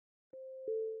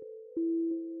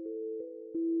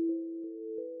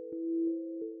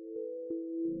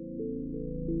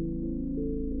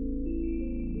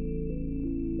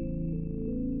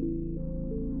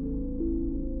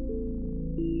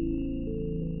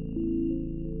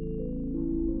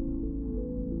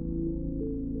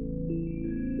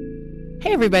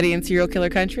Hey everybody in Serial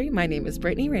Killer Country, my name is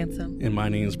Brittany Ransom. And my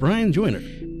name is Brian Joyner.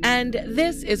 And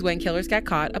this is When Killers Get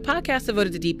Caught, a podcast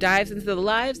devoted to deep dives into the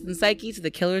lives and psyches of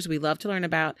the killers we love to learn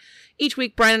about. Each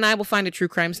week, Brian and I will find a true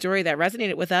crime story that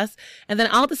resonated with us, and then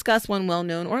I'll discuss one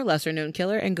well-known or lesser-known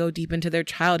killer and go deep into their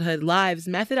childhood lives,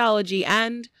 methodology,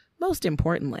 and, most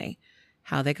importantly,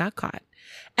 how they got caught.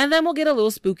 And then we'll get a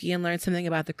little spooky and learn something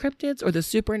about the cryptids or the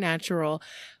supernatural.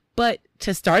 But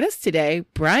to start us today,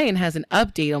 Brian has an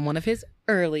update on one of his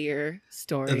earlier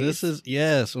stories. And this is,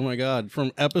 yes, oh my God,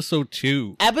 from episode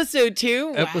 2. Episode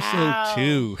 2? Episode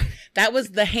 2. That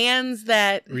was the hands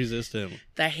that resist him.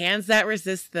 The hands that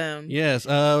resist them. Yes.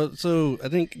 So I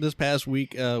think this past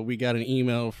week we got an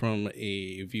email from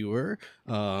a viewer.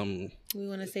 We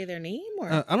want to say their name,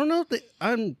 or I don't know if they.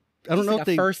 I don't know if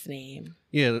they first name.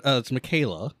 Yeah, it's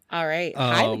Michaela. All right.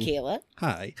 Hi, Michaela.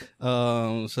 Hi.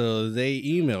 So they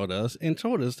emailed us and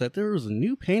told us that there was a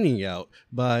new painting out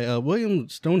by William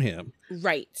Stoneham.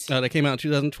 Right. That came out in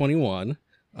 2021.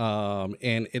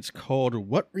 And it's called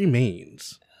What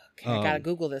Remains. Okay, I gotta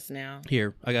Google this now.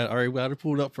 Here, I got it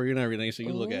pulled up for you and everything, so you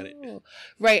can look at it.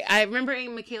 Right. I remember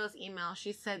in Michaela's email,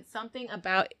 she said something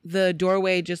about the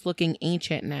doorway just looking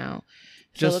ancient now.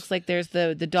 So it looks like there's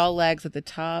the doll legs at the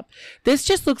top. This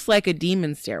just looks like a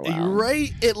demon stairwell.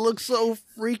 Right? It looks so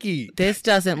freaky. This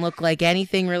doesn't look like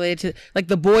anything related to... Like,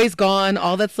 the boy's gone.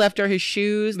 All that's left are his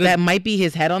shoes. That might be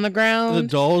his head on the ground. The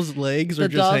doll's legs are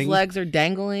just hanging. The doll's legs are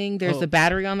dangling. There's a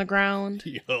battery on the ground.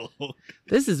 Yo.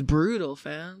 This is brutal,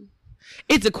 fam.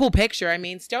 It's a cool picture. I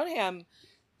mean, Stoneham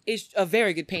is a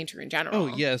very good painter in general. Oh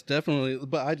yes, definitely.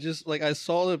 But I just I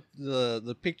saw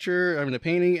the picture, the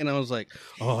painting, and I was like,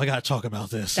 oh, I gotta talk about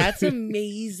this. That's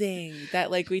amazing. That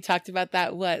we talked about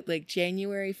that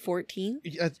January 14th?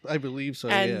 Yes, I believe so.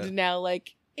 And now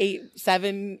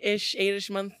 8-ish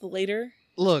months later.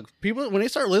 Look, people when they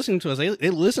start listening to us, they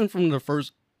listen from the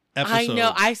first episode. I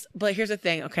know. But here's the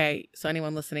thing. Okay, so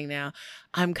anyone listening now,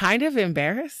 I'm kind of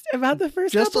embarrassed about the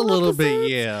first just a little episodes. bit,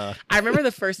 yeah. I remember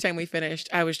the first time we finished,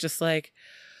 I was just like,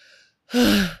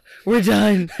 we're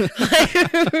done.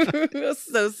 I was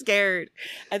so scared.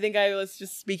 I think I was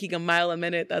just speaking a mile a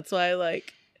minute. That's why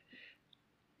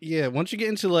yeah, once you get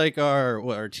into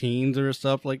our teens or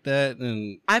stuff like that,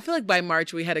 and I feel like by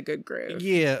March we had a good groove.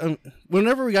 Yeah,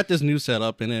 whenever we got this new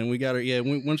setup, and then we got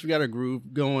once we got our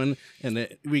groove going, and then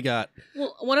we got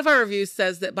one of our reviews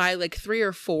says that by 3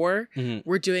 or 4,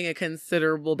 we're doing a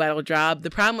considerable better job.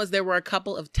 The problem was there were a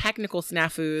couple of technical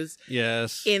snafus.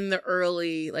 Yes, in the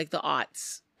early the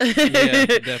aughts. Yeah,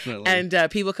 definitely. And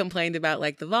people complained about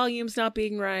the volumes not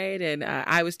being right, and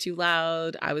I was too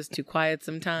loud. I was too quiet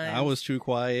sometimes. I was too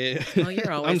quiet. Oh,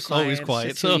 you're always quiet. I'm always quiet.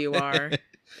 It's just who you are.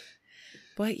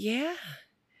 But yeah.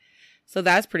 So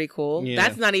that's pretty cool. Yeah.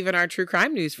 That's not even our true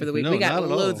crime news for the week. No, we got not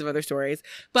loads of other stories.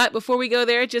 But before we go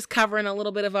there, just covering a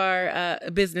little bit of our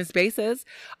business bases.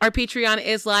 Our Patreon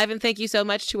is live, and thank you so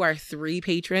much to our 3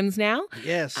 patrons now.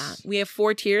 Yes. We have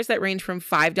 4 tiers that range from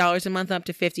 $5 a month up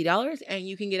to $50, and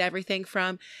you can get everything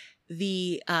from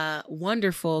the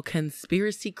wonderful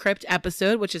Conspiracy Crypt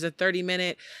episode, which is a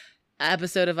 30-minute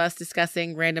episode of us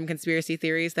discussing random conspiracy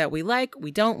theories that we like, we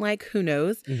don't like, who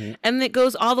knows. And it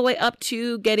goes all the way up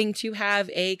to getting to have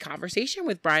a conversation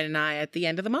with Brian and I at the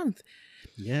end of the month.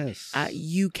 Yes.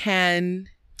 You can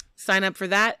sign up for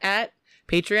that at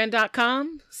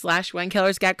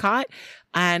patreon.com/whenkillersgetcaught.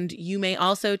 And you may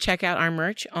also check out our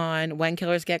merch on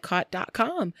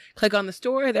whenkillersgetcaught.com. Click on the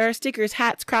store. There are stickers,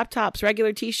 hats, crop tops,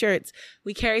 regular t-shirts.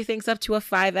 We carry things up to a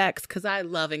 5X because I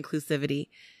love inclusivity.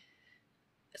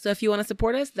 So if you want to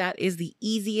support us, that is the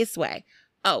easiest way.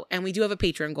 Oh, and we do have a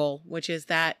patron goal, which is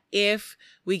that if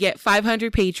we get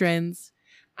 500 patrons,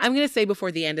 I'm going to say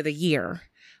before the end of the year,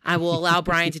 I will allow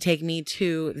Brian to take me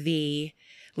to the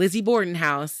Lizzie Borden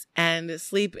house and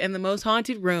sleep in the most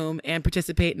haunted room and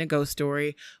participate in a ghost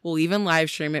story. We'll even live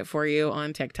stream it for you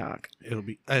on TikTok.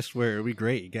 I swear, it'll be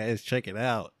great. You guys check it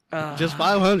out. Just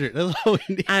 500. That's all we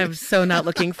need. I'm so not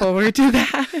looking forward to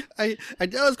that. I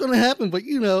know it's going to happen, but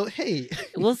hey.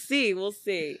 We'll see.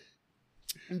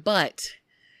 But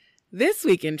this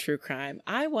week in True Crime,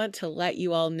 I want to let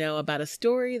you all know about a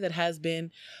story that has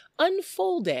been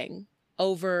unfolding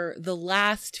over the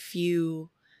last few...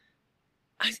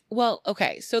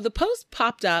 So the post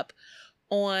popped up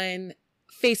on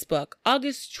Facebook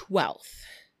August 12th.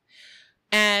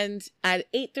 And at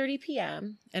 8:30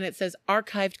 p.m., and it says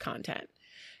archived content.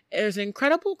 There's an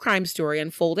incredible crime story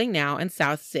unfolding now in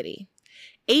South City.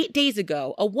 8 days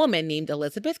ago, a woman named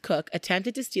Elizabeth Cook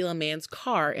attempted to steal a man's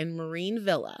car in Marine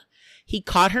Villa. He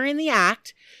caught her in the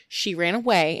act. She ran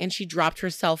away and she dropped her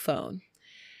cell phone.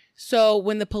 So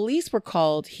when the police were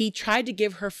called, he tried to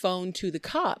give her phone to the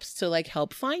cops to like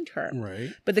help find her.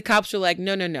 Right. But the cops were like,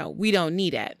 no, we don't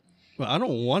need it. Well, I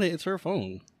don't want it. It's her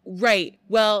phone. Right.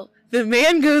 Well, the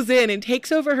man goes in and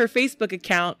takes over her Facebook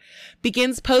account,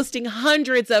 begins posting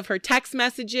hundreds of her text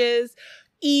messages,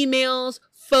 emails,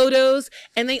 photos,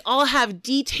 and they all have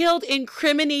detailed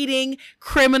incriminating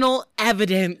criminal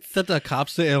evidence. That the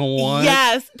cops didn't want?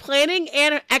 Yes, planning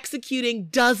and executing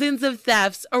dozens of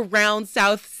thefts around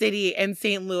South City and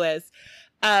St. Louis.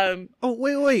 Oh,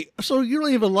 wait. So you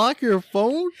don't even lock your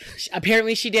phone?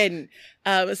 Apparently she didn't.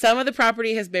 Some of the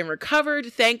property has been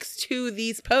recovered thanks to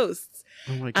these posts.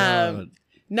 Oh my God.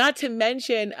 Not to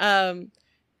mention,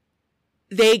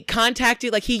 they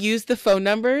contacted, like he used the phone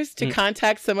numbers to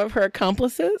contact some of her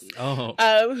accomplices. Oh.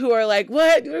 Who are like,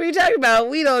 what are you talking about?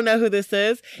 We don't know who this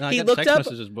is. No, He I got looked text up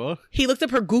messages, bro. He looked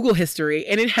up her Google history,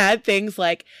 and it had things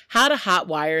like how to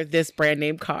hotwire this brand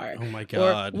name car. Oh my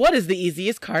God. Or what is the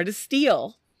easiest car to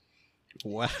steal?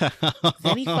 Wow.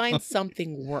 Then he finds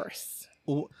something worse.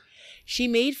 She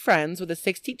made friends with a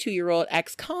 62-year-old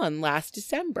ex-con last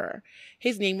December.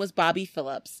 His name was Bobby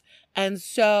Phillips. And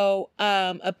so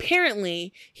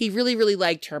apparently he really, really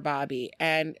liked her, Bobby.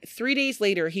 And 3 days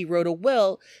later, he wrote a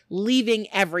will leaving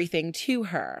everything to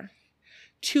her.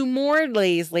 2 more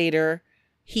days later,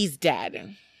 he's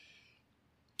dead.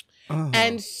 Uh-huh.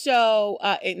 And so,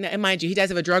 and mind you, he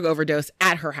dies of a drug overdose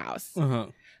at her house.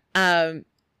 Uh-huh.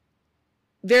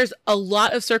 There's a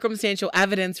lot of circumstantial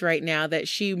evidence right now that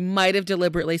she might have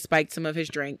deliberately spiked some of his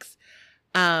drinks.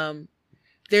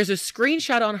 There's a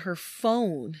screenshot on her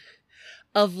phone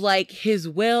of like his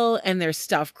will, and there's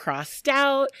stuff crossed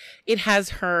out. It has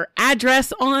her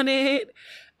address on it.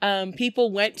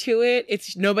 People went to it.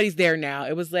 Nobody's there now.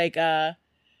 It was like,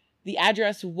 the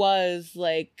address was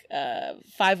like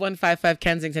 5155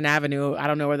 Kensington Avenue. I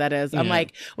don't know where that is. I'm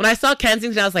like, when I saw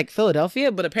Kensington, I was like,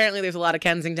 Philadelphia? But apparently there's a lot of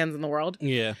Kensingtons in the world.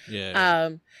 Yeah.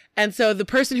 And so the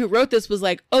person who wrote this was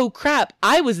like, oh crap,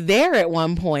 I was there at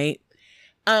one point.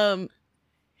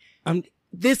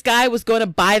 This guy was going to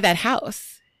buy that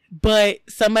house, but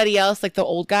somebody else, like the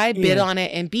old guy, bid on it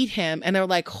and beat him. And they're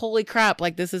like, holy crap,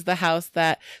 like this is the house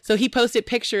that... So he posted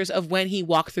pictures of when he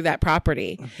walked through that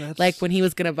property, like when he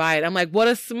was going to buy it. I'm like, what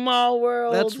a small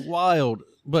world. That's wild.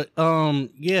 But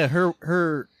yeah,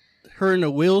 her in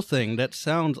the will thing, that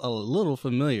sounds a little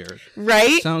familiar.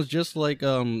 Right? Sounds just like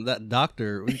that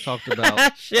doctor we talked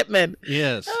about. Shipman.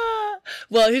 Yes.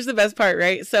 Well, here's the best part,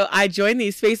 right? So I joined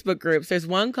these Facebook groups. There's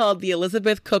one called the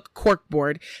Elizabeth Cook Cork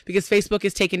Board because Facebook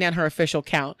has taken down her official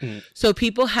count. So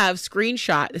people have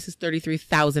screenshot. This is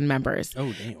 33,000 members.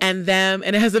 Oh, damn.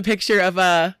 And it has a picture of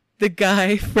the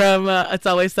guy from It's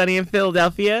Always Sunny in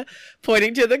Philadelphia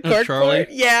pointing to the cork board.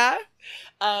 Yeah.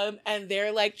 And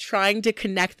they're like trying to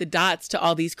connect the dots to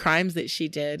all these crimes that she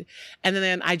did. And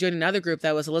then I joined another group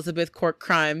that was Elizabeth Cork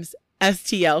Crimes,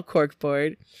 STL Cork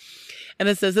Board. And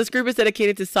it says, this group is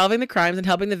dedicated to solving the crimes and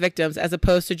helping the victims as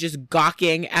opposed to just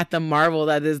gawking at the marvel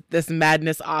that this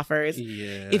madness offers.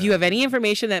 Yeah. If you have any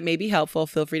information that may be helpful,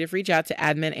 feel free to reach out to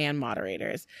admin and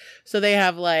moderators. So they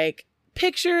have like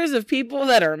pictures of people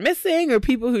that are missing or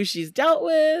people who she's dealt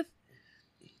with.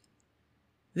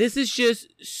 This is just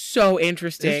so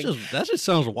interesting. That just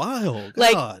sounds wild.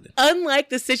 Like, God. unlike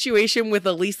the situation with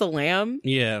Elisa Lam,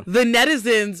 Yeah. the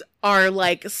netizens are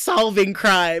like solving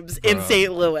crimes in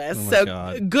St. Louis. Oh my So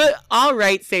God. good. All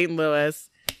right, St. Louis.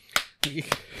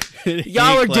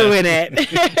 Y'all are doing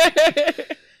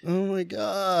it. Oh my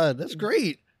God. That's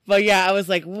great. But yeah, I was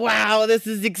like, wow, this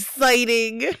is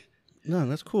exciting. No,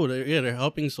 that's cool. They're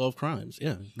helping solve crimes.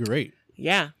 Yeah. Great.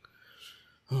 Yeah.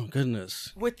 Oh,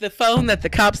 goodness. With the phone that the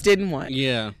cops didn't want.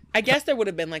 Yeah. I guess there would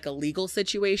have been like a legal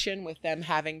situation with them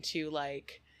having to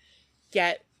like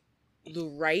get the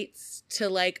rights to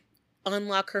like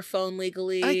unlock her phone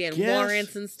legally and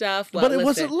warrants and stuff. Well, but it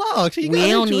wasn't locked. We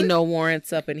don't need no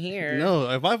warrants up in here. No,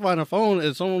 if I find a phone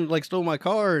and someone like stole my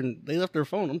car and they left their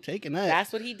phone, I'm taking that.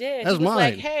 That's what he did. That's he was mine.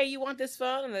 like, hey, you want this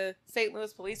phone? And the St.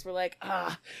 Louis police were like,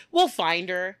 we'll find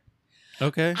her.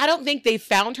 Okay. I don't think they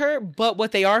found her, but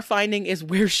what they are finding is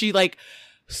where she like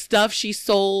stuff she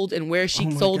sold and where she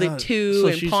sold it to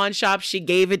and pawn shops she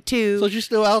gave it to. So she's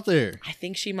still out there. I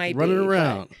think she might running be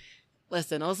around.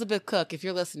 Listen, Elizabeth Cook, if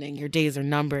you're listening, your days are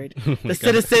numbered. Oh the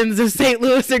citizens of St.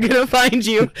 Louis are going to find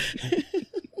you.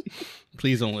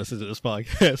 Please don't listen to this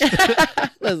podcast.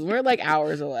 Listen, we're like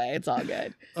hours away. It's all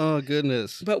good. Oh,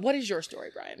 goodness. But what is your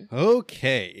story, Brian?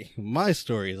 Okay. My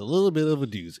story is a little bit of a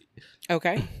doozy.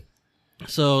 Okay.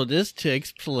 So this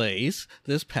takes place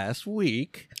this past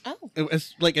week. Oh.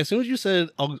 As soon as you said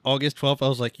August 12th, I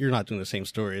was like, you're not doing the same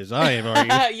story as I am,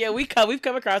 are you? Yeah, we've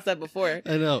come across that before.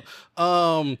 I know.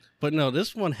 But no,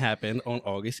 this one happened on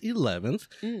August 11th.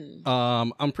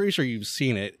 I'm pretty sure you've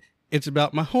seen it. It's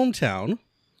about my hometown.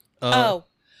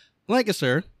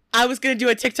 Lancaster. I was going to do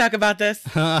a TikTok about this.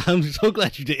 I'm so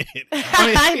glad you did.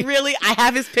 I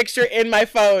have his picture in my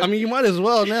phone. I mean, you might as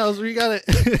well now, so you got it.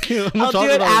 I'll do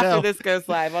it after this goes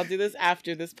live. I'll do this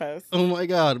after this post. Oh my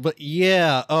God. But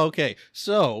yeah, okay.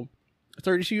 So,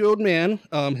 32-year-old man,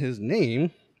 his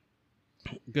name,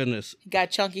 goodness. He got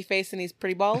a chunky face and he's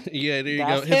pretty bald? Yeah, there you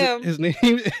That's go. him. His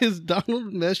name is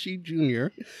Donald Meshy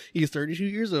Jr. He's 32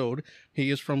 years old.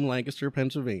 He is from Lancaster,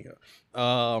 Pennsylvania.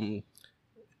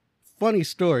 Funny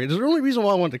story. The only reason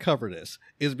why I wanted to cover this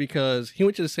is because he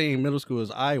went to the same middle school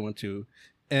as I went to,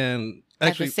 and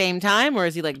actually at the same time, or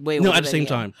is he like way older? No, at the same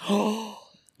time.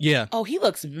 Yeah. Oh, he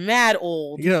looks mad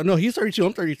old. Yeah, no, he's 32.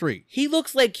 I'm 33. He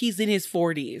looks like he's in his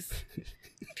 40s.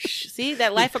 See,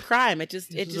 that life of crime. It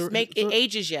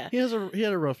ages you. He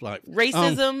had a rough life.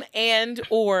 Racism and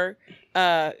or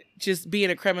just being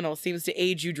a criminal seems to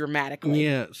age you dramatically.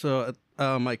 Yeah. So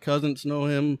my cousins know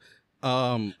him.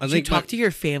 I Did think you talk to your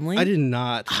family? I did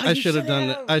not. Oh, I should have done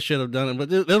it. I should have done it,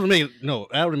 but that would have made it. No,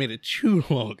 I would have made it too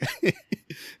long.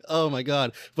 Oh my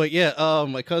God! But yeah,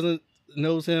 my cousin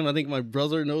knows him. I think my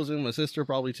brother knows him. My sister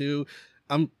probably too.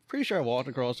 I'm pretty sure I walked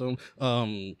across him.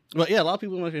 But yeah, a lot of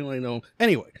people in my family know him.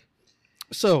 Anyway,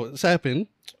 so this happened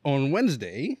on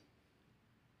Wednesday.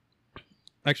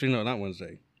 Actually, no, not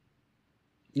Wednesday.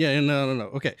 Yeah, no.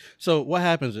 Okay, so what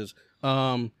happens is,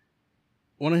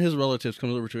 one of his relatives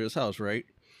comes over to his house, right?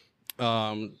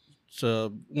 It's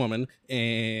a woman,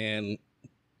 and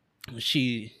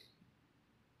she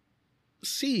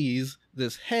sees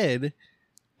this head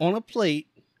on a plate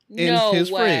in his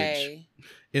fridge.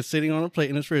 It's sitting on a plate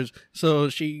in his fridge. So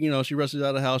she rushes out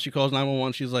of the house. She calls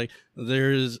 911. She's like,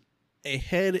 "There's a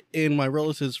head in my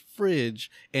relative's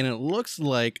fridge, and it looks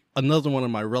like another one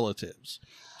of my relatives."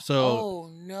 So,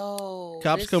 oh no,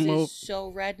 cops come over.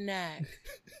 So redneck.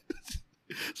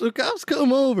 So cops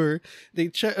come over, they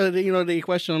check, they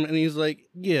question him, and he's like,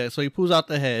 yeah. So he pulls out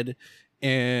the head,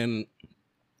 and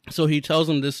so he tells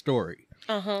them this story.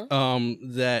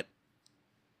 That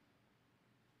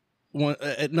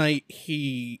at night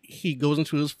he goes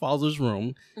into his father's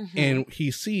room, and he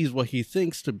sees what he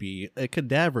thinks to be a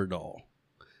cadaver doll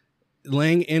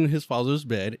laying in his father's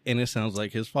bed, and it sounds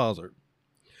like his father.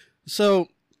 So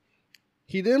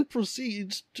he then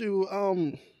proceeds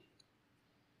to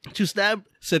stab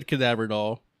said cadaver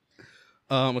doll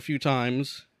a few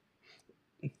times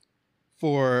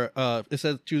for it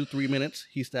says 2 to 3 minutes.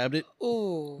 He stabbed it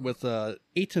with a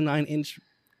 8 to 9 inch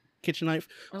kitchen knife.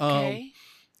 Okay.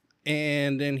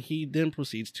 And then he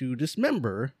proceeds to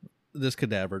dismember this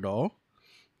cadaver doll,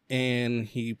 and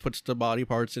he puts the body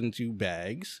parts into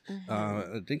bags.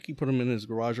 I think he put them in his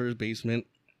garage or his basement.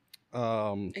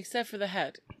 Except for the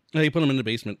head. No, he put them in the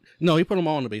basement. No, he put them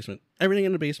all in the basement. Everything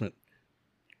in the basement.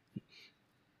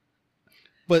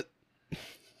 But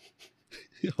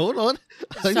hold on.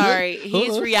 Sorry,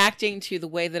 he's reacting to the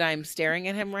way that I'm staring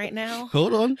at him right now.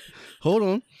 Hold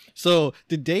on. So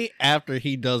the day after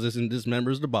he does this and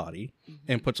dismembers the body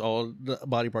and puts all the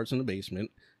body parts in the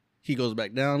basement, he goes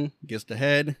back down, gets the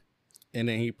head, and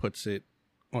then he puts it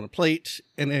on a plate,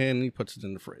 and then he puts it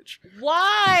in the fridge.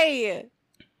 Why?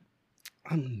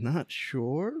 I'm not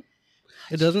sure.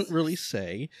 It doesn't really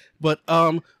say. But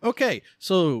okay,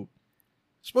 so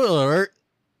spoiler alert,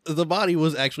 the body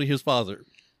was actually his father.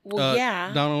 Well,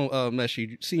 yeah. Donald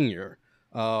Meshy Sr.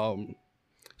 So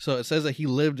it says that he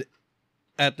lived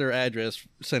at their address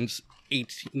since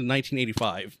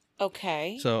 1985.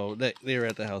 Okay. So they were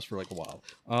at the house for like a while.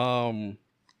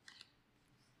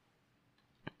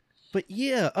 But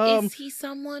yeah. Is he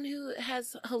someone who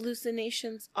has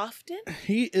hallucinations often?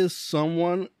 He is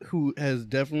someone who has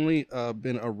definitely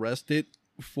been arrested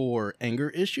for anger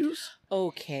issues.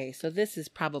 Okay, so this is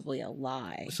probably a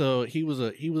lie. So he was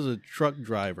a truck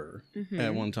driver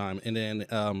at one time, and then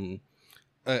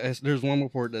there's one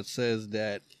report that says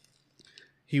that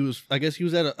he was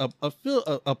at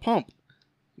a pump,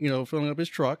 filling up his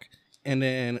truck, and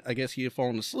then I guess he had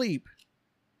fallen asleep,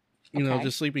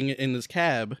 just sleeping in his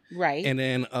cab, right? And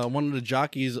then one of the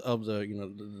jockeys of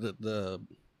the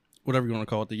whatever you want to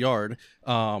call it, the yard,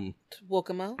 woke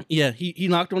him up. Yeah, he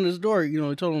knocked on his door. He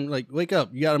told him, like, wake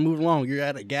up, you got to move along. You're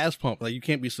at a gas pump, like you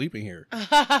can't be sleeping here.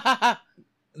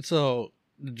 So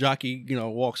the jockey,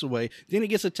 walks away. Then he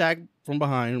gets attacked from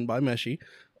behind by Meshy.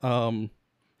 Oh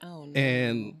no!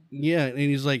 And yeah, and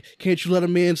he's like, can't you let a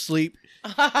man sleep?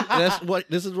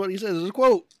 This is what he says. This is a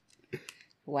quote.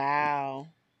 Wow.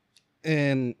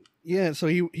 And yeah, so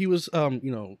he was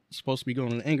supposed to be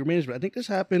going into anger management. I think this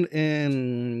happened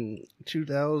in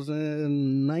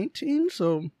 2019.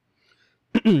 So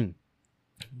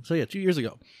so yeah, 2 years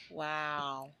ago.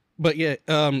 Wow. But yeah,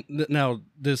 now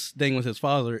this thing with his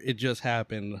father, it just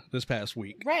happened this past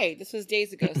week. Right. This was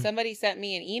days ago. Somebody sent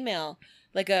me an email,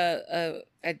 like a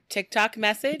TikTok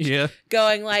message,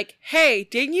 going like, "Hey,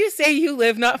 didn't you say you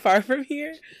live not far from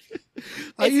here?"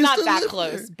 It's not that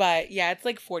close, but yeah, it's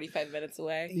like 45 minutes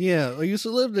away. Yeah, I used to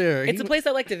live there. It's a place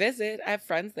I like to visit. I have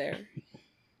friends there.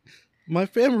 My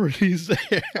family's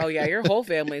there. Oh yeah, your whole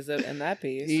family's in that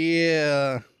piece.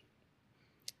 Yeah.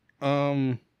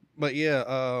 But yeah,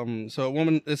 so a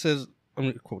woman, it says, I'm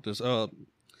going to quote this, so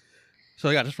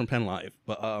I got this from Penn Live,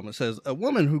 but it says, a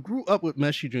woman who grew up with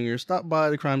Meshi Jr. stopped by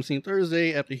the crime scene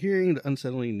Thursday after hearing the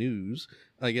unsettling news,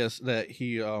 I guess, that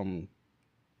he,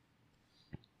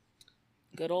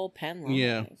 Good old Penn Live.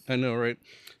 Yeah, I know, right?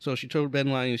 So she told Ben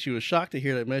Line she was shocked to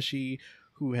hear that Meshi,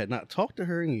 who had not talked to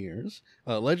her in years,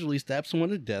 allegedly stabbed someone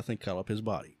to death and cut up his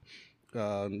body.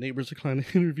 Neighbors declined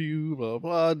to interview, blah,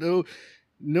 blah,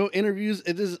 no interviews.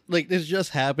 It is like this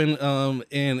just happened.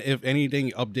 And if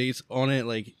anything updates on it,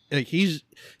 like he's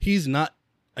not,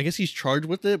 I guess he's charged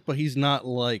with it, but he's not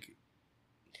like.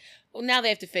 Well, now they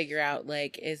have to figure out,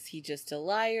 like, is he just a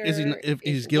liar? Is he? If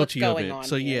he's guilty of it?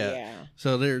 So yeah.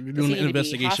 So they're doing an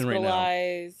investigation right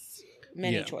now.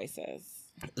 Many choices.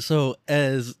 So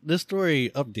as this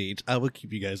story updates, I will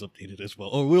keep you guys updated as well,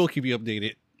 or we'll keep you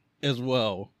updated as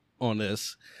well on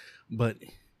this. But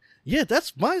yeah,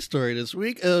 that's my story this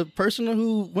week. A person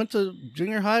who went to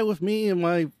junior high with me and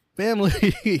my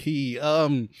family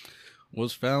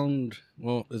was found,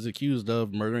 is accused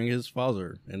of murdering his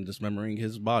father and dismembering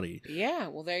his body. Yeah,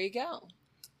 well, there you go.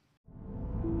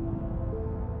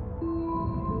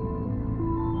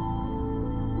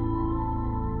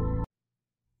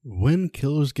 When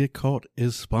Killers Get Caught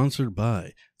is sponsored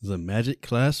by the Magic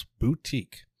Class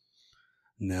Boutique.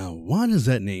 Now, why does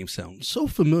that name sound so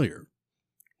familiar?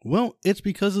 Well, it's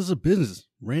because it's a business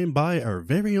ran by our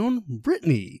very own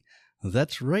Brittany.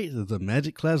 That's right, the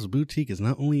Magic Class Boutique is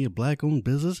not only a black-owned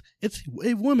business, it's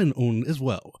a woman-owned as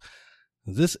well.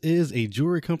 This is a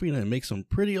jewelry company that makes some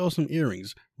pretty awesome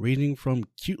earrings, ranging from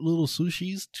cute little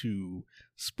sushis to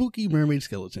spooky mermaid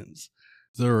skeletons.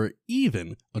 There are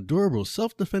even adorable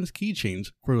self-defense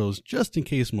keychains for those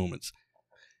just-in-case moments.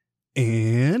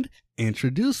 And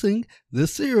introducing the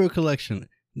Serial Collection.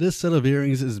 This set of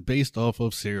earrings is based off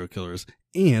of serial killers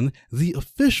and the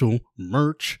official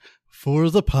merch for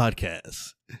the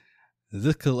podcast.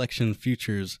 This collection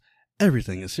features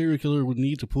everything a serial killer would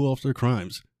need to pull off their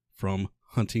crimes, from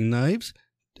hunting knives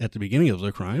at the beginning of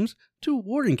their crimes to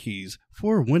warden keys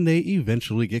for when they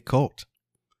eventually get caught.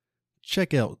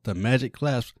 Check out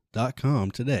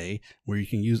themagicclasp.com today, where you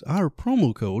can use our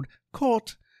promo code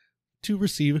CAUGHT to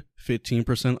receive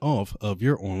 15% off of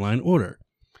your online order.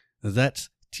 That's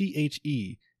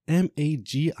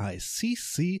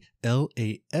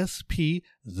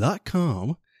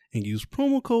TheMagicclasp.com and use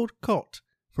promo code CAUGHT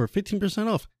for 15%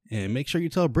 off. And make sure you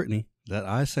tell Brittany that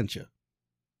I sent you.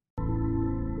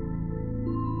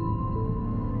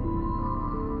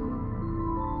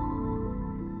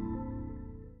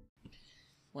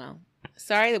 Well,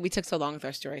 sorry that we took so long with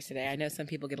our stories today. I know some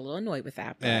people get a little annoyed with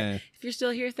that, but if you're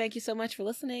still here, thank you so much for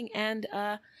listening. And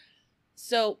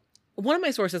so one of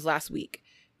my sources last week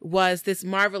was this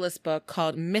marvelous book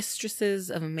called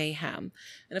Mistresses of Mayhem.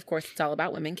 And of course, it's all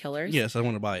about women killers. Yes, I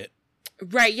want to buy it.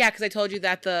 Right, yeah, because I told you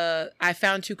that I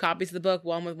found 2 copies of the book,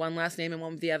 one with one last name and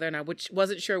one with the other, and I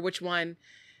wasn't sure which one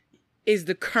is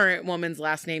the current woman's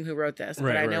last name who wrote this,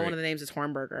 but I know one of the names is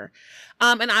Hornberger.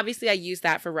 And obviously I used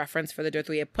that for reference for the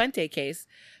Dorthea Puente case,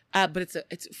 but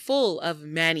it's full of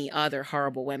many other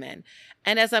horrible women.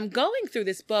 And as I'm going through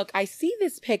this book, I see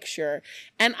this picture,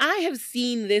 and I have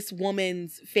seen this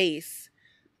woman's face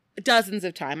dozens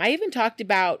of times. I even talked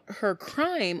about her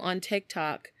crime on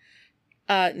TikTok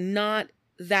not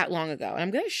that long ago. And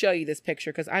I'm going to show you this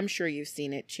picture because I'm sure you've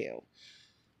seen it too.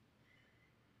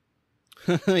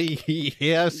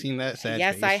 Yeah, I've seen that sad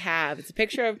Yes, face. I have. It's a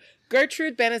picture of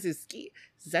Gertrude Benezeski.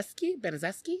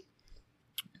 Benezeski?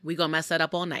 We gonna mess that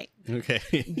up all night. Okay.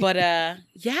 But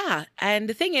yeah. And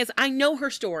the thing is, I know her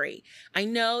story. I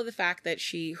know the fact that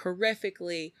she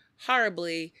horrifically,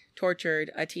 horribly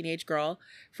tortured a teenage girl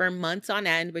for months on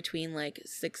end between like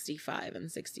 65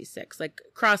 and 66, like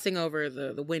crossing over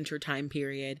the winter time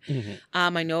period.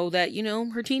 I know that,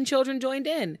 her teen children joined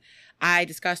in. I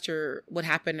discussed what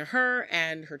happened to her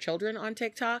and her children on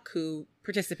TikTok who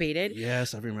participated.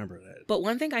 Yes, I remember that. But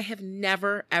one thing I have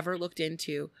never, ever looked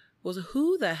into was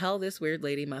who the hell this weird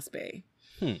lady must be.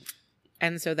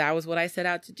 And so that was what I set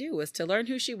out to do, was to learn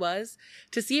who she was,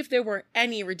 to see if there were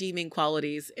any redeeming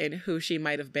qualities in who she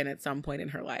might have been at some point in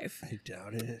her life. I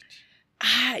doubt it.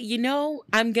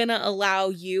 I'm going to allow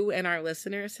you and our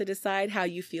listeners to decide how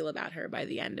you feel about her by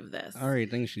the end of this. I already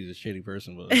think she's a shitty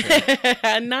person. But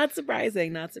okay. Not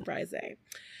surprising.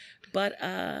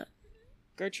 But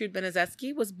Gertrude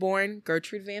Benezeski was born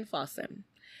Gertrude Van Fossen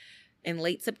in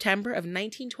late September of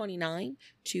 1929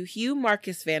 to Hugh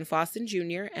Marcus Van Fossen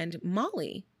Jr. and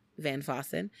Molly Van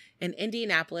Fossen in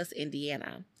Indianapolis,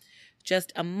 Indiana,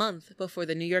 just a month before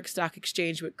the New York Stock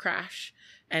Exchange would crash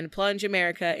and plunge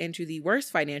America into the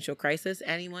worst financial crisis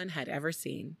anyone had ever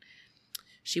seen.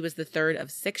 She was the third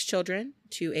of 6 children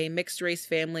to a mixed-race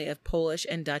family of Polish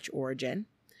and Dutch origin.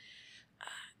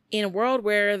 In a world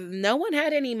where no one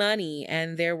had any money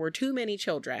and there were too many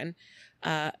children,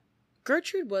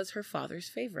 Gertrude was her father's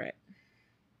favorite.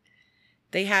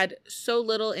 They had so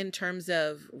little in terms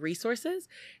of resources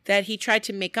that he tried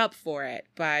to make up for it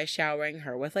by showering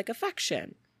her with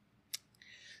affection.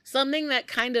 Something that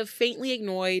kind of faintly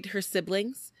ignored her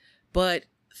siblings, but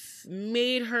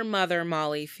made her mother,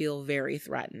 Molly, feel very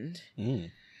threatened.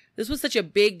 This was such a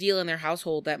big deal in their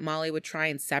household that Molly would try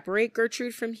and separate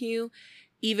Gertrude from Hugh,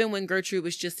 even when Gertrude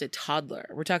was just a toddler.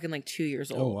 We're talking 2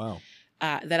 years old. Oh, wow.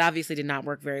 That obviously did not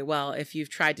work very well. If you've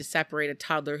tried to separate a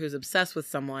toddler who's obsessed with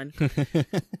someone,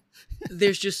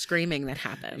 there's just screaming that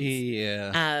happens.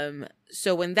 Yeah.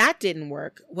 So when that didn't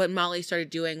work, what Molly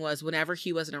started doing was whenever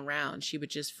he wasn't around, she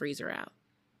would just freeze her out.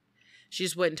 She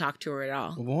just wouldn't talk to her at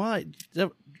all. Why?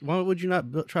 Why would you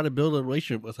not try to build a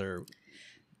relationship with her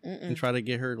and try to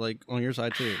get her on your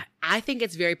side too? I think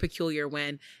it's very peculiar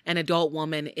when an adult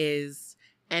woman is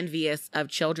envious of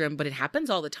children, but it happens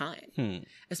all the time,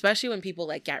 especially when people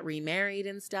get remarried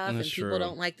and stuff. That's and people true.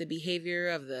 don't like the behavior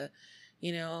of the,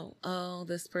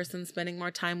 this person's spending more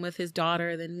time with his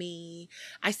daughter than me.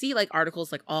 I see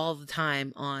articles all the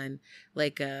time on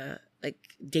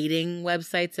dating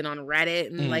websites and on Reddit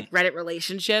and Reddit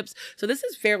relationships. So this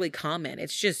is fairly common.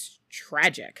 It's just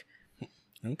tragic.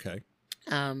 Okay.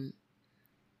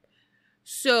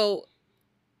 So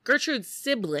Gertrude's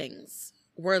siblings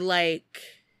were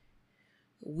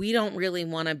we don't really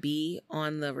want to be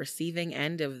on the receiving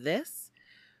end of this.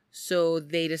 So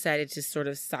they decided to sort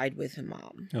of side with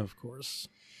mom. Of course.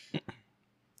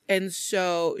 And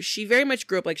so she very much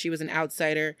grew up like she was an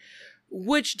outsider,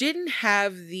 which didn't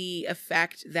have the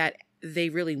effect that they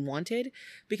really wanted.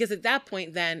 Because at that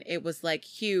point, then it was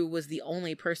Hugh was the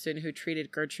only person who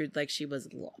treated Gertrude like she was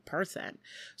a person.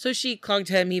 So she clung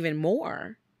to him even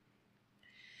more.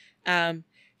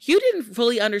 Hugh didn't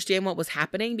fully understand what was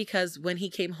happening because when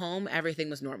he came home, everything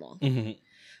was normal.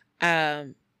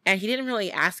 And he didn't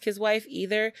really ask his wife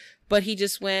either, but he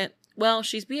just went, well,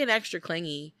 she's being extra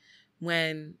clingy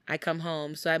when I come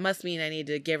home, so that must mean I need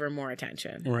to give her more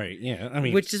attention. Right, yeah. I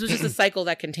mean, which this was just a cycle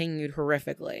that continued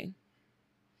horrifically.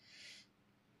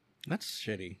 That's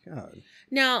shitty. God.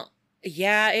 Now,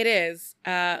 yeah, it is.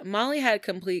 Molly had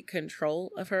complete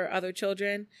control of her other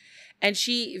children, and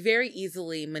she very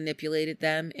easily manipulated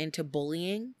them into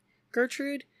bullying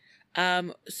Gertrude.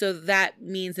 So that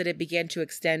means that it began to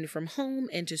extend from home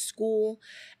into school.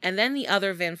 And then the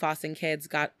other Van Fossen kids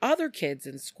got other kids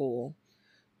in school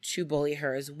to bully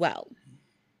her as well.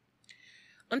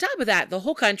 On top of that, the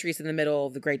whole country's in the middle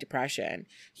of the Great Depression.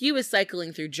 He was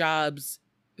cycling through jobs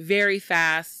very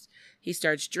fast. He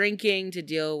starts drinking to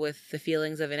deal with the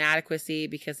feelings of inadequacy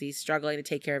because he's struggling to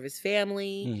take care of his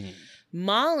family.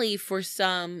 Molly, for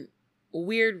some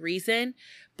weird reason,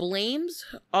 blames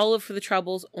all of the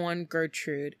troubles on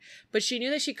Gertrude, but she knew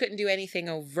that she couldn't do anything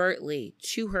overtly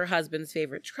to her husband's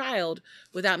favorite child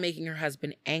without making her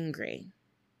husband angry.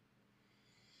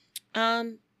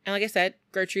 And like I said,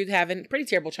 Gertrude having a pretty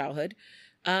terrible childhood.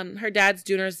 Her dad's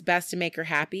doing his best to make her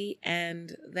happy,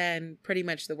 and then pretty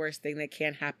much the worst thing that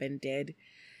can happen did.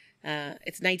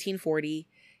 It's 1940.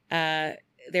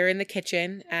 They're in the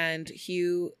kitchen, and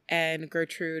Hugh and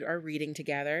Gertrude are reading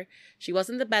together. She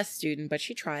wasn't the best student, but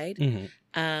she tried.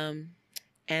 And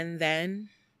then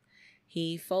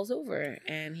he falls over,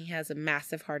 and he has a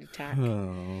massive heart attack.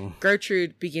 Oh.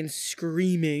 Gertrude begins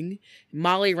screaming.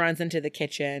 Molly runs into the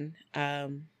kitchen,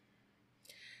 and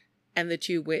the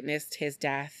two witnessed his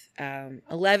death.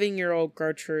 11-year-old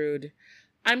Gertrude,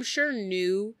 I'm sure,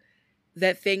 knew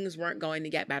that things weren't going to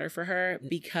get better for her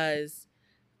because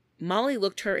Molly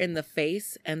looked her in the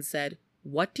face and said,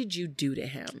 "What did you do to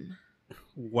him?"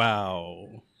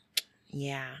 Wow.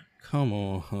 Yeah. Come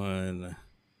on.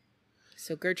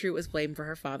 So Gertrude was blamed for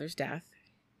her father's death,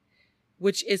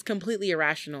 which is completely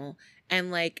irrational. And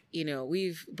like, you know,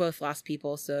 we've both lost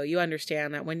people, so you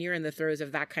understand that when you're in the throes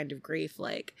of that kind of grief,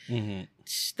 like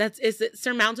is it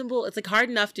surmountable? It's like hard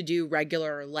enough to do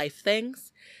regular life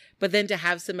things, but then to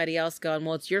have somebody else going,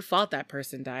 well, it's your fault that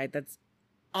person died. That's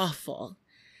awful.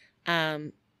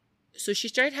 So she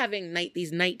started having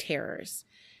these night terrors.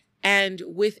 And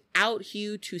without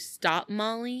Hugh to stop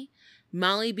Molly,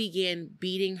 Molly began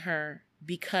beating her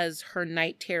because her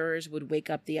night terrors would wake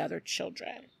up the other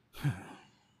children.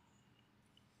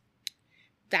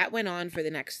 That went on for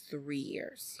the next 3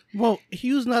 years. Well,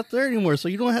 Hugh's not there anymore, so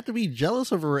you don't have to be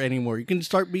jealous of her anymore. You can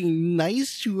start being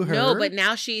nice to her. No, but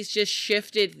now she's just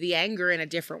shifted the anger in a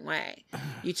different way.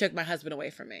 You took my husband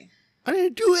away from me. I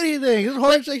didn't do anything. It's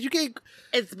hard to say. You can't.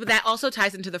 But that also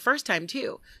ties into the first time,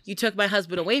 too. You took my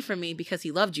husband away from me because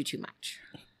he loved you too much.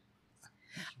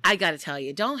 I got to tell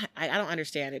you, I don't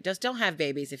understand it. Just don't have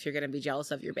babies if you're going to be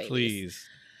jealous of your babies. Please.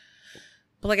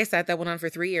 But like I said, that went on for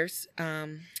 3 years.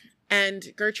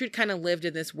 And Gertrude kind of lived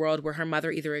in this world where her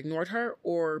mother either ignored her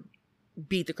or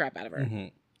beat the crap out of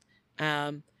her.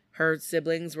 Mm-hmm. Her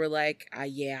siblings were like,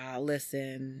 yeah,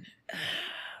 listen,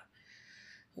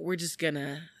 we're just going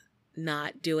to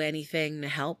not do anything to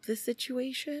help this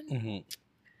situation. Mm-hmm.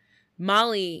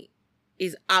 Molly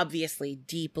is obviously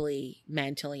deeply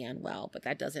mentally unwell, but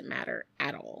that doesn't matter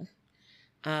at all.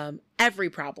 Every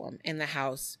problem in the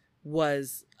house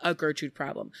was a Gertrude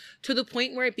problem, to the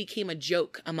point where it became a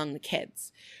joke among the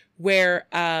kids, where,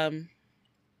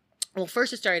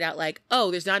 first it started out like, oh,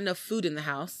 there's not enough food in the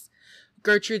house.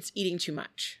 Gertrude's eating too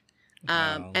much.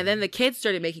 Wow. And then the kids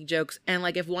started making jokes, and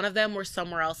like if one of them were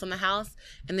somewhere else in the house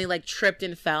and they like tripped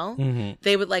and fell,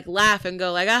 they would like laugh and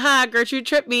go like, aha, Gertrude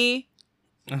tripped me.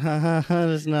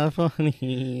 That's not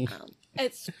funny.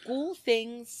 At school,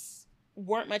 things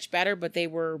weren't much better, but they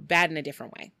were bad in a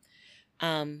different way.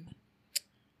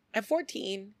 At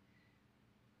 14,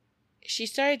 she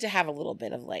started to have a little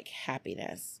bit of like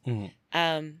happiness.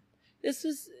 This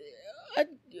was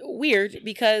weird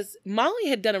because Molly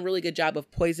had done a really good job of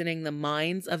poisoning the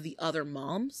minds of the other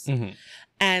moms.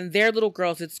 And their little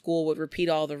girls at school would repeat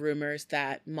all the rumors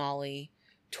that Molly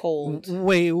told.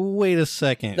 Wait a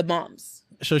second. The moms.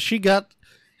 So she got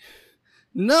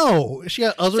other kids'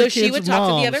 moms. So she would talk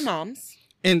to the other moms.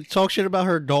 And talk shit about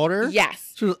her daughter?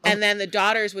 Yes. So, and then the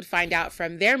daughters would find out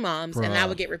from their moms, and that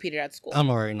would get repeated at school.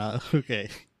 I'm already not. Okay.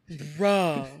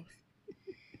 Bruh.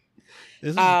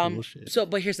 This is bullshit. So,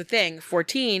 but here's the thing.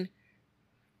 14,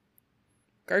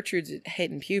 Gertrude's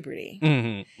hitting puberty.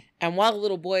 And while the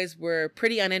little boys were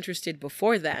pretty uninterested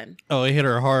before then. Oh, it hit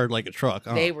her hard like a truck.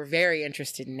 They were very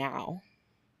interested now.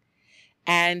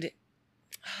 And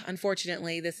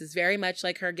unfortunately, this is very much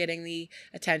like her getting the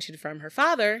attention from her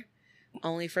father.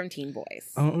 Only from teen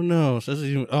boys. Oh, no. So this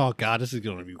is this is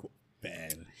going to be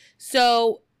bad.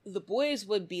 So the boys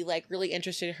would be like really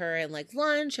interested in her and like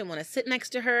lunch and want to sit next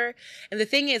to her. And the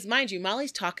thing is, mind you,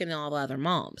 Molly's talking to all the other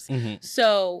moms.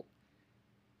 So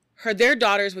their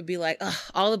daughters would be like, ugh,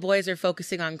 all the boys are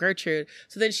focusing on Gertrude.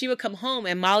 So then she would come home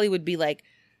and Molly would be like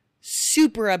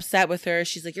super upset with her.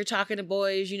 She's like, you're talking to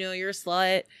boys, you're a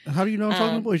slut. How do you know I'm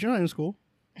talking to boys? You're not in school.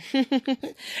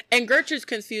 And Gertrude's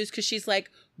confused because she's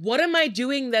like, what am I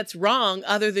doing that's wrong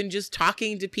other than just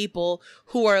talking to people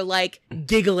who are like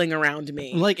giggling around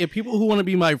me? Like if people who want to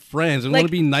be my friends and want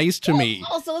to be nice to me.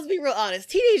 Also, let's be real honest.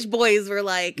 Teenage boys were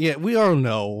like, yeah, we all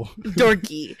know.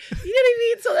 Dorky. You know what I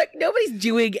mean? So like nobody's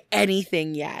doing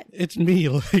anything yet. It's me.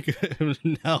 Like,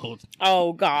 no.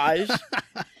 Oh gosh.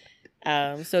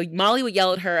 So Molly would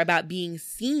yell at her about being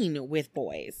seen with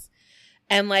boys.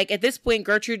 And like at this point,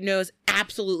 Gertrude knows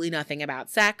absolutely nothing about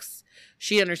sex.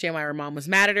 She didn't understand why her mom was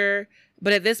mad at her.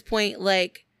 But at this point,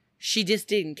 like, she just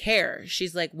didn't care.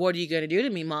 She's like, what are you going to do to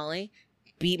me, Molly?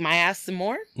 Beat my ass some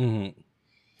more?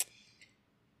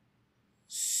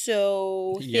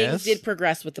 So things did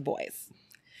progress with the boys.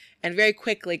 And very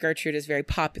quickly, Gertrude is very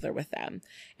popular with them.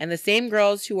 And the same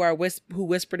girls who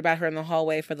whispered about her in the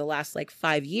hallway for the last,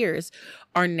 5 years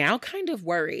are now kind of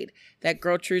worried that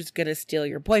Gertrude's going to steal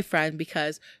your boyfriend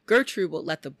because Gertrude will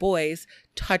let the boys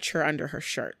touch her under her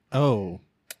shirt. Oh.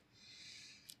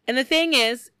 And the thing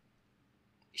is,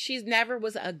 she never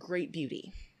was a great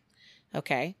beauty.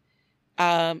 Okay?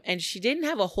 And she didn't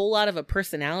have a whole lot of a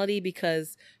personality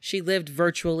because she lived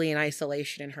virtually in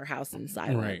isolation in her house in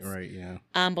silence. Right, yeah.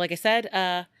 But like I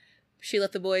said, She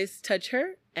let the boys touch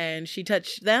her, and she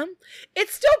touched them.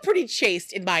 It's still pretty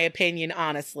chaste, in my opinion,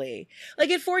 honestly.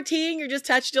 Like, at 14, you're just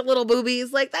touched at little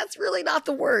boobies. Like, that's really not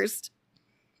the worst.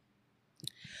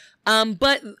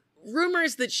 But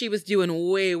rumors that she was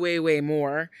doing way, way, way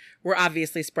more were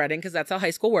obviously spreading, because that's how high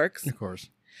school works. Of course.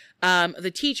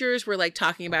 The teachers were, like,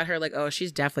 talking about her, like, oh,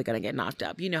 she's definitely going to get knocked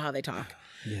up. You know how they talk.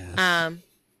 Yes.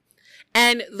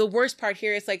 And the worst part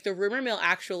here is, like, the rumor mill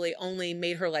actually only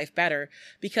made her life better,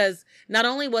 because not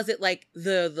only was it, like,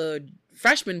 the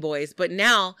freshman boys, but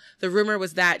now the rumor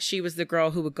was that she was the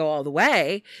girl who would go all the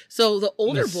way. So the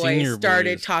older boys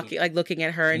started talking, like, looking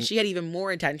at her, and she had even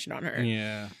more attention on her.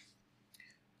 Yeah.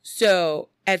 So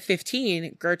at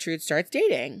 15, Gertrude starts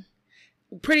dating.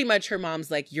 Pretty much her mom's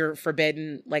like, you're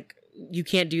forbidden. Like, you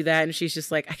can't do that. And she's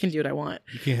just like, I can do what I want.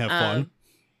 You can't have fun.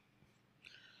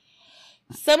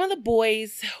 Some of the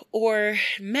boys or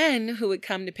men who would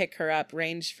come to pick her up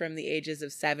ranged from the ages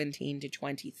of 17 to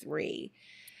 23.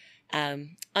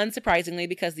 Unsurprisingly,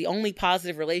 because the only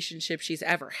positive relationship she's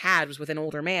ever had was with an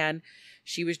older man,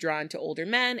 she was drawn to older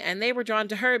men, and they were drawn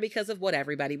to her because of what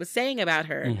everybody was saying about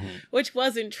her, which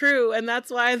wasn't true. And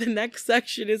that's why the next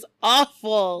section is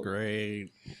awful. Great.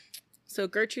 So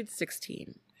Gertrude's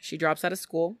 16. She drops out of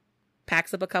school,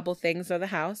 packs up a couple things of the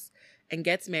house, and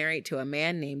gets married to a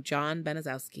man named John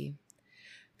Benazowski.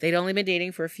 They'd only been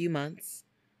dating for a few months.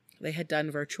 They had done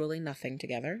virtually nothing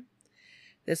together.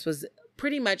 This was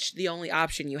pretty much the only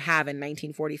option you have in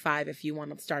 1945 if you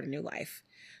want to start a new life.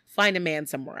 Find a man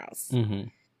somewhere else.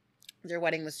 Their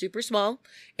wedding was super small.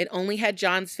 It only had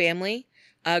John's family.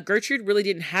 Gertrude really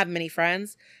didn't have many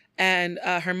friends, and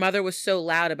her mother was so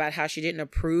loud about how she didn't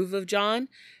approve of John,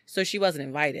 so she wasn't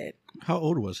invited. How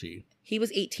old was he? He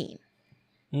was 18.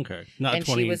 Okay. Not and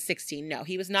 20. She was 16. No,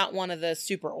 he was not one of the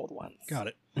super old ones. Got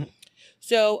it.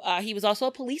 So he was also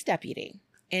a police deputy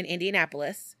in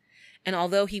Indianapolis. And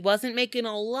although he wasn't making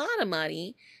a lot of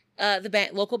money, the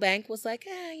local bank was like,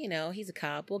 he's a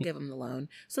cop. We'll give him the loan.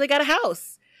 So they got a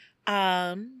house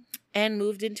and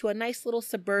moved into a nice little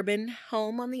suburban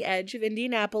home on the edge of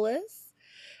Indianapolis.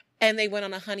 And they went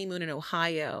on a honeymoon in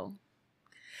Ohio.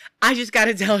 I just got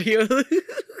to tell you.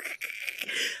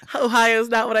 Ohio's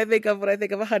not what I think of when I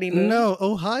think of a honeymoon. No,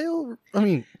 Ohio? I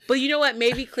mean... But you know what?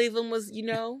 Maybe Cleveland was,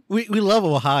 We love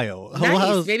Ohio.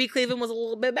 Nice. Maybe Cleveland was a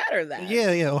little bit better then.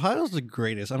 Yeah. Ohio's the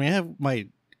greatest. I mean, I have my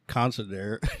concert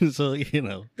there, so,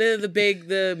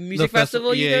 The music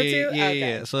festival you go to?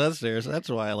 Yeah. So that's there. So that's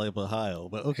why I like Ohio,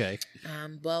 but okay.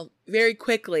 Well, very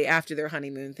quickly after their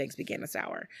honeymoon, things began to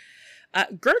sour.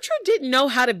 Gertrude didn't know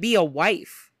how to be a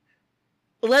wife,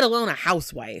 let alone a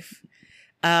housewife.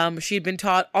 She'd been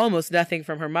taught almost nothing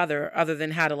from her mother other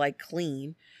than how to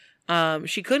clean.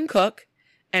 She couldn't cook.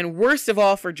 And worst of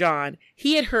all for John,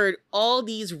 he had heard all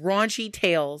these raunchy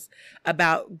tales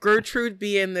about Gertrude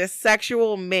being this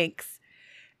sexual minx.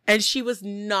 And she was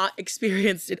not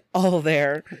experienced at all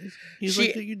there. He's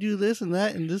like, you do this and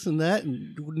that and this and that.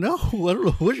 And no, I don't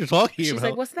know what you're talking about. She's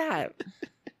like, what's that?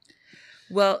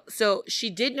 Well, so she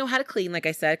did know how to clean, like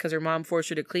I said, because her mom forced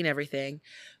her to clean everything.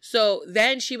 So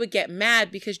then she would get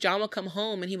mad because John would come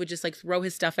home and he would just throw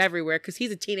his stuff everywhere because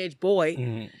he's a teenage boy.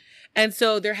 Mm-hmm. And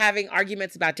so they're having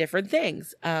arguments about different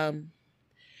things.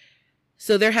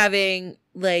 So they're having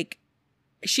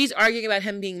she's arguing about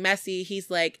him being messy. He's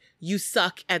like, you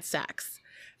suck at sex.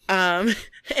 And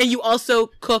you also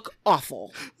cook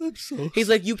awful. He's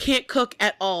like, you can't cook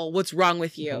at all. What's wrong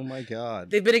with you? Oh my God.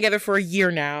 They've been together for a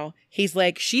year now. He's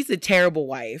like, she's a terrible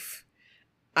wife.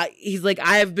 He's like,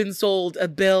 I have been sold a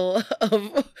bill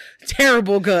of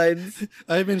terrible goods.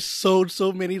 I've been sold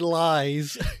so many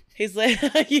lies. He's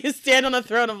like, you stand on a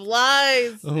throne of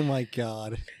lies. Oh my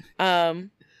God.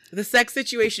 The sex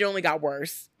situation only got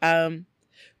worse.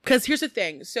 Because here's the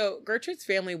thing. So Gertrude's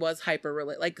family was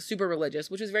super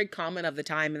religious, which was very common of the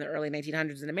time in the early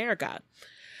 1900s in America.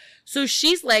 So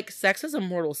she's like, sex is a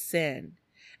mortal sin.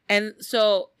 And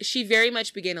so she very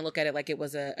much began to look at it like it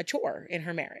was a chore in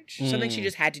her marriage, something she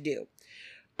just had to do.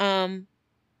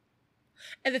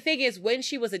 And the thing is, when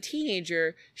she was a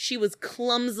teenager, she was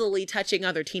clumsily touching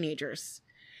other teenagers.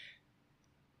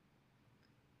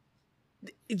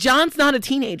 John's not a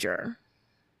teenager.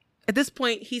 At this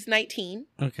point, he's 19.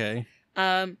 Okay.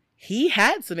 He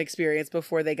had some experience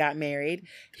before they got married.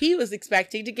 He was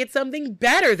expecting to get something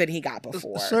better than he got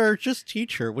before. Sir, just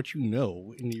teach her what you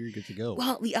know and you're good to go.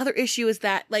 Well, the other issue is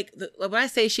that, when I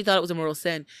say she thought it was a mortal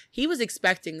sin, he was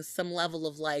expecting some level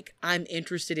of, I'm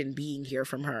interested in being here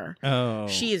from her. Oh.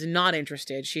 She is not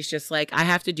interested. She's just like, I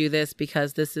have to do this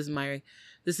because this is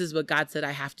what God said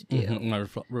I have to do.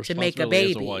 Mm-hmm. To make a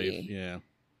baby. As a wife.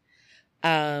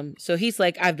 Yeah. So he's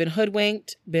like, I've been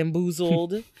hoodwinked,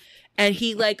 bamboozled, And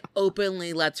he like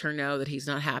openly lets her know that he's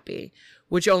not happy,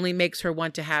 which only makes her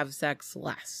want to have sex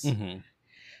less.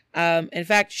 In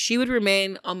fact, she would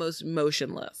remain almost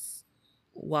motionless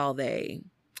while they,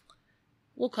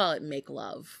 we'll call it make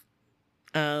love.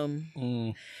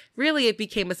 Really, it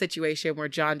became a situation where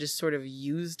John just sort of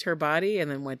used her body and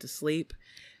then went to sleep.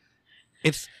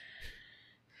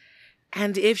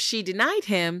 And if she denied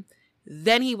him,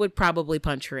 then he would probably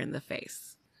punch her in the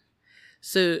face.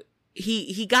 So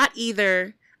he got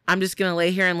either, I'm just going to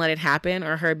lay here and let it happen,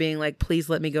 or her being like, please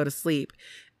let me go to sleep.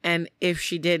 And if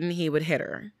she didn't, he would hit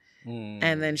her.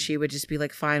 And then she would just be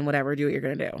like, fine, whatever, do what you're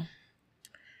going to do.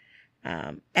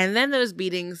 And then those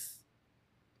beatings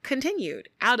continued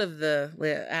out of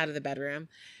the bedroom.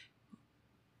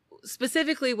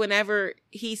 Specifically, whenever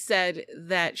he said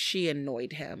that she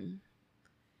annoyed him,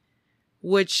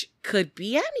 which could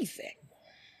be anything.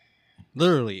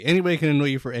 Literally, anybody can annoy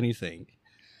you for anything.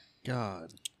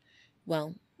 God.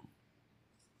 Well,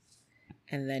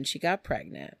 and then she got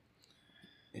pregnant.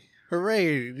 Hooray,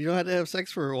 you don't have to have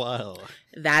sex for a while.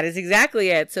 That is exactly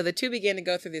it. So the two began to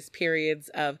go through these periods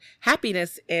of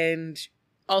happiness and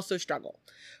also struggle.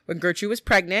 When Gertrude was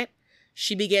pregnant,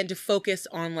 she began to focus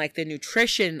on like the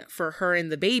nutrition for her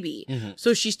and the baby.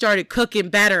 So she started cooking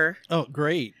better. Oh,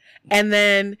 great. And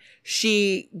then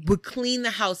she would clean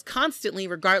the house constantly,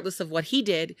 regardless of what he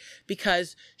did,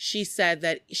 because she said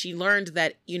that she learned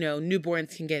that, you know,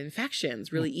 newborns can get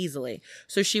infections really easily.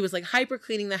 So she was like hyper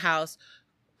cleaning the house,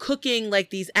 cooking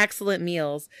like these excellent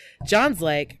meals. John's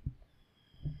like,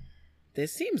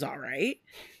 this seems all right.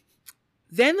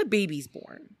 Then the baby's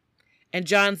born. And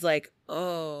John's like,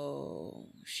 oh,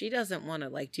 she doesn't want to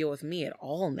like deal with me at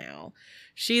all now.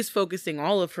 She's focusing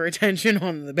all of her attention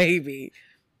on the baby.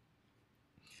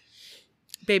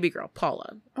 Baby girl,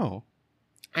 Paula. Oh.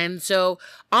 And so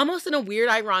almost in a weird,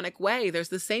 ironic way, there's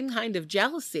the same kind of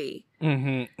jealousy.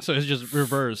 So it's just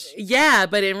reverse. Yeah,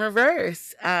 but in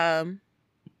reverse. And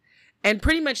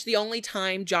pretty much the only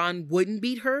time John wouldn't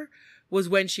beat her was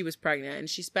when she was pregnant. And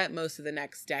she spent most of the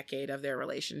next decade of their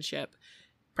relationship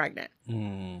pregnant.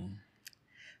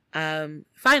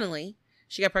 Finally,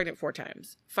 she got pregnant 4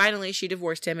 times. Finally, she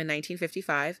divorced him in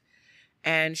 1955.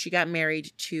 And she got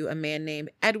married to a man named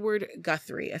Edward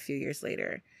Guthrie a few years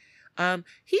later.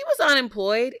 He was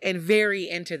unemployed and very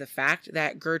into the fact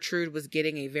that Gertrude was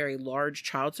getting a very large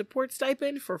child support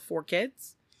stipend for 4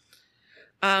 kids.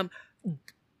 Edward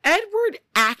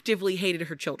actively hated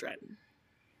her children.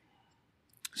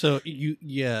 So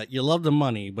you love the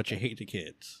money, but you hate the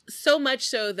kids. So much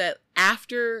so that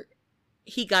after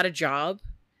he got a job,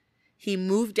 he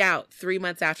moved out 3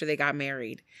 months after they got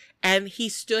married. And he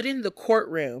stood in the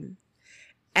courtroom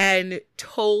and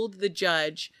told the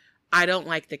judge, I don't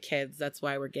like the kids. That's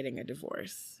why we're getting a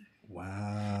divorce.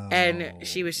 Wow. And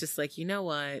she was just like, you know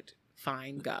what?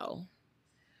 Fine, go.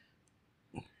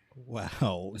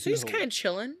 Wow. So he's kind of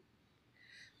chilling.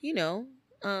 You know,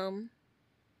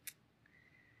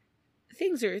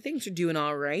 things are doing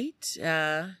all right.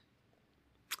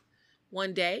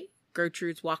 One day,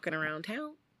 Gertrude's walking around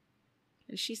town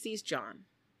and she sees John.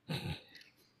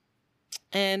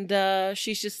 And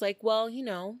she's just like, well, you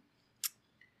know,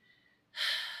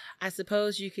 I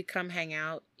suppose you could come hang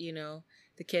out. You know,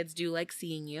 the kids do like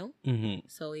seeing you.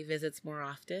 So he visits more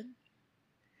often.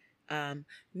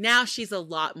 Now she's a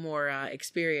lot more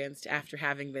experienced after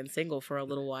having been single for a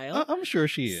little while. I'm sure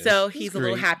she is. So he's a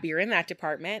little happier in that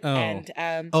department. Oh.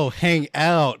 And hang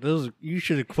out. You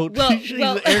should have quoted. Well,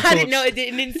 I didn't know it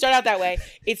didn't start out that way.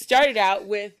 It started out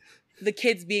with the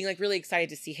kids being like really excited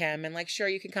to see him and like, sure,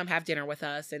 you can come have dinner with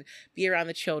us and be around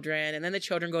the children. And then the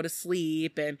children go to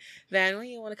sleep. And then, well,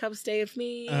 you want to come stay with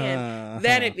me? And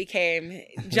then it became,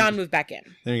 John moved back in.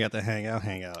 Then you got to hang out.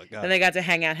 Then they got to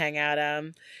hang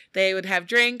out. They would have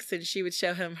drinks and she would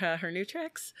show him her new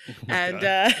tricks. And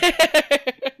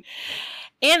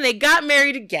and they got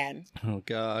married again. Oh,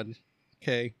 God.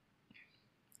 Okay.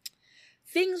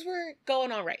 Things were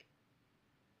going all right.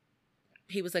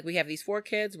 He was like, we have these 4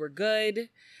 kids, we're good.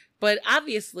 But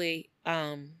obviously,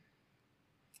 in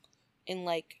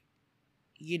like,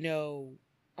 you know,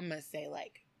 I'm going to say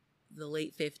like the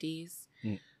late 50s,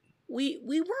 we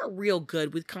weren't real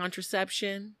good with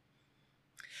contraception.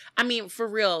 I mean, for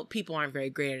real, people aren't very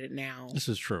great at it now. This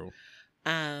is true.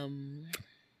 She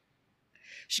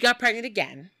got pregnant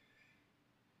again.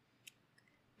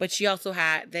 But she also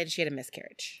had a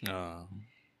miscarriage.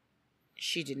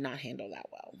 She did not handle that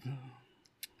well.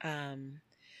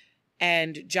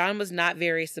 And John was not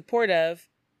very supportive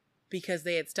because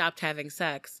they had stopped having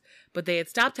sex, but they had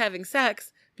stopped having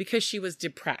sex because she was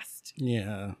depressed.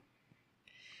 Yeah.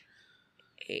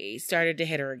 He started to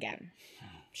hit her again.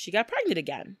 She got pregnant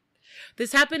again.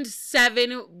 This happened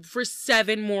for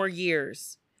 7 more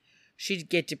years. She'd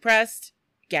get depressed,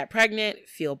 get pregnant,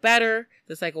 feel better.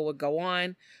 The cycle would go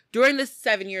on. During the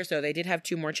 7 years, though, they did have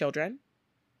 2 more children.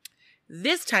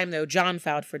 This time, though, John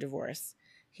filed for divorce.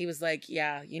 He was like,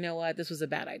 yeah, you know what? This was a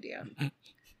bad idea.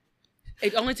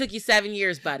 It only took you 7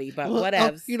 years, buddy, but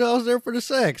whatevs. I was there for the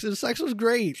sex. The sex was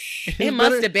great. It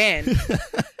must have been.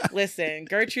 Listen,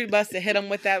 Gertrude must have hit him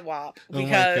with that wop.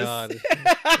 Because... Oh, my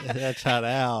God. That's hot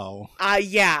owl.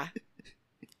 Yeah.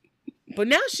 But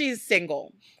now she's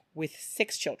single with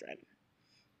 6 children.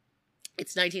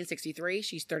 It's 1963.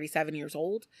 She's 37 years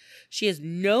old. She has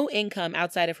no income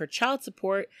outside of her child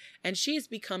support, and she is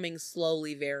becoming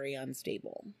slowly very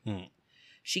unstable.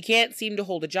 She can't seem to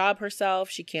hold a job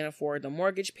herself. She can't afford the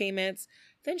mortgage payments.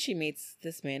 Then she meets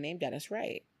this man named Dennis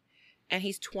Wright. And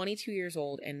he's 22 years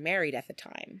old and married at the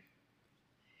time.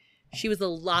 She was a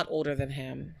lot older than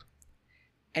him.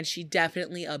 And she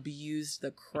definitely abused the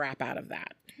crap out of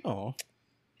that. Oh.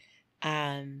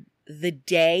 The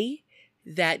day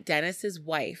that Dennis's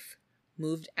wife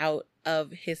moved out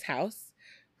of his house,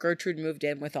 Gertrude moved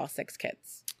in with all 6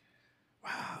 kids.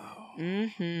 Wow.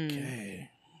 Mm-hmm. Okay.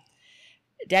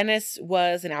 Dennis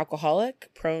was an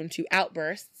alcoholic, prone to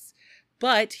outbursts,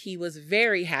 but he was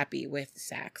very happy with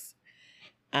sex.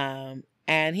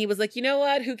 And he was like, you know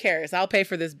what? Who cares? I'll pay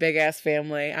for this big ass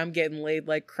family. I'm getting laid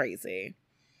like crazy.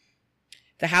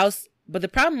 But the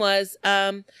problem was,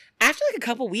 after like a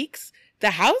couple weeks,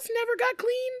 the house never got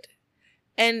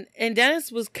cleaned. And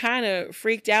Dennis was kind of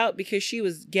freaked out because she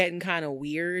was getting kind of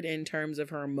weird in terms of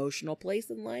her emotional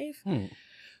place in life.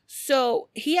 So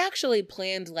he actually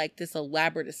planned like this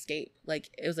elaborate escape. Like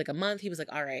it was like a month. He was like,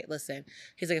 all right, listen.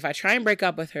 He's like, if I try and break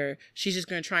up with her, she's just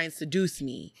going to try and seduce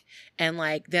me. And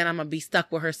like, then I'm going to be stuck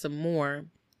with her some more.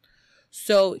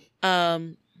 So,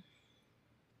 one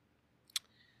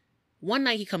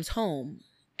night he comes home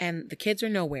and the kids are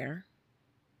nowhere.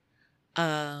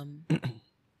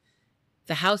 The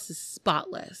house is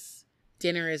spotless.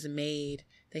 Dinner is made.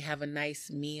 They have a nice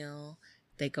meal.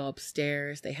 They go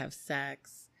upstairs. They have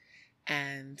sex.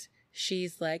 And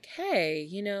she's like, hey,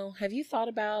 have you thought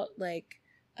about like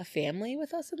a family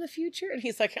with us in the future? And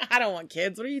he's like, I don't want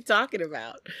kids. What are you talking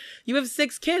about? You have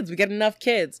 6 kids. We got enough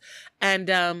kids.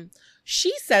 And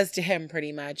she says to him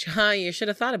pretty much, you should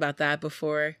have thought about that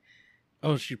before.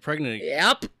 Oh, she's pregnant.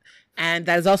 Yep. And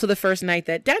that is also the first night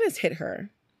that Dennis hit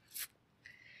her.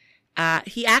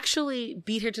 He actually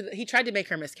beat her he tried to make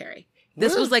her miscarry.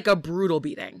 This was like a brutal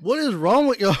beating. What is wrong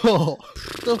with y'all?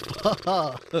 The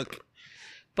fuck?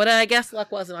 But I guess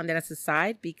luck wasn't on Dennis's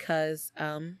side because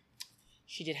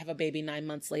she did have a baby 9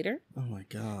 months later. Oh my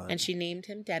God. And she named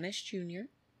him Dennis Jr.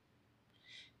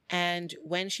 And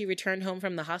when she returned home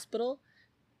from the hospital,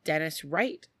 Dennis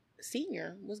Wright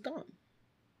Sr. was gone.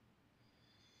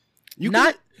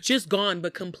 Not just gone,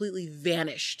 but completely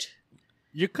vanished.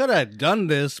 You could have done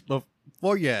this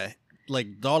before you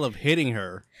thought of hitting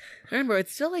her. Remember,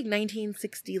 it's still like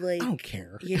 1960, like... I don't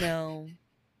care. It's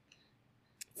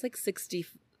like 60,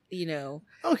 I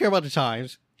don't care about the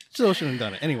times. Still shouldn't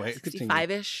have done it. Anyway,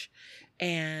 65-ish.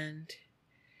 And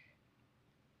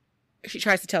she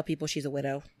tries to tell people she's a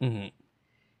widow. Mm-hmm.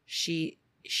 She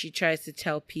tries to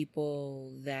tell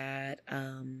people that...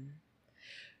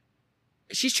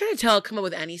 she's trying to come up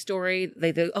with any story.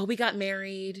 We got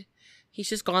married. He's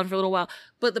just gone for a little while.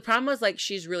 But the problem was,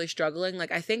 she's really struggling.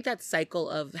 I think that cycle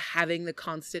of having the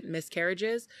constant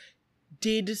miscarriages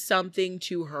did something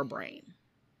to her brain.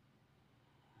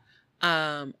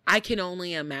 I can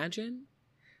only imagine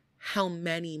how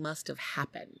many must have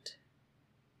happened.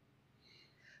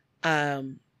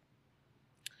 So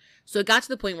it got to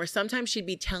the point where sometimes she'd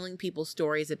be telling people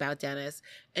stories about Dennis,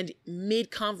 and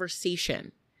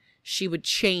mid-conversation, she would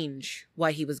change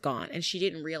why he was gone, and she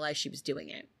didn't realize she was doing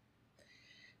it.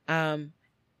 And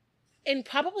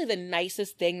probably the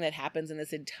nicest thing that happens in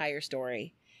this entire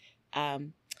story,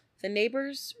 the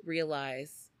neighbors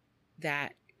realize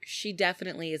that she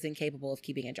definitely is incapable of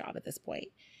keeping a job at this point.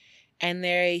 And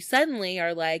they suddenly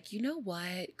are like, you know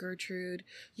what, Gertrude,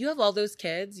 you have all those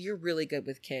kids. You're really good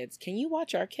with kids. Can you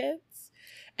watch our kids?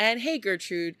 And hey,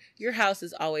 Gertrude, your house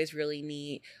is always really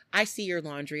neat. I see your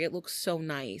laundry. It looks so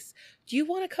nice. Do you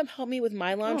want to come help me with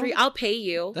my laundry? I'll pay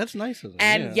you. That's nice of them.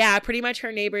 And yeah, pretty much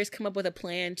her neighbors come up with a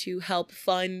plan to help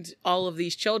fund all of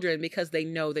these children because they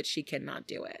know that she cannot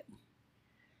do it.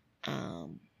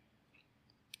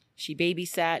 She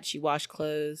babysat. She washed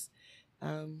clothes.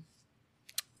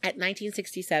 At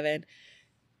 1967,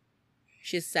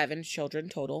 she has 7 children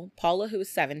total. Paula, who is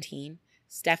 17.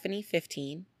 Stephanie,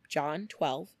 15. John,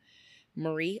 12,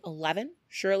 Marie, 11,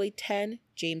 Shirley, 10,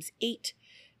 James, 8,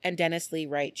 and Dennis Lee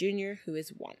Wright Jr., who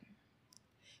is 1.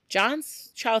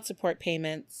 John's child support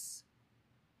payments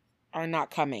are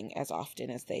not coming as often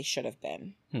as they should have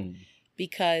been.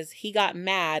 Because he got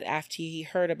mad after he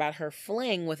heard about her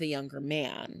fling with a younger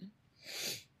man.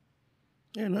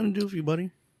 Yeah, nothing to do with you,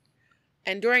 buddy.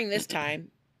 And during this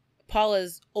time,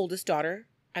 Paula's oldest daughter,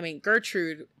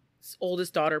 Gertrude's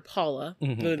oldest daughter, Paula,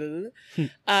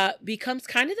 becomes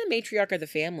kind of the matriarch of the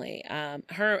family.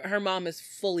 Her mom is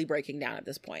fully breaking down at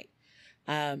this point.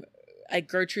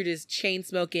 Gertrude is chain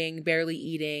smoking, barely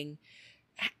eating,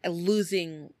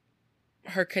 losing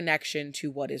her connection to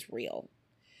what is real.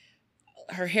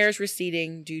 Her hair is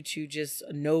receding due to just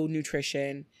no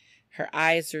nutrition. Her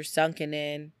eyes are sunken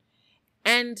in.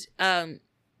 And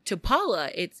to Paula,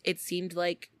 it seemed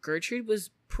like Gertrude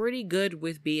was pretty good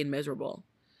with being miserable.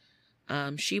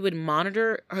 She would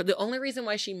monitor her. The only reason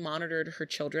why she monitored her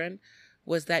children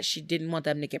was that she didn't want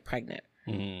them to get pregnant.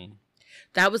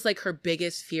 That was like her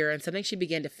biggest fear and something she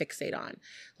began to fixate on.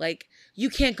 Like, you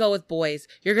can't go with boys.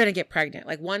 You're going to get pregnant.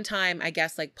 Like one time, I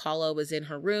guess like Paula was in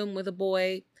her room with a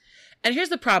boy. And here's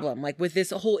the problem, like with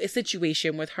this whole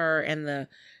situation with her and the,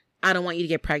 I don't want you to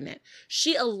get pregnant.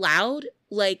 She allowed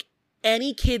like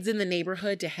any kids in the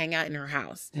neighborhood to hang out in her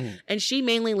house. And she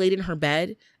mainly laid in her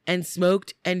bed and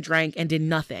smoked and drank and did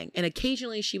nothing. And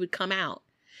occasionally she would come out.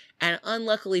 And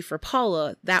unluckily for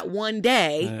Paula, that one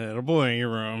day, had a boy in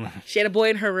your room. She had a boy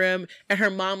in her room, and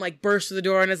her mom like burst through the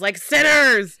door and is like,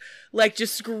 "Sinners!" Like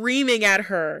just screaming at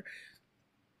her.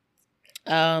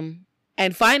 And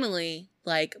finally,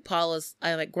 like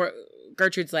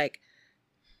Gertrude's like,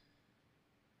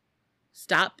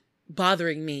 "Stop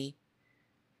bothering me.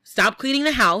 Stop cleaning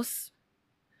the house.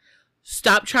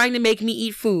 Stop trying to make me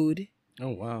eat food. Oh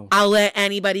wow! I'll let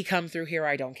anybody come through here.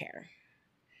 I don't care."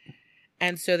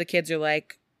 And so the kids are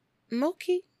like,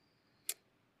 "Okay."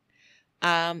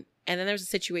 And then there's a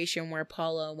situation where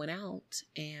Paula went out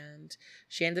and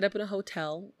she ended up in a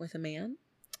hotel with a man.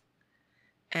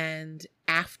 And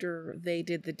after they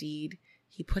did the deed,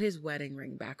 he put his wedding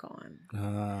ring back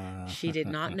on. She did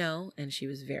not know, and she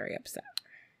was very upset.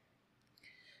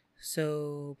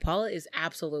 So Paula is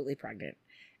absolutely pregnant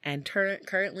and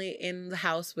currently in the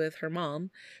house with her mom,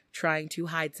 trying to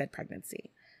hide said pregnancy.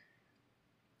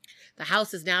 The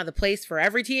house is now the place for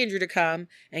every teenager to come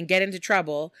and get into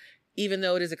trouble, even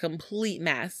though it is a complete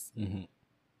mess.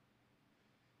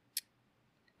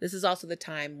 This is also the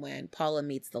time when Paula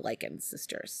meets the Likens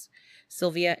sisters,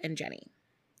 Sylvia and Jenny.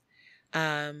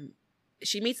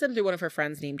 She meets them through one of her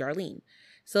friends named Darlene.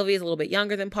 Sylvia is a little bit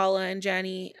younger than Paula and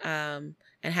Jenny, and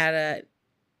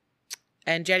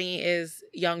Jenny is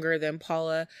younger than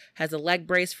Paula, has a leg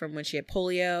brace from when she had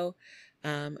polio.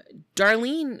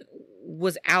 Darlene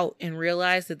was out and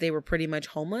realized that they were pretty much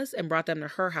homeless and brought them to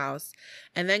her house,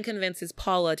 and then convinces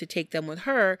Paula to take them with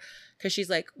her because she's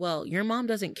like, well, your mom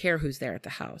doesn't care who's there at the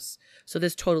house, so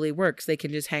this totally works. They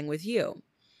can just hang with you.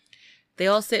 They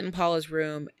all sit in Paula's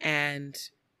room, and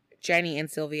Jenny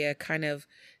and Sylvia kind of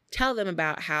tell them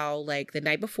about how, like, the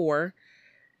night before,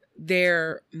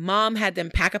 their mom had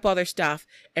them pack up all their stuff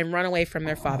and run away from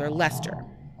their father, Lester.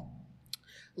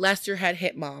 Lester had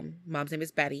hit mom. Mom's name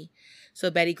is Betty. So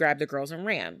Betty grabbed the girls and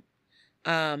ran.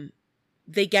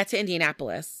 They get to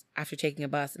Indianapolis after taking a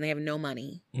bus, and they have no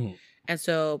money. And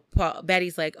so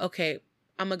Betty's like, okay,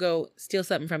 I'm going to go steal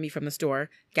something from you from the store.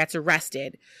 Gets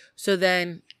arrested. So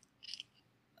then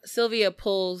Sylvia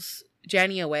pulls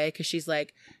Jenny away because she's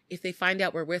like, if they find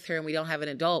out we're with her and we don't have an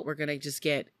adult, we're going to just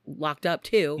get locked up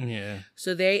too. Yeah.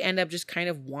 So they end up just kind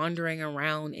of wandering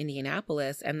around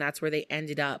Indianapolis, and that's where they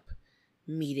ended up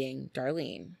meeting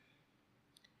Darlene.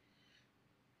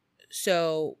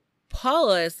 So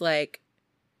Paula is like,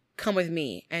 come with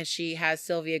me. And she has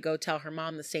Sylvia go tell her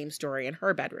mom the same story in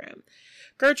her bedroom.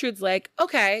 Gertrude's like,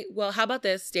 okay, well, how about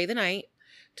this? Stay the night.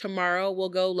 Tomorrow we'll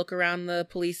go look around the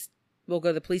police. We'll go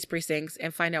to the police precincts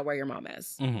and find out where your mom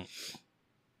is.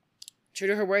 True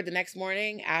to her word, the next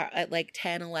morning at like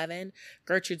 10, 11,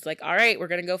 Gertrude's like, all right, we're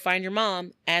going to go find your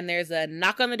mom. And there's a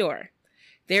knock on the door.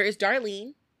 There is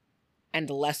Darlene and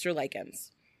Lester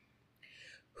Likens,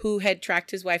 who had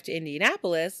tracked his wife to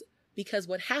Indianapolis because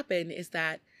what happened is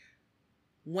that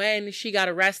when she got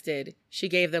arrested, she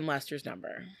gave them Lester's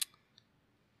number.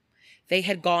 They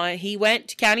had gone, he went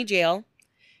to county jail.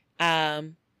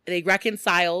 They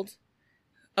reconciled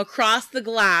across the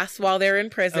glass while they're in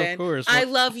prison. Of course. I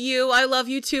love you. I love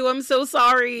you too. I'm so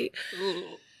sorry.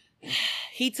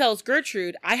 He tells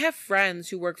Gertrude, I have friends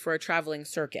who work for a traveling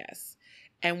circus,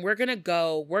 and we're going to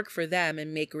go work for them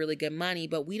and make really good money,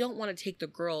 but we don't want to take the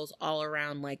girls all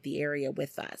around like the area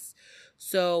with us.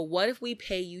 So what if we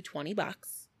pay you $20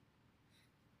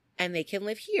 and they can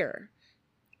live here?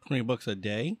 $20 a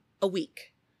day? A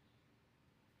week.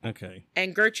 Okay.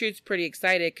 And Gertrude's pretty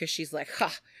excited because she's like,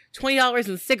 ha, $20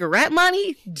 in cigarette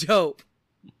money? Dope.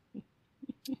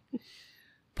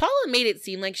 Paula made it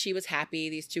seem like she was happy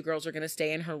these two girls are going to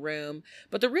stay in her room.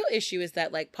 But the real issue is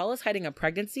that, like, Paula's hiding a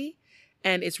pregnancy.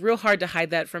 And it's real hard to hide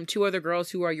that from two other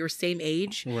girls who are your same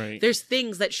age. Right. There's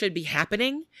things that should be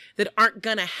happening that aren't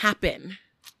going to happen.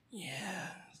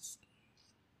 Yes.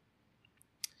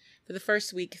 For the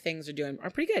first week, things are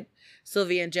pretty good.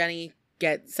 Sylvia and Jenny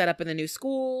get set up in the new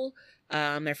school.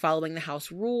 They're following the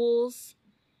house rules.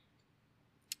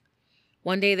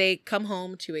 One day they come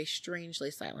home to a strangely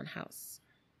silent house.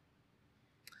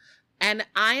 And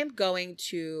I am going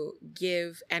to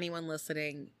give anyone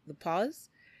listening the pause.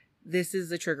 This is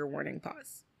the trigger warning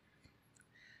pause.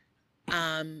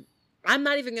 I'm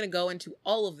not even going to go into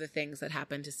all of the things that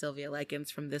happened to Sylvia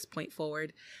Likens from this point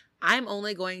forward. I'm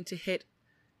only going to hit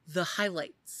the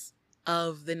highlights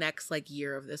of the next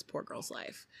year of this poor girl's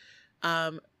life.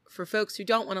 For folks who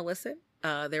don't want to listen,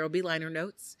 there will be liner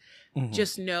notes. Mm-hmm.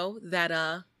 Just know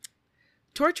that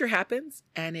torture happens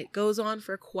and it goes on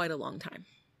for quite a long time.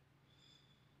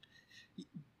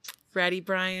 Ready,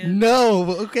 Brian?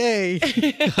 No, okay.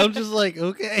 I'm just like,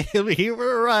 okay, I'm here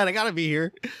for a ride. I gotta be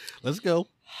here. Let's go.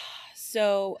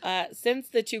 So, since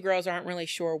the two girls aren't really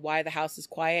sure why the house is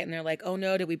quiet and they're like, oh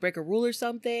no, did we break a rule or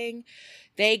something?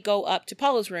 They go up to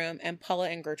Paula's room and Paula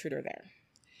and Gertrude are there.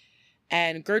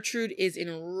 And Gertrude is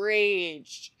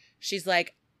enraged. She's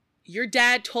like, your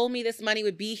dad told me this money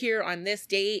would be here on this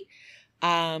date.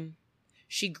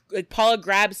 Paula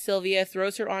grabs Sylvia,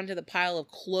 throws her onto the pile of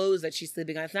clothes that she's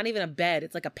sleeping on. It's not even a bed.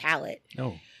 It's like a pallet.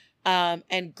 Oh.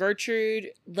 And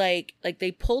Gertrude, like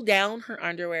they pull down her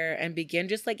underwear and begin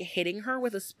just hitting her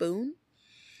with a spoon.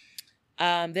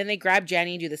 Then they grab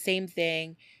Jenny, do the same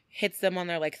thing, hits them on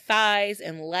their thighs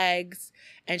and legs.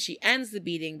 And she ends the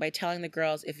beating by telling the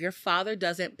girls, if your father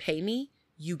doesn't pay me,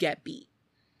 you get beat.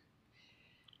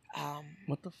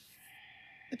 What the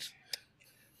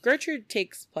Gertrude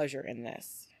takes pleasure in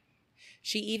this.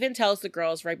 She even tells the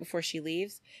girls right before she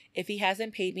leaves, if he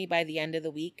hasn't paid me by the end of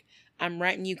the week, I'm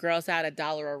renting you girls out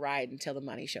 $1 a ride until the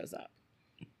money shows up.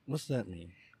 What's that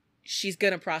mean? She's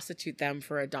going to prostitute them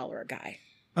for $1 a guy.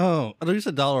 Oh, I thought you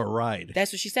said $1 a ride.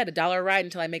 That's what she said, $1 a ride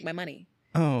until I make my money.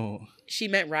 Oh. She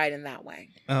meant ride in that way.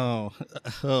 Oh.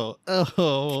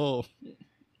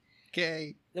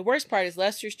 Okay. The worst part is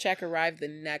Lester's check arrived the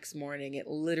next morning. It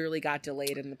literally got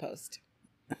delayed in the post.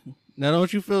 Now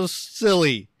don't you feel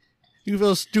silly? You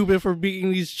feel stupid for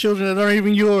beating these children that aren't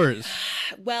even yours.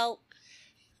 Well,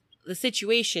 the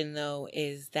situation, though,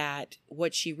 is that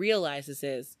what she realizes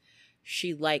is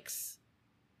she likes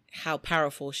how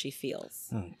powerful she feels.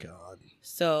 Oh, God.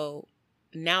 So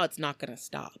now it's not going to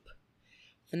stop.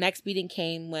 The next beating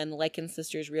came when the Likens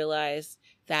sisters realized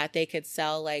that they could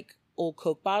sell old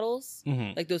Coke bottles,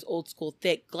 those old school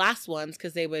thick glass ones,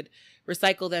 because they would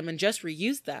recycle them and just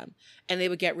reuse them, and they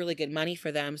would get really good money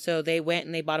for them. So they went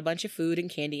and they bought a bunch of food and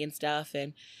candy and stuff.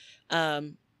 And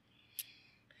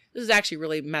this is actually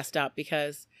really messed up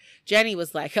because Jenny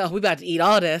was like, oh, we about to eat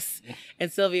all this.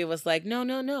 And Sylvia was like,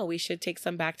 no, we should take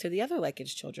some back to the other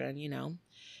Likens children,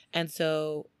 And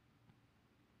so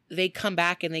they come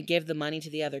back and they give the money to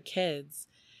the other kids.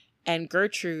 And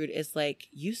Gertrude is like,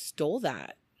 you stole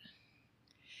that.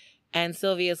 And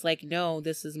Sylvia's like, no,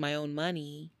 this is my own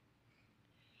money.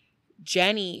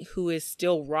 Jenny, who is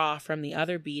still raw from the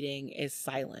other beating, is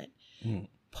silent.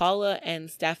 Paula and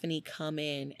Stephanie come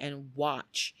in and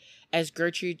watch as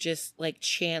Gertrude just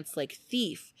chants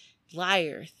thief,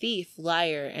 liar,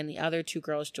 and the other two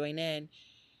girls join in.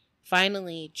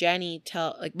 Finally, Jenny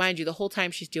mind you, the whole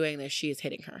time she's doing this, she is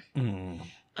hitting her.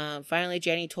 Finally,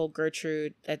 Jenny told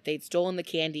Gertrude that they'd stolen the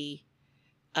candy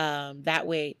that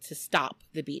way to stop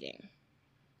the beating.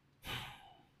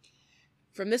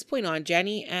 From this point on,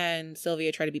 Jenny and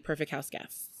Sylvia try to be perfect house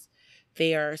guests.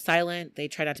 They are silent. They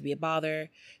try not to be a bother.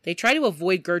 They try to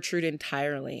avoid Gertrude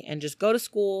entirely and just go to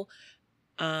school.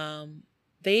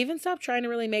 They even stop trying to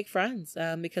really make friends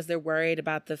because they're worried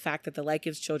about the fact that the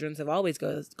Likens children have always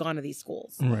gone to these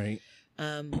schools. Right.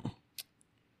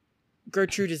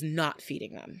 Gertrude is not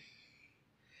feeding them.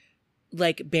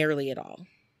 Barely at all.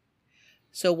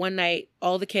 So one night,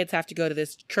 all the kids have to go to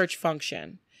this church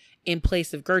function in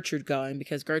place of Gertrude going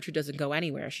because Gertrude doesn't go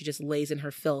anywhere. She just lays in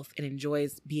her filth and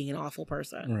enjoys being an awful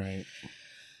person. Right.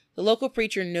 The local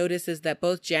preacher notices that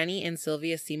both Jenny and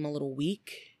Sylvia seem a little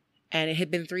weak, and it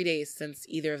had been 3 days since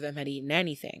either of them had eaten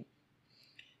anything.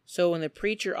 So when the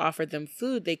preacher offered them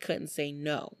food, they couldn't say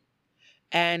no.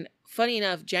 And funny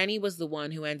enough, Jenny was the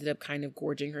one who ended up kind of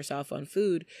gorging herself on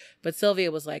food, but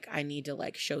Sylvia was like, I need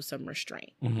to show some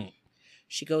restraint.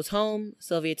 She goes home.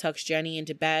 Sylvia tucks Jenny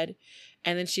into bed.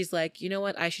 And then she's like, you know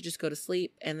what? I should just go to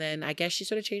sleep. And then I guess she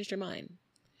sort of changed her mind.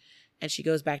 And she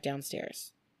goes back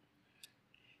downstairs.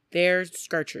 There's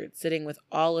Gertrude sitting with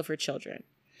all of her children.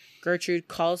 Gertrude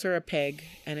calls her a pig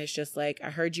and is just like, I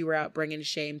heard you were out bringing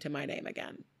shame to my name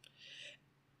again.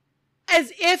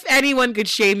 As if anyone could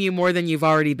shame you more than you've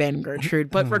already been,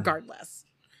 Gertrude. But regardless.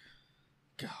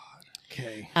 God.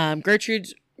 Okay.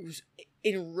 Gertrude's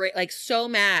so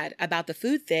mad about the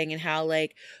food thing and how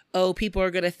like, oh, people are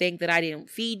going to think that I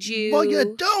didn't feed you. Well,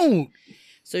 you don't.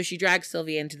 So she drags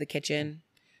Sylvia into the kitchen,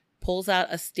 pulls out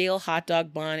a stale hot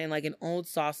dog bun and like an old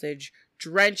sausage,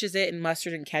 drenches it in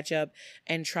mustard and ketchup,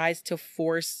 and tries to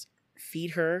force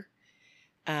feed her,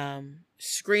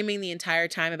 screaming the entire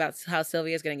time about how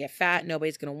Sylvia's going to get fat.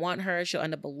 Nobody's going to want her. She'll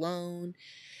end up alone.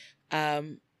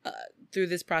 Through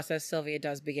this process, Sylvia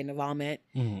does begin to vomit.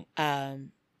 Mm-hmm.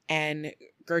 And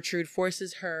Gertrude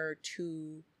forces her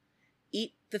to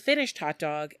eat the finished hot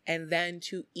dog and then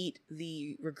to eat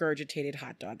the regurgitated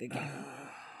hot dog again.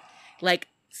 Like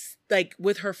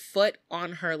with her foot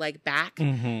on her like back,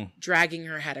 mm-hmm. dragging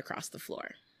her head across the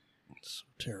floor. It's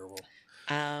so terrible.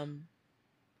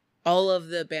 All of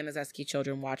the Baniszewski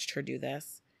children watched her do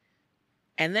this.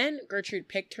 And then Gertrude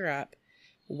picked her up,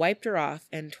 wiped her off,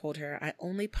 and told her, I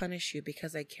only punish you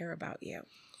because I care about you.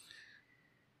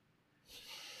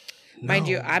 No. Mind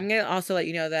you, I'm going to also let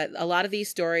you know that a lot of these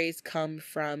stories come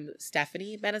from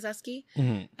Stephanie Baniszewski,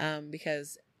 mm-hmm.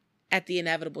 Because at the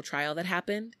inevitable trial that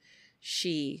happened,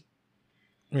 she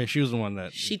was the one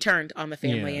that... She turned on the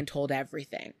family and told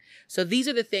everything. So these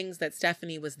are the things that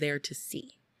Stephanie was there to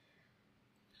see.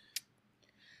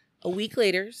 A week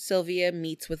later, Sylvia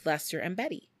meets with Lester and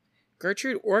Betty.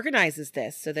 Gertrude organizes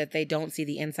this so that they don't see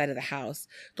the inside of the house.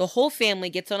 The whole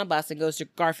family gets on a bus and goes to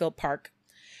Garfield Park.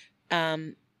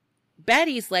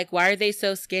 Betty's like, why are they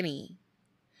so skinny?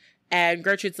 And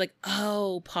Gertrude's like,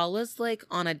 oh, Paula's like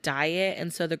on a diet.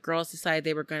 And so the girls decided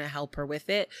they were going to help her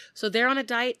with it. So they're on a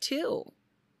diet too.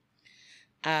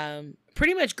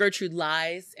 Pretty much Gertrude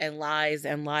lies and lies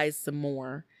and lies some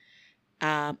more.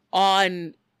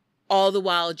 On all the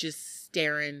while just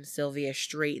staring Sylvia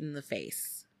straight in the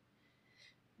face.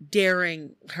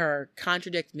 Daring her,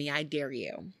 contradict me, I dare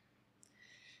you.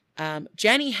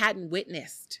 Jenny hadn't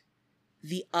witnessed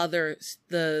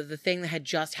the thing that had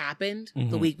just happened mm-hmm.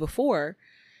 the week before.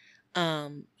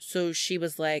 So she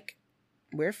was like,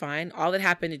 we're fine. All that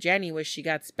happened to Jenny was she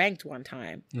got spanked one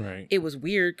time. Right. It was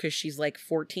weird because she's like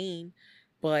 14,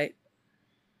 but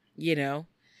you know,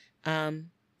 in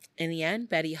the end,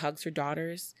 Betty hugs her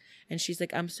daughters and she's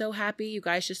like, I'm so happy you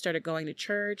guys just started going to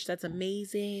church. That's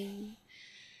amazing.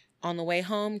 On the way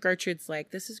home, Gertrude's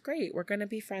like, this is great. We're going to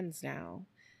be friends now.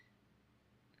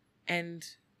 And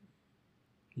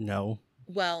no.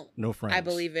 Well, no friends. I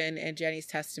believe in Jenny's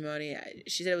testimony.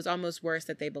 She said it was almost worse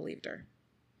that they believed her.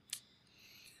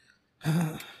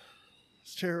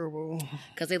 It's terrible.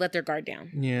 Because they let their guard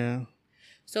down. Yeah.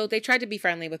 So they tried to be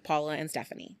friendly with Paula and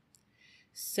Stephanie.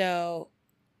 So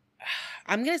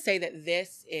I'm going to say that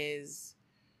this is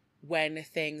when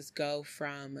things go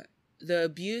from the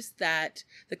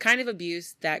kind of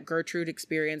abuse that Gertrude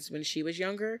experienced when she was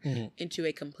younger mm-hmm. into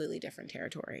a completely different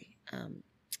territory.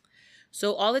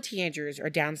 So all the teenagers are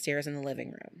downstairs in the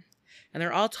living room. And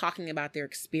they're all talking about their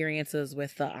experiences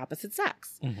with the opposite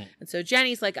sex. Mm-hmm. And so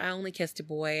Jenny's like, I only kissed a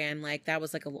boy. And like, that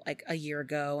was like a year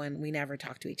ago. And we never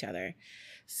talked to each other.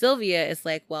 Sylvia is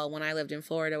like, well, when I lived in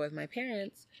Florida with my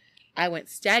parents, I went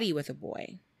steady with a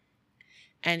boy.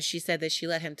 And she said that she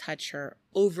let him touch her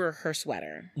over her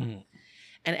sweater. Mm-hmm.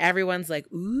 And everyone's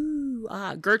like, ooh,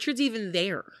 Gertrude's even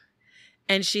there.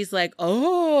 And she's like,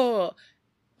 oh.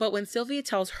 But when Sylvia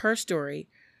tells her story,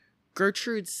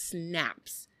 Gertrude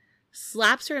snaps.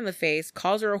 Slaps her in the face,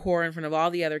 calls her a whore in front of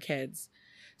all the other kids.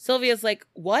 Sylvia's like,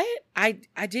 what? I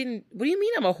didn't, what do you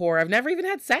mean I'm a whore? I've never even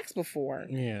had sex before.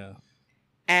 Yeah.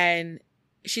 And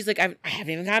she's like, I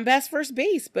haven't even gotten past first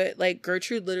base. But like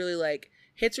Gertrude literally like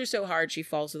hits her so hard she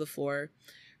falls to the floor.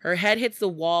 Her head hits the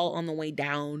wall on the way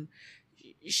down.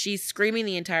 She's screaming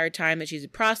the entire time that she's a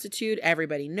prostitute.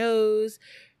 Everybody knows.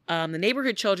 The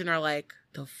neighborhood children are like,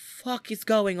 the fuck is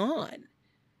going on?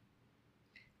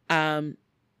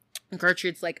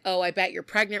 Gertrude's like, oh, I bet you're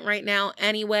pregnant right now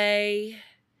anyway.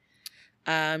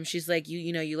 She's like,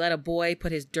 you let a boy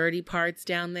put his dirty parts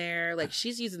down there. Like,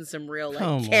 she's using some real,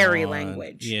 like, Carrie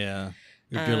language. Yeah.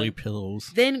 Your dirty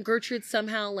pillows. Then Gertrude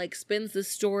somehow, like, spins the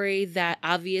story that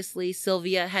obviously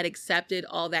Sylvia had accepted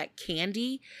all that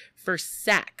candy for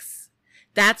sex.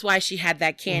 That's why she had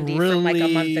that candy from, like, a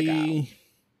month ago.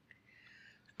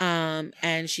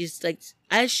 And she's like,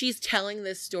 as she's telling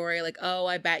this story, like, oh,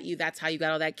 I bet you that's how you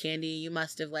got all that candy. You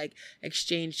must have like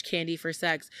exchanged candy for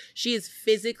sex. She is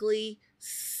physically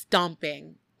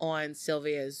stomping on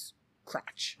Sylvia's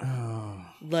crotch. Oh.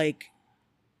 Like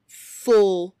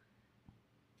full.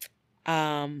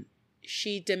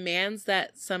 She demands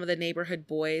that some of the neighborhood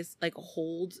boys like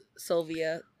hold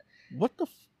Sylvia. What the?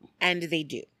 And they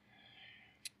do.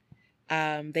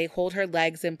 They hold her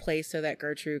legs in place so that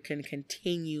Gertrude can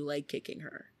continue like kicking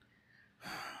her.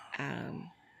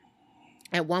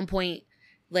 At one point,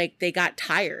 like they got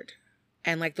tired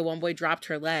and like the one boy dropped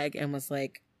her leg and was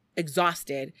like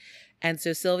exhausted. And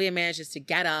so Sylvia manages to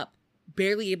get up,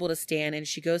 barely able to stand. And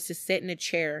she goes to sit in a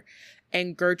chair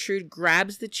and Gertrude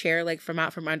grabs the chair like from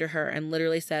out from under her and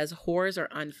literally says, whores are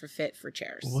unfit for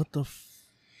chairs. What the?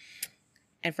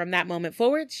 And from that moment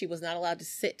forward, she was not allowed to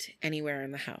sit anywhere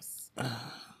in the house.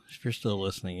 If you're still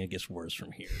listening, it gets worse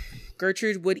from here.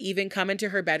 Gertrude would even come into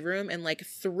her bedroom and like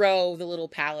throw the little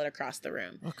pallet across the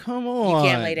room. Oh, come on.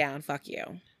 You can't lay down. Fuck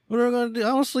you. What am I going to do? I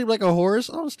don't sleep like a horse.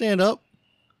 I don't stand up.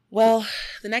 Well,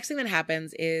 the next thing that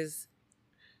happens is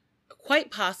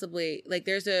quite possibly, like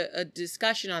there's a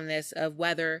discussion on this of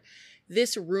whether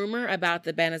this rumor about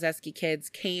the Banazeski kids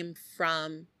came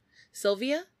from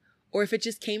Sylvia or if it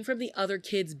just came from the other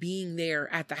kids being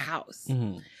there at the house.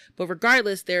 Mm-hmm. But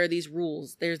regardless, there are these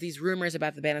rules. There's these rumors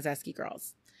about the Banazeski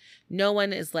girls. No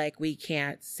one is like, we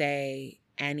can't say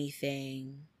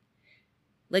anything.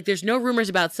 Like, there's no rumors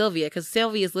about Sylvia because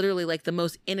Sylvia is literally like the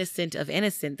most innocent of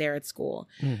innocent there at school.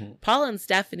 Mm-hmm. Paula and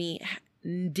Stephanie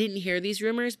didn't hear these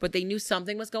rumors, but they knew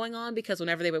something was going on because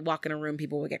whenever they would walk in a room,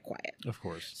 people would get quiet. Of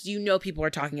course. So you know people are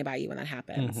talking about you when that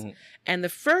happens. Mm-hmm. And the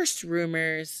first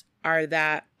rumors are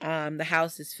that the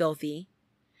house is filthy,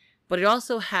 but it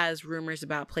also has rumors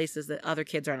about places that other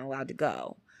kids aren't allowed to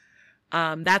go.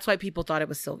 That's why people thought it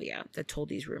was Sylvia that told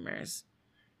these rumors.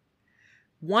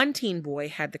 One teen boy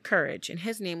had the courage, and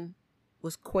his name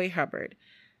was Coy Hubbard.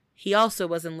 He also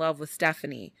was in love with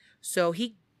Stephanie, so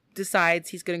he decides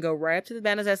he's going to go right up to the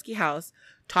Banazeski house,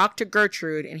 talk to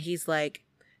Gertrude, and he's like,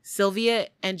 Sylvia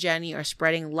and Jenny are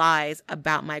spreading lies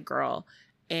about my girl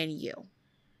and you.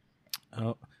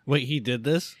 Oh, wait, he did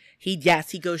this? He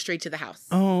goes straight to the house.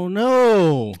 Oh,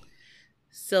 no.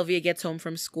 Sylvia gets home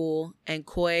from school and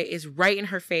Coy is right in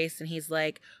her face and he's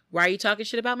like, why are you talking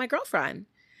shit about my girlfriend?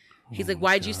 He's like,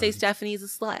 why'd you say Stephanie's a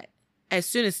slut? As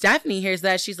soon as Stephanie hears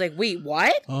that, she's like, wait,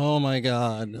 what? Oh, my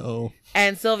God, no.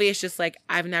 And Sylvia's just like,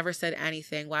 I've never said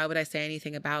anything. Why would I say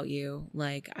anything about you?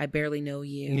 Like, I barely know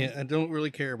you. Yeah, I don't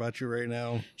really care about you right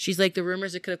now. She's like, the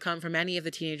rumors that could have come from any of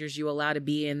the teenagers you allow to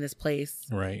be in this place.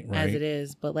 Right. As it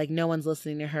is. But, like, no one's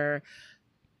listening to her.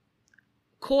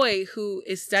 Coy, who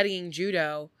is studying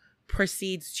judo,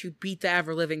 proceeds to beat the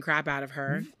ever-living crap out of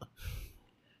her.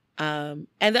 And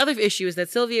the other issue is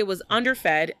that Sylvia was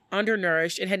underfed,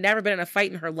 undernourished, and had never been in a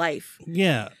fight in her life.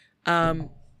 Yeah.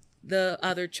 The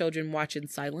other children watch in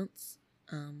silence.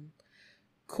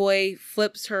 Coy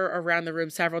flips her around the room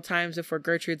several times before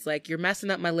Gertrude's like, you're messing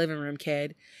up my living room,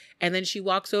 kid. And then she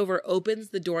walks over, opens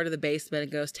the door to the basement,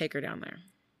 and goes, take her down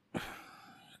there.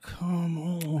 Come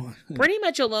on. Pretty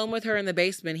much alone with her in the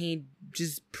basement, he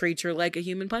just treats her like a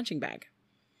human punching bag.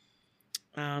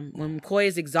 When Coy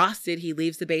is exhausted, he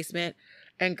leaves the basement,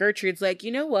 and Gertrude's like,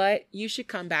 you know what? You should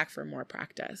come back for more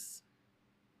practice.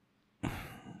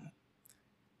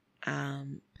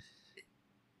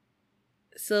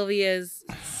 Sylvia's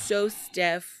so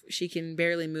stiff, she can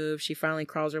barely move. She finally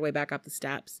crawls her way back up the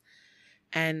steps.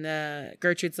 And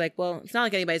Gertrude's like, well, it's not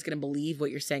like anybody's going to believe what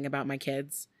you're saying about my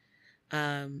kids.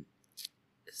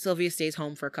 Sylvia stays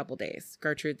home for a couple days.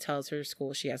 Gertrude tells her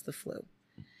school she has the flu.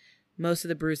 Most of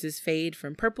the bruises fade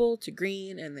from purple to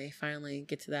green, and they finally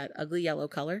get to that ugly yellow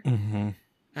color. Mm-hmm.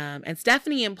 And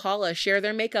Stephanie and Paula share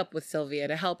their makeup with Sylvia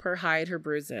to help her hide her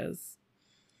bruises.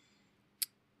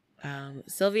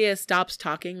 Sylvia stops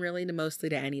talking really mostly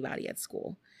to anybody at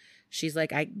school. She's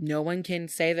like, no one can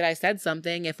say that I said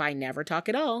something if I never talk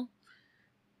at all.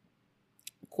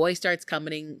 Coy starts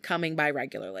coming by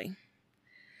regularly.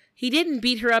 He didn't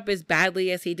beat her up as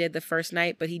badly as he did the first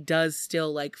night, but he does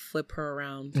still like flip her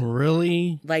around.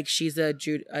 Really? Like she's a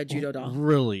judo doll.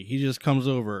 Really? He just comes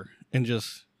over and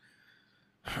just...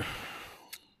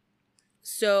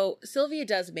 So Sylvia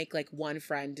does make like one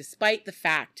friend, despite the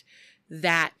fact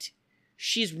that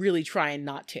she's really trying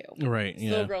not to. Right, yeah.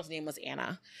 The little girl's name was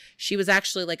Anna. She was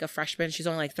actually like a freshman. She's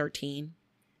only like 13.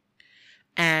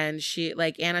 And she,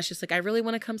 like, Anna's just like, I really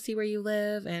want to come see where you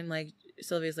live. And like,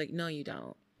 Sylvia's like, no, you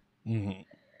don't. Mm-hmm.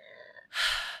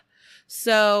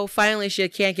 So finally, she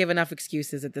can't give enough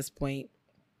excuses at this point.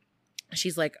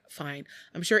 She's like, fine.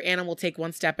 I'm sure Anna will take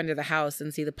one step into the house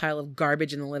and see the pile of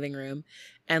garbage in the living room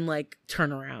and like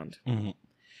turn around. Mm-hmm.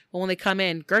 Well, when they come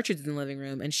in, Gertrude's in the living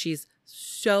room and she's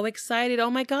so excited. Oh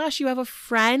my gosh, you have a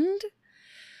friend?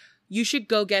 You should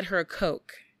go get her a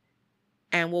Coke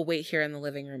and we'll wait here in the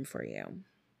living room for you.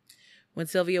 When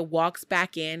Sylvia walks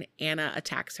back in, Anna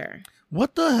attacks her.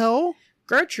 What the hell?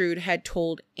 Gertrude had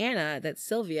told Anna that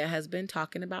Sylvia has been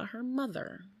talking about her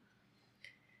mother.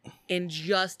 In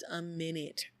just a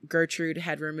minute, Gertrude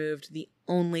had removed the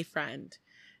only friend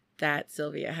that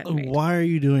Sylvia had made. Why are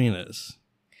you doing this?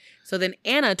 So then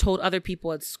Anna told other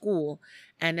people at school,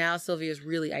 and now Sylvia's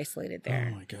really isolated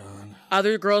there. Oh my God.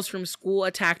 Other girls from school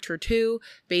attacked her too,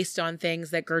 based on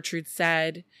things that Gertrude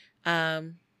said.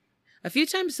 A few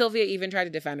times Sylvia even tried to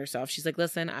defend herself. She's like,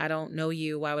 listen, I don't know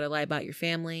you. Why would I lie about your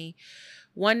family?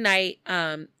 One night,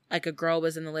 like a girl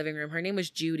was in the living room. Her name was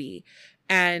Judy.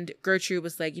 And Gertrude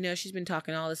was like, she's been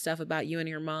talking all this stuff about you and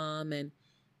your mom. And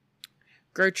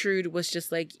Gertrude was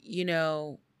just like,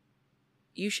 you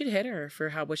should hit her for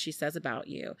what she says about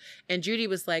you. And Judy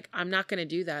was like, I'm not going to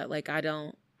do that. Like, I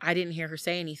didn't hear her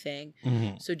say anything.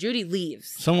 Mm-hmm. So Judy leaves.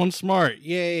 Someone smart.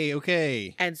 Yay.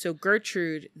 Okay. And so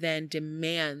Gertrude then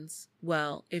demands,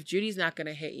 well, if Judy's not going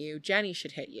to hit you, Jenny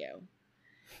should hit you.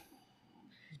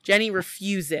 Jenny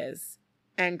refuses.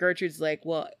 And Gertrude's like,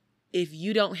 well, if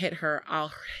you don't hit her,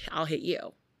 I'll hit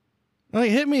you. Like,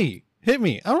 hit me. Hit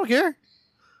me. I don't care.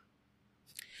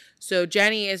 So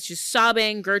Jenny is just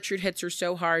sobbing. Gertrude hits her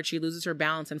so hard she loses her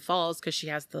balance and falls because she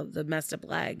has the messed up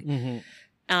leg.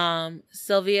 Mm-hmm.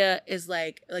 Sylvia is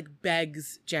like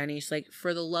begs Jenny. She's like,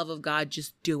 for the love of God,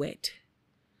 just do it.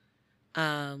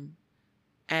 And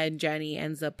Jenny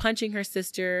ends up punching her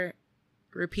sister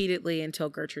repeatedly until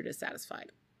Gertrude is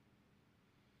satisfied.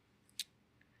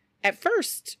 At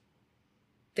first,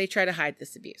 they try to hide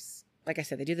this abuse. Like I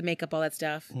said, they do the makeup, all that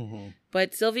stuff. Mm-hmm.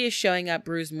 But Sylvia's showing up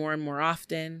bruised more and more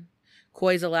often.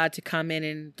 Coy's allowed to come in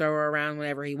and throw her around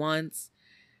whenever he wants.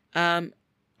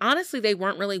 Honestly, they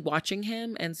weren't really watching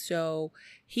him. And so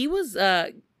he was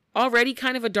already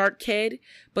kind of a dark kid.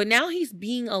 But now he's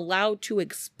being allowed to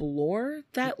explore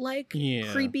that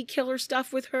creepy killer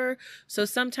stuff with her. So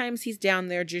sometimes he's down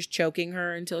there just choking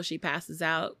her until she passes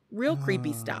out. Real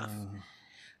creepy stuff.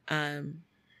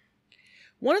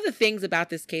 One of the things about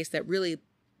this case that really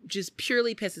just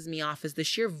purely pisses me off is the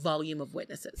sheer volume of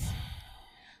witnesses.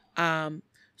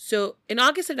 So in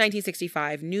August of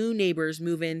 1965, new neighbors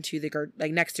move into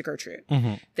next to Gertrude.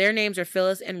 Mm-hmm. Their names are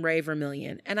Phyllis and Ray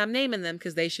Vermillion, and I'm naming them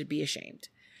because they should be ashamed.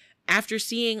 After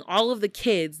seeing all of the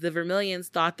kids, the Vermillions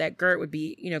thought that Gertrude would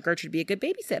be a good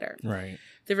babysitter. Right.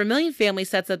 The Vermillion family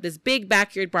sets up this big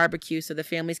backyard barbecue so the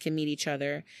families can meet each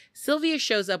other. Sylvia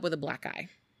shows up with a black eye.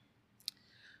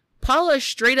 Paula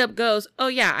straight up goes, oh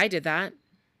yeah, I did that.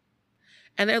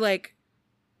 And they're like,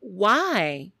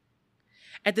 why?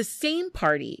 At the same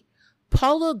party,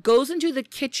 Paula goes into the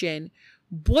kitchen,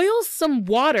 boils some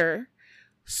water,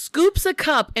 scoops a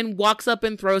cup, and walks up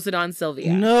and throws it on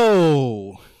Sylvia.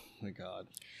 No. Oh my God.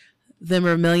 The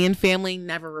Vermillion family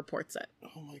never reports it.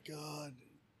 Oh my God.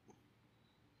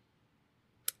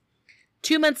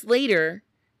 2 months later,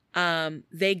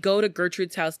 they go to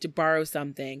Gertrude's house to borrow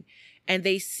something. And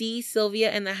they see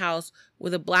Sylvia in the house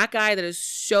with a black eye that is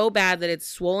so bad that it's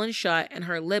swollen shut and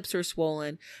her lips are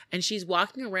swollen. And she's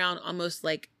walking around almost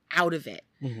like out of it.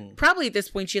 Mm-hmm. Probably at this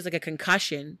point, she has like a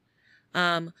concussion.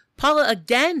 Paula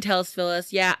again tells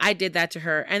Phyllis, yeah, I did that to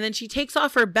her. And then she takes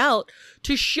off her belt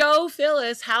to show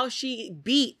Phyllis how she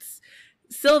beats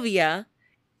Sylvia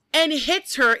and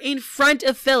hits her in front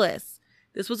of Phyllis.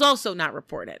 This was also not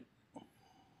reported.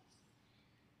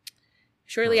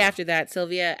 Shortly after that,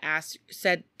 Sylvia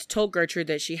told Gertrude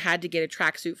that she had to get a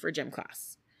tracksuit for gym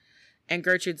class. And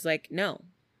Gertrude's like, no,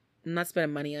 I'm not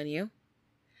spending money on you.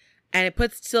 And it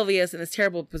puts Sylvia in this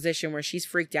terrible position where she's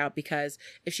freaked out because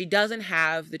if she doesn't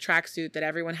have the tracksuit that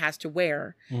everyone has to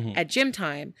wear at gym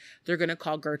time, they're going to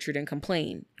call Gertrude and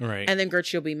complain. Right. And then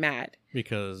Gertrude will be mad.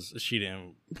 Because she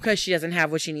doesn't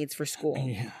have what she needs for school.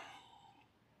 Yeah.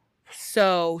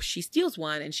 So she steals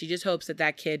one and she just hopes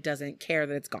that kid doesn't care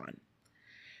that it's gone.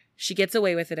 She gets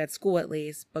away with it at school at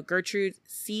least, but Gertrude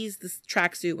sees the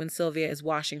tracksuit when Sylvia is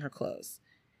washing her clothes.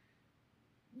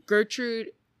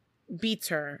 Gertrude beats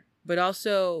her, but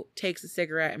also takes a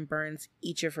cigarette and burns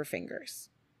each of her fingers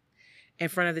in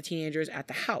front of the teenagers at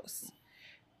the house.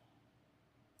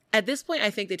 At this point,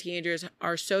 I think the teenagers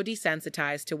are so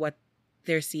desensitized to what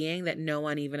they're seeing that no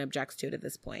one even objects to it at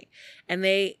this point. And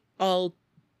they all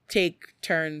take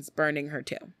turns burning her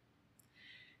too.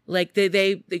 Like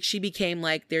she became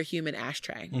like their human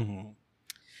ashtray. Mm-hmm.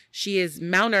 She is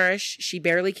malnourished. She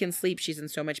barely can sleep. She's in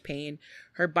so much pain.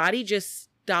 Her body just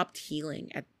stopped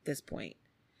healing at this point.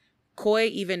 Coy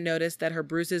even noticed that her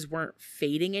bruises weren't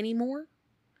fading anymore.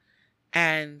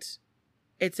 And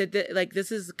it's like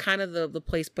this is kind of the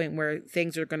place point where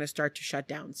things are going to start to shut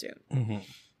down soon. Mm-hmm.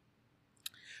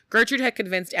 Gertrude had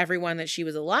convinced everyone that she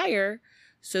was a liar,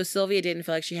 so Sylvia didn't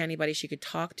feel like she had anybody she could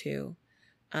talk to.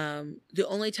 The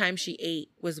only time she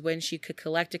ate was when she could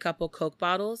collect a couple Coke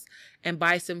bottles and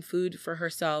buy some food for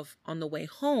herself on the way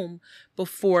home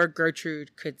before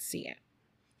Gertrude could see it.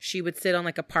 She would sit on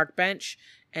like a park bench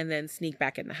and then sneak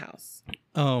back in the house.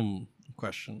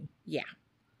 Question. Yeah.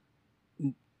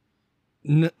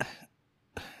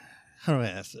 How do I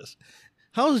ask this?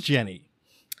 How's Jenny?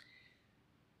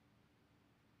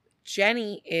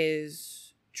 Jenny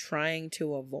is trying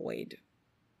to avoid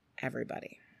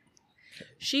everybody.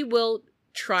 She will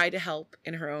try to help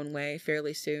in her own way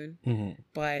fairly soon,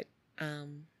 but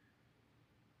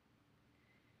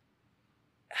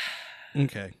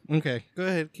okay. Go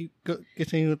ahead.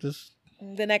 Continue with this.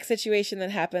 The next situation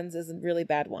that happens is a really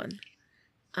bad one.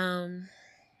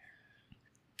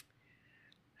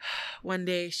 One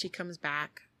day she comes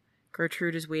back.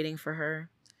 Gertrude is waiting for her.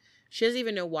 She doesn't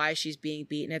even know why she's being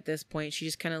beaten at this point. She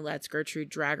just kind of lets Gertrude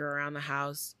drag her around the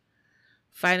house.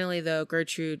 Finally, though,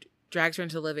 Gertrude drags her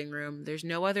into the living room. There's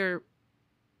no other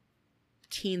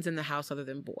teens in the house other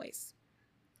than boys.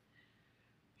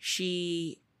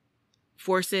 She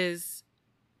forces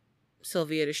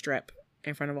Sylvia to strip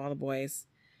in front of all the boys,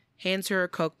 hands her a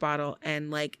Coke bottle, and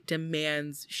like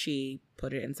demands she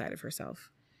put it inside of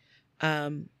herself.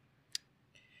 At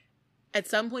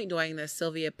some point during this,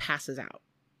 Sylvia passes out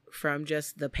from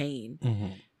just the pain.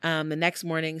 The next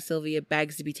morning, Sylvia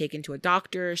begs to be taken to a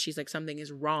doctor. She's like, something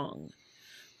is wrong.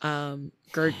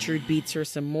 Gertrude beats her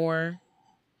some more.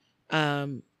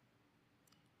 The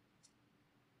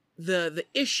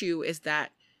issue is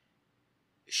that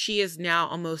she is now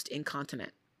almost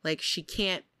incontinent. Like, she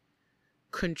can't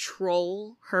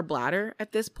control her bladder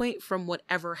at this point from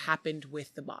whatever happened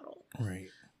with the bottle. Right.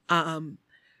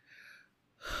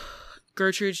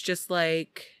 Gertrude's just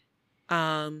like,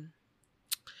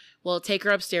 well, take her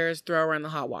upstairs, throw her in the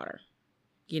hot water,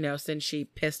 since she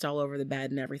pissed all over the bed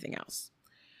and everything else.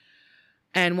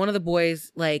 And one of the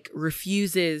boys like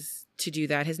refuses to do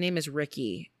that. His name is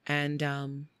Ricky.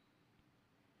 And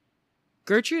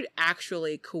Gertrude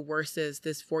actually coerces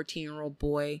this 14-year-old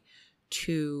boy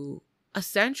to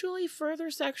essentially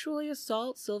further sexually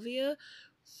assault Sylvia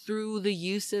through the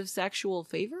use of sexual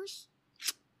favors.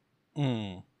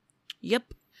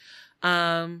 Yep.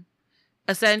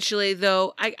 Essentially,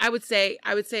 though, I would say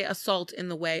assault in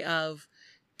the way of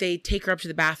they take her up to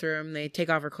the bathroom, they take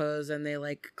off her clothes, and they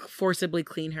like forcibly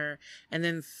clean her and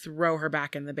then throw her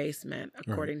back in the basement,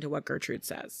 according to what Gertrude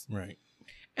says. Right.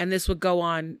 And this would go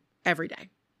on every day.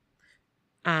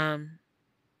 In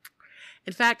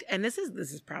fact, and this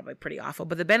is probably pretty awful,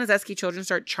 but the Benezeski children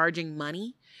start charging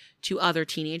money to other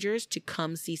teenagers to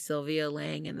come see Sylvia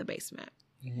laying in the basement.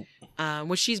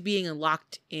 Which she's being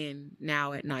locked in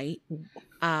now at night,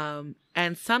 and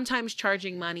sometimes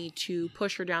charging money to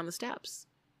push her down the steps.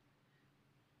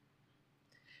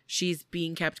 She's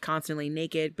being kept constantly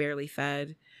naked, barely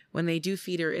fed. When they do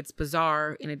feed her, it's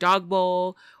bizarre, in a dog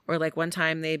bowl, or like one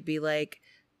time they'd be like,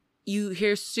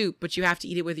 here's soup, but you have to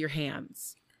eat it with your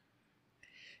hands.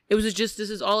 It was just, this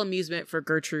is all amusement for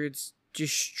Gertrude's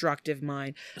destructive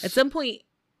mind. At some point,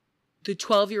 the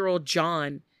 12-year-old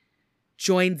John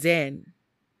joins in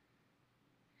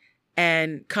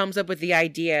and comes up with the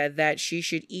idea that she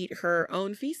should eat her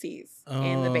own feces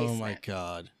in the basement. Oh my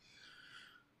God.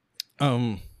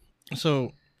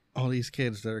 So all these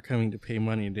kids that are coming to pay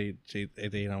money, they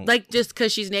don't like, just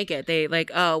because she's naked. They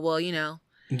like, oh well, yeah,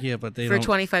 but they for don't,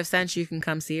 25 cents you can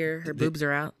come see her. Her boobs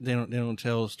are out. They don't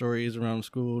tell stories around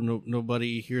school.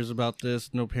 Nobody hears about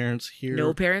this. No parents hear.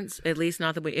 No parents, at least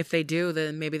not the way. If they do,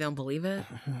 then maybe they'll believe it.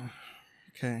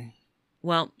 Okay.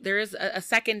 Well, there is a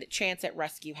second chance at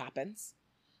rescue happens.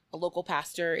 A local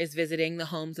pastor is visiting the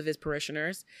homes of his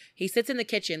parishioners. He sits in the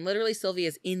kitchen. Literally,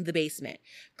 Sylvia's in the basement.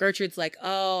 Gertrude's like,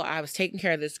 oh, I was taking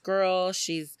care of this girl.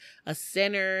 She's a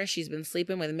sinner. She's been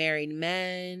sleeping with married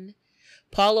men.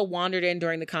 Paula wandered in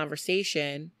during the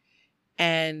conversation,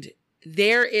 and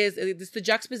it's the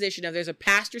juxtaposition of there's a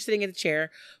pastor sitting in the chair.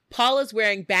 Paula's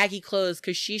wearing baggy clothes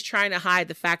because she's trying to hide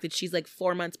the fact that she's like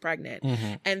 4 months pregnant.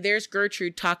 And there's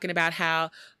Gertrude talking about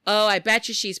how, oh, I bet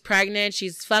you she's pregnant.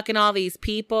 She's fucking all these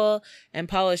people. And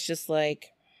Paula's just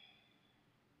like,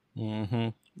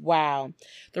 wow.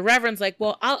 The Reverend's like,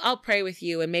 well, I'll pray with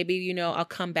you, and maybe, I'll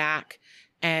come back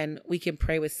and we can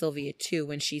pray with Sylvia too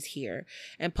when she's here.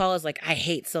 And Paula's like, I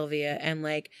hate Sylvia. And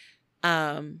like,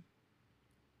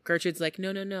 Gertrude's like,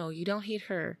 no, you don't hate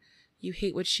her. You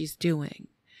hate what she's doing.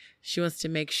 She wants to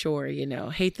make sure,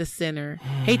 hate the sinner.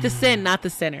 Hate the sin, not the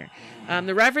sinner.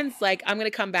 The Reverend's like, I'm going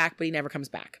to come back, but he never comes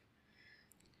back.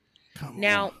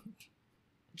 Now,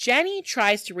 Jenny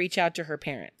tries to reach out to her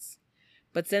parents.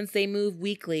 But since they move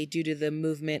weekly due to the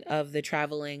movement of the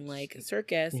traveling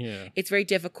circus, it's very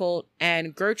difficult.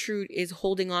 And Gertrude is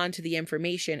holding on to the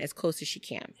information as close as she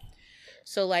can.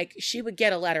 So she would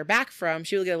get a letter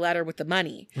she would get a letter with the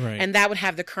money. Right. And that would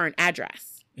have the current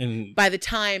address. And by the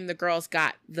time the girls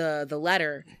got the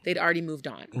letter, they'd already moved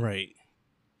on. Right.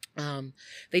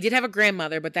 They did have a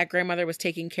grandmother, but that grandmother was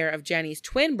taking care of Jenny's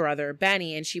twin brother,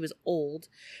 Benny, and she was old.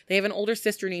 They have an older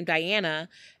sister named Diana.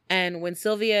 And when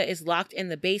Sylvia is locked in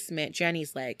the basement,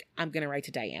 Jenny's like, I'm going to write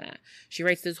to Diana. She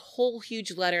writes this whole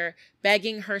huge letter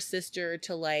begging her sister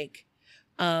to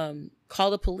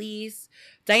call the police.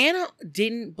 Diana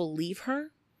didn't believe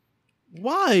her.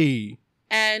 Why?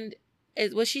 And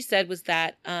what she said was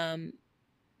that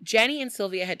Jenny and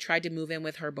Sylvia had tried to move in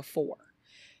with her before.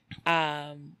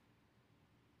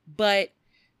 But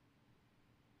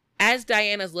as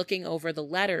Diana's looking over the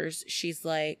letters, she's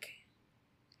like,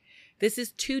 this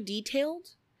is too detailed.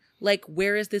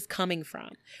 Where is this coming from?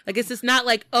 It's just not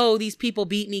oh, these people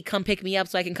beat me, come pick me up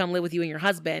so I can come live with you and your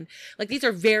husband. These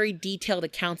are very detailed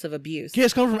accounts of abuse.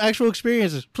 Yes, come from actual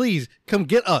experiences. Please, come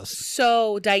get us.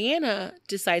 So Diana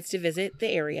decides to visit the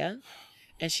area,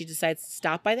 and she decides to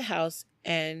stop by the house,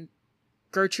 and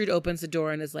Gertrude opens the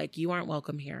door and is like, you aren't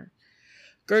welcome here.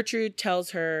 Gertrude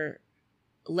tells her,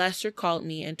 Lester called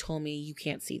me and told me you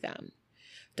can't see them.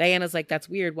 Diana's like, that's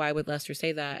weird. Why would Lester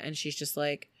say that? And she's just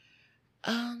like,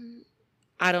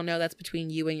 I don't know. That's between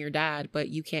you and your dad, but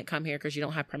you can't come here because you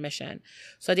don't have permission.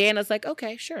 So Diana's like,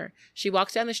 okay, sure. She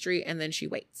walks down the street and then she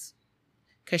waits.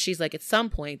 Because she's like, at some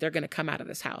point, they're going to come out of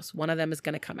this house. One of them is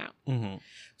going to come out. Mm-hmm.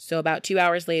 So about 2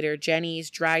 hours later,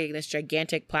 Jenny's dragging this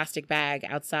gigantic plastic bag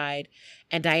outside.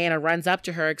 And Diana runs up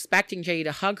to her, expecting Jenny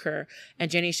to hug her.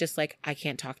 And Jenny's just like, I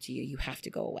can't talk to you. You have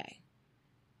to go away.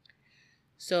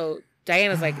 So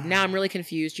Diana's like, now I'm really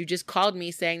confused. You just called me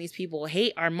saying these people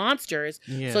are monsters.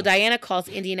 Yeah. So Diana calls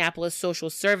Indianapolis Social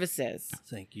Services.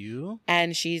 Thank you.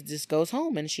 And she just goes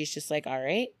home. And she's just like, all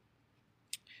right.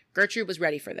 Gertrude was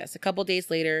ready for this. A couple days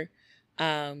later,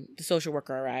 the social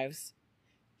worker arrives.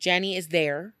 Jenny is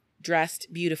there, dressed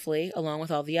beautifully, along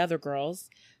with all the other girls.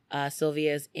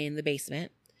 Sylvia's in the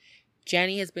basement.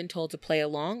 Jenny has been told to play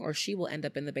along, or she will end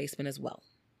up in the basement as well.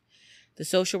 The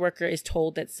social worker is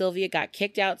told that Sylvia got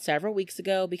kicked out several weeks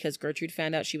ago because Gertrude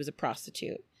found out she was a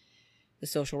prostitute. The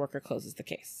social worker closes the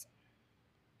case.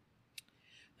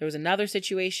 There was another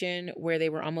situation where they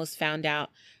were almost found out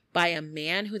by a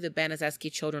man who the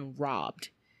Benizeski children robbed.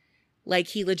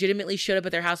 He legitimately showed up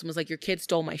at their house and was like, your kid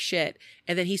stole my shit.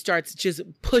 And then he starts just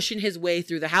pushing his way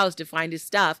through the house to find his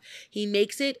stuff. He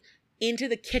makes it into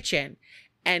the kitchen,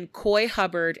 and Coy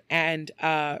Hubbard and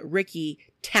Ricky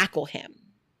tackle him.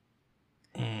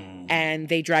 And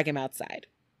they drag him outside.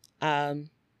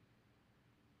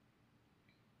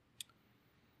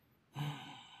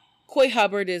 Coy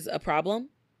Hubbard is a problem.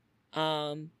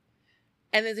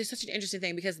 And then there's such an interesting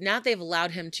thing because now they've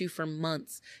allowed him to, for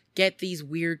months, get these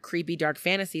weird, creepy, dark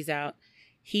fantasies out.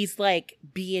 He's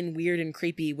being weird and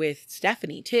creepy with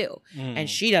Stephanie too. And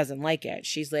she doesn't like it.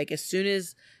 She's like, as soon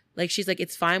as, she's like,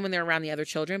 it's fine when they're around the other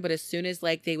children, but as soon as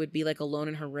they would be alone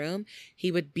in her room, he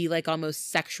would be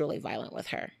almost sexually violent with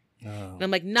her. Oh. And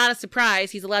I'm like, not a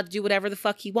surprise. He's allowed to do whatever the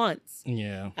fuck he wants.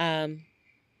 Yeah.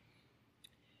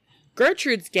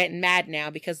 Gertrude's getting mad now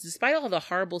because despite all the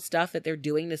horrible stuff that they're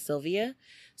doing to Sylvia,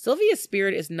 Sylvia's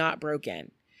spirit is not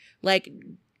broken.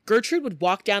 Gertrude would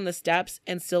walk down the steps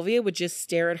and Sylvia would just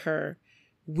stare at her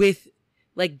with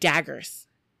daggers.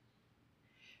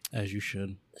 As you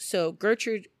should. So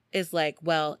Gertrude is like,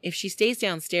 well, if she stays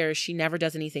downstairs, she never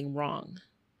does anything wrong.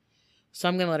 So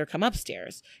I'm going to let her come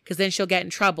upstairs because then she'll get in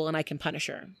trouble and I can punish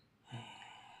her.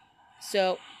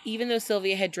 So even though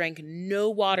Sylvia had drank no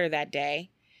water that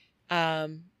day,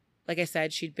 like I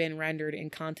said, she'd been rendered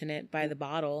incontinent by the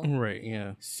bottle. Right,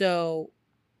 yeah. So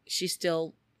she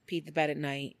still peed the bed at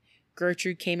night.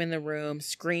 Gertrude came in the room,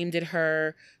 screamed at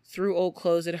her, threw old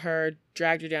clothes at her,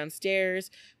 dragged her downstairs.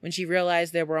 When she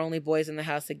realized there were only boys in the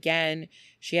house again,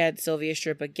 she had Sylvia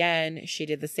strip again. She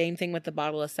did the same thing with the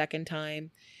bottle a second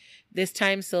time. This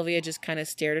time, Sylvia just kind of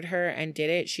stared at her and did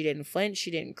it. She didn't flinch.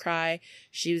 She didn't cry.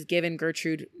 She was giving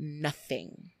Gertrude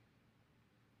nothing.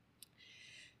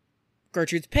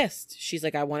 Gertrude's pissed. She's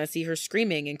like, I want to see her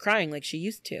screaming and crying like she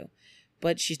used to.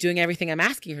 but she's doing everything I'm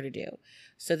asking her to do.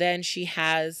 So then she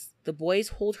has the boys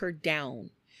hold her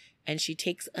down, and she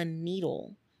takes a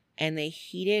needle and they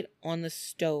heat it on the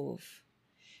stove.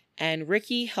 And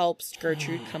Ricky helps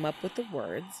Gertrude come up with the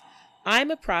words,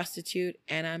 "I'm a prostitute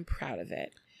and I'm proud of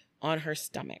it," on her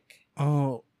stomach.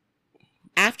 Oh.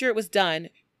 After it was done,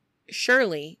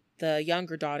 Shirley, the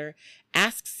younger daughter,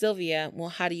 asks Sylvia, "Well,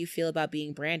 how do you feel about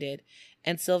being branded?"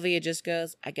 And Sylvia just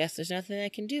goes, "I guess there's nothing I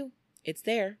can do. It's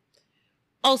there."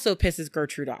 Also pisses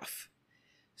Gertrude off.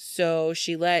 So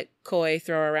she let Coy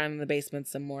throw her around in the basement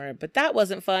some more. But that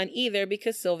wasn't fun either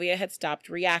because Sylvia had stopped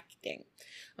reacting.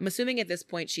 I'm assuming at this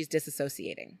point she's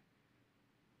disassociating.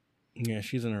 Yeah,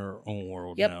 she's in her own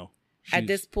world Yep. now. At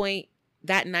this point,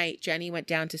 that night, Jenny went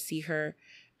down to see her,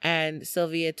 and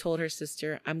Sylvia told her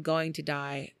sister, "I'm going to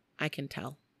die. I can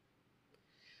tell."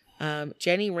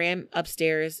 Jenny ran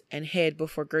upstairs and hid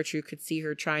before Gertrude could see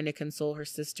her, trying to console her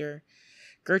sister.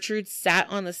 Gertrude sat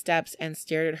on the steps and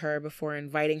stared at her before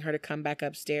inviting her to come back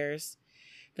upstairs.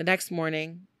 The next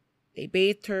morning, they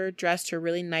bathed her, dressed her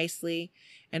really nicely,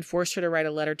 and forced her to write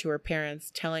a letter to her parents,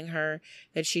 telling her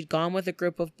that she'd gone with a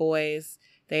group of boys.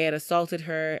 They had assaulted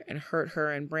her and hurt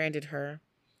her and branded her.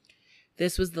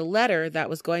 This was the letter that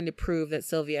was going to prove that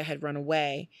Sylvia had run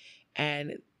away,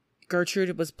 and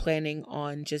Gertrude was planning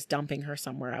on just dumping her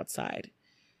somewhere outside.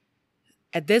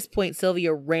 At this point,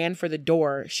 Sylvia ran for the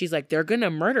door. She's like, "They're going to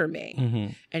murder me."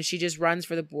 Mm-hmm. And she just runs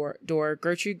for the door.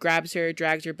 Gertrude grabs her,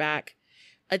 drags her back,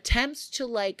 attempts to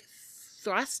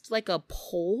thrust a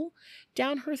pole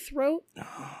down her throat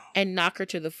and knock her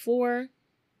to the floor.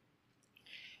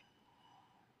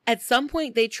 At some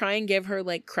point, they try and give her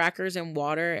crackers and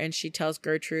water, and she tells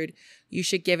Gertrude, "You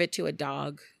should give it to a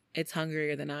dog. It's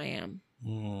hungrier than I am."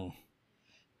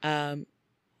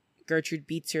 Gertrude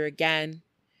beats her again.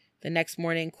 The next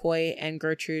morning, Coy and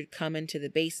Gertrude come into the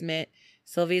basement.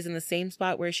 Sylvia's in the same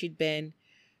spot where she'd been.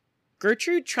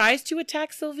 Gertrude tries to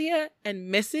attack Sylvia and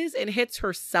misses and hits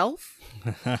herself.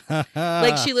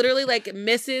 She literally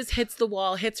misses, hits the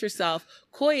wall, hits herself.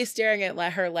 Coy is staring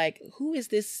at her like, "Who is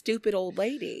this stupid old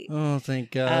lady?" Oh, thank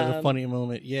God. A funny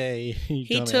moment. Yay.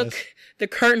 He took the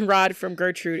curtain rod from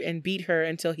Gertrude and beat her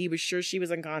until he was sure she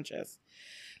was unconscious.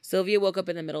 Sylvia woke up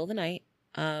in the middle of the night.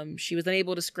 She was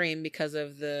unable to scream because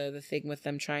of the thing with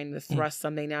them trying to thrust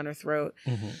something down her throat.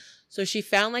 Mm-hmm. So she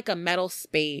found a metal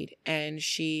spade and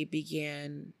she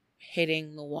began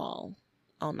hitting the wall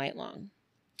all night long.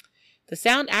 The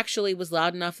sound actually was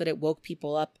loud enough that it woke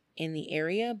people up in the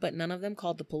area, but none of them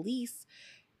called the police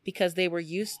because they were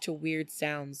used to weird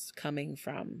sounds coming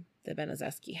from the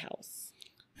Benezeski house.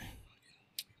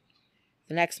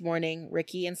 The next morning,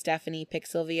 Ricky and Stephanie pick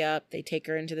Sylvia up. They take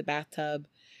her into the bathtub.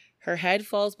 Her head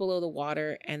falls below the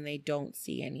water and they don't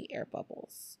see any air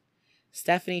bubbles.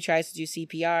 Stephanie tries to do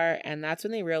CPR, and that's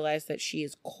when they realize that she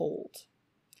is cold.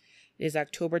 It is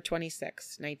October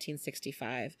 26,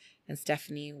 1965, and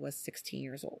Stephanie was 16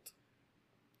 years old.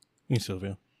 Hey,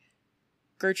 Sylvia.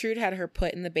 Gertrude had her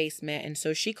put in the basement, and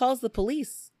so she calls the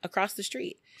police across the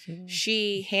street.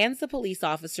 She hands the police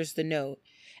officers the note,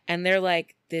 and they're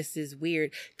like, "This is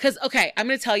weird." Because, okay, I'm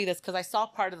going to tell you this because I saw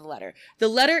part of the letter. The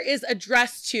letter is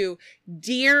addressed to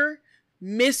 "Dear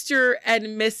Mr.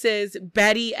 and Mrs.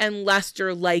 Betty and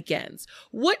Lester Likens."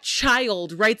 What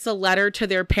child writes a letter to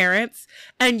their parents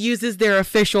and uses their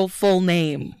official full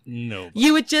name? No.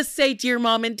 You would just say, "Dear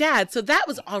Mom and Dad." So that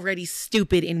was already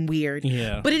stupid and weird.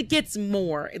 Yeah. But it gets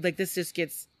more. This just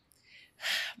gets...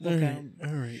 All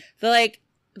right.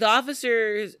 The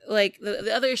officers,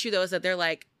 the other issue, though, is that they're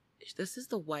like, "This is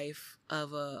the wife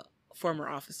of a former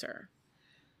officer."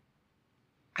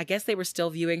 I guess they were still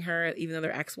viewing her, even though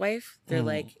they're ex-wife. They're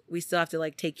like, "We still have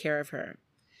to take care of her."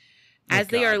 As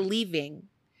they are leaving,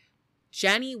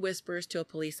 Jenny whispers to a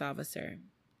police officer,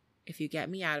 "If you get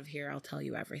me out of here, I'll tell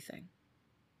you everything."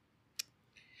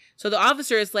 So the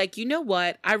officer is like, "You know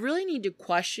what? I really need to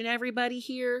question everybody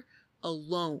here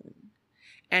alone."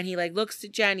 And he looks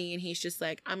at Jenny and he's just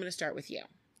like, "I'm going to start with you."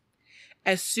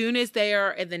 As soon as they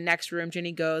are in the next room,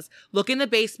 Jenny goes, "Look in the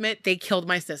basement. They killed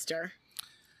my sister."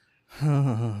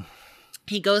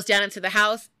 He goes down into the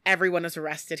house. Everyone is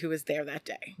arrested who was there that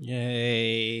day.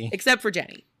 Yay. Except for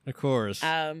Jenny. Of course.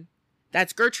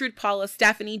 That's Gertrude, Paula,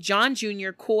 Stephanie, John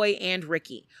Jr., Coy, and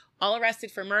Ricky. All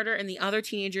arrested for murder, and the other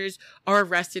teenagers are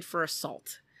arrested for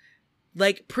assault.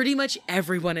 Pretty much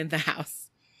everyone in the house.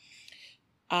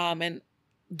 And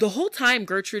the whole time,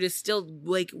 Gertrude is still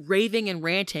raving and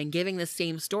ranting, giving the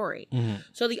same story. Mm-hmm.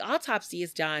 So the autopsy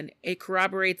is done. It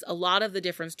corroborates a lot of the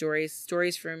different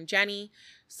stories from Jenny,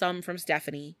 some from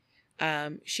Stephanie.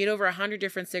 She had over 100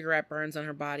 different cigarette burns on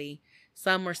her body.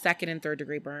 Some were second and third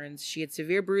degree burns. She had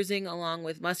severe bruising along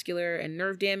with muscular and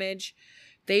nerve damage.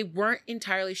 They weren't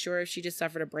entirely sure if she just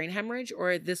suffered a brain hemorrhage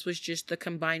or this was just the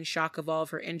combined shock of all of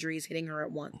her injuries hitting her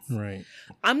at once. Right.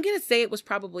 I'm going to say it was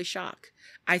probably shock.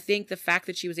 I think the fact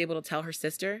that she was able to tell her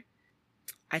sister,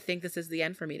 I think this is the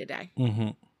end for me today.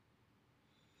 Mm-hmm.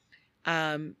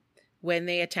 When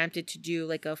they attempted to do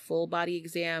like a full body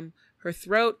exam, her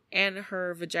throat and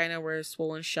her vagina were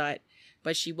swollen shut,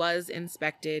 but she was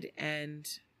inspected and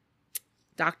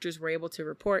doctors were able to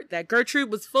report that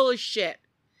Gertrude was full of shit.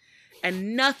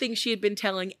 And nothing she had been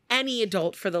telling any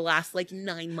adult for the last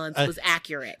 9 months was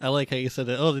accurate. I like how you said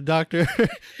that. Oh, the doctor,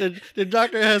 the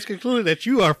doctor has concluded that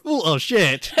you are full of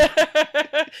shit.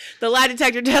 The lie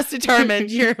detector test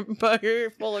determined you're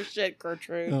full of shit,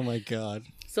 Gertrude. Oh my God.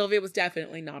 Sylvia was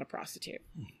definitely not a prostitute.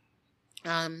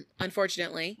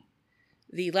 Unfortunately,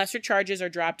 the lesser charges are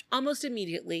dropped almost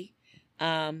immediately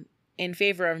in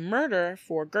favor of murder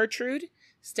for Gertrude,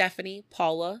 Stephanie,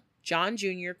 Paula, John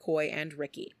Jr., Coy, and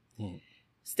Ricky.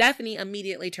 Stephanie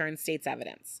immediately turns state's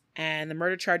evidence, and the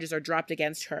murder charges are dropped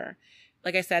against her.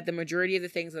 Like I said, the majority of the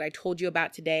things that I told you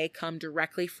about today come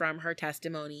directly from her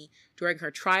testimony during her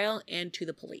trial and to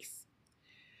the police.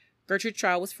 Gertrude's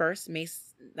trial was first, May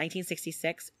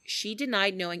 1966. She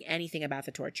denied knowing anything about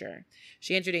the torture.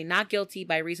 She entered a not guilty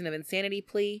by reason of insanity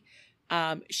plea.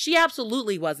 She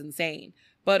absolutely was insane,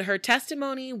 but her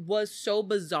testimony was so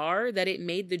bizarre that it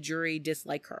made the jury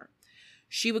dislike her.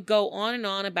 She would go on and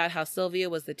on about how Sylvia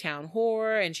was the town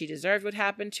whore and she deserved what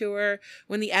happened to her,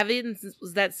 when the evidence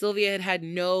was that Sylvia had had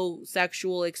no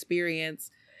sexual experience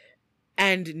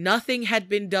and nothing had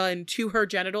been done to her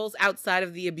genitals outside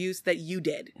of the abuse that you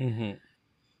did.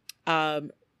 Mm-hmm.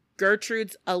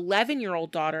 Gertrude's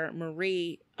 11-year-old daughter,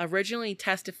 Marie, originally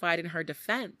testified in her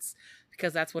defense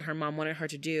because that's what her mom wanted her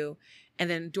to do. And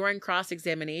then during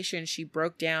cross-examination, she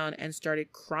broke down and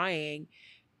started crying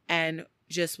and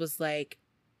just was like,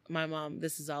 my mom,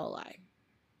 this is all a lie.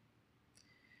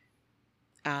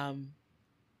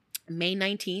 May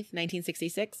 19th,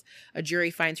 1966, a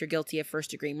jury finds her guilty of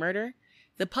first-degree murder.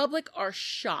 The public are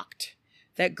shocked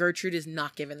that Gertrude is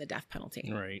not given the death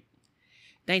penalty. Right.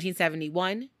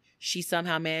 1971, she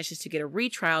somehow manages to get a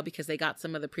retrial because they got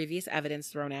some of the previous evidence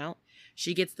thrown out.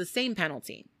 She gets the same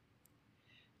penalty.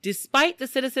 Despite the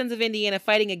citizens of Indiana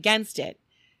fighting against it,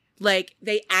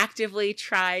 they actively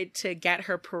tried to get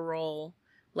her parole,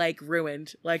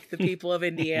 ruined, the people of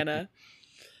Indiana.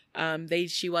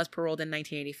 She was paroled in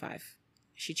 1985.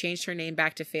 She changed her name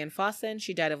back to Fan Fossen.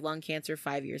 She died of lung cancer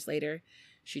 5 years later.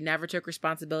 She never took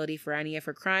responsibility for any of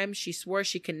her crimes. She swore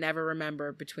she could never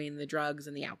remember between the drugs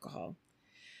and the alcohol.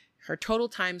 Her total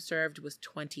time served was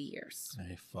 20 years.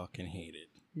 I fucking hate it.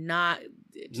 Not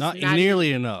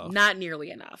nearly enough. Not nearly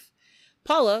enough.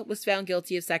 Paula was found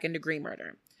guilty of second-degree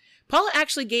murder. Paula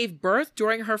actually gave birth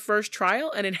during her first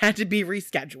trial, and it had to be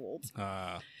rescheduled.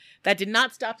 That did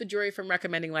not stop the jury from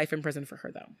recommending life in prison for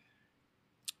her, though.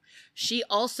 She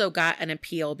also got an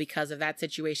appeal because of that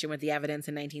situation with the evidence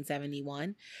in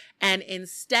 1971. And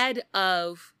instead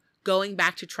of going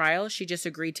back to trial, she just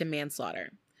agreed to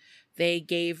manslaughter. They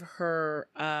gave her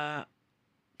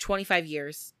 25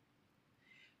 years.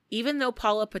 Even though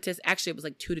Paula actually it was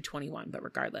 2 to 21, but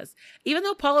regardless. Even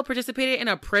though Paula participated in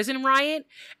a prison riot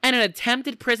and an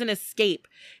attempted prison escape,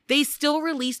 they still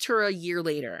released her a year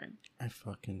later. I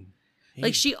fucking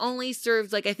hate she only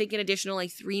served I think an additional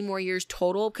 3 more years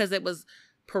total because it was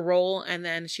parole, and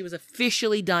then she was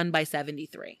officially done by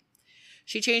 73.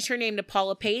 She changed her name to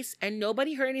Paula Pace, and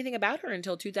nobody heard anything about her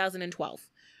until 2012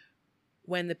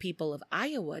 when the people of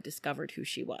Iowa discovered who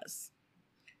she was.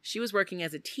 She was working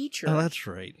as a teacher. Oh, that's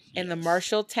right. In the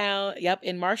Marshalltown,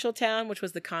 in Marshalltown, which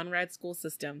was the Conrad school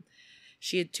system.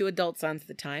 She had 2 adult sons at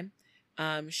the time.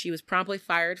 She was promptly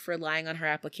fired for lying on her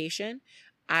application.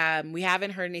 We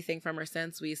haven't heard anything from her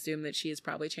since. We assume that she has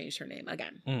probably changed her name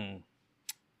again.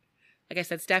 Like I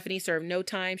said, Stephanie served no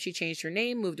time. She changed her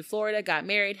name, moved to Florida, got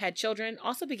married, had children,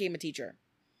 also became a teacher.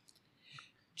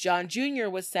 John Jr.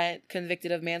 was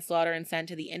convicted of manslaughter and sent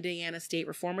to the Indiana State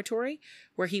Reformatory,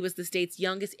 where he was the state's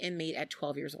youngest inmate at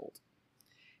 12 years old.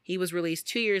 He was released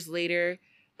 2 years later,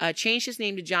 changed his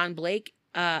name to John Blake,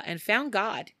 and found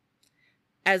God.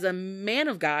 As a man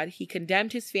of God, he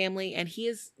condemned his family, and he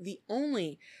is the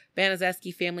only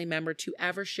Banazeski family member to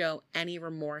ever show any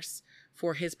remorse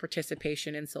for his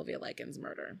participation in Sylvia Likens'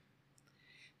 murder.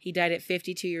 He died at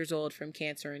 52 years old from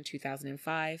cancer in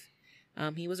 2005.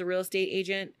 He was a real estate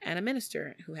agent and a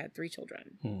minister who had 3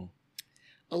 children.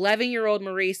 11-year-old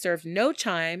Marie served no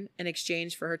time in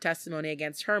exchange for her testimony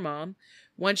against her mom.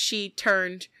 Once she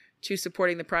turned to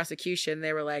supporting the prosecution,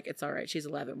 they were like, it's all right, she's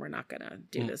 11, we're not going to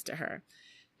do this to her.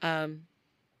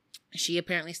 She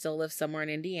apparently still lives somewhere in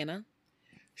Indiana.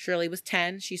 Shirley was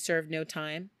 10. She served no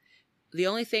time. The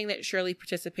only thing that Shirley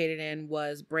participated in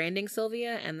was branding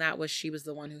Sylvia, and that was she was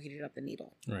the one who heated up the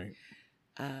needle. Right.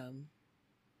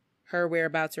 Her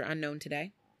whereabouts are unknown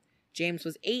today. James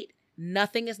was 8.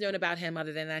 Nothing is known about him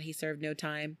other than that he served no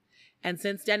time. And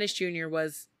since Dennis Jr.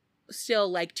 was still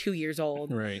like 2 years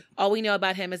old, Right. all we know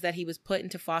about him is that he was put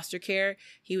into foster care.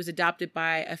 He was adopted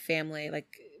by a family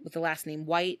like with the last name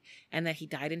White, and that he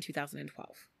died in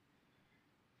 2012.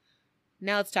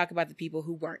 Now let's talk about the people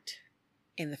who weren't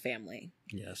in the family.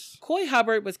 Yes. Coy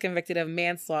Hubbard was convicted of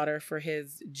manslaughter for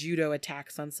his judo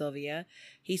attacks on Sylvia.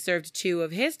 He served 2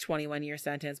 of his 21-year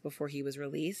sentence before he was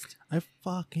released.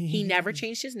 He never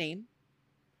changed his name.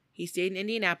 He stayed in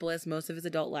Indianapolis most of his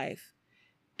adult life.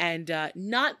 And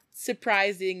not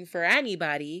surprising for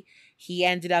anybody, he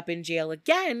ended up in jail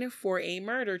again for a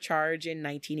murder charge in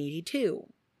 1982.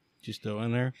 You still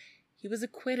in there? He was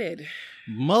acquitted.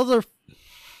 Mother...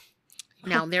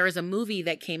 Now, there is a movie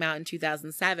that came out in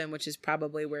 2007, which is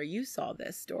probably where you saw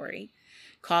this story,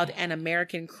 called An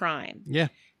American Crime. Yeah.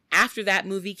 After that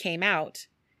movie came out,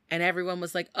 and everyone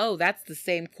was like, oh, that's the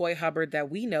same Coy Hubbard that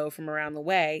we know from around the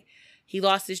way, he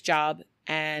lost his job,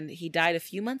 and he died a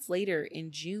few months later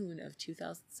in June of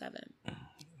 2007.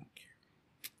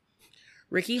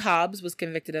 Ricky Hobbs was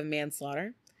convicted of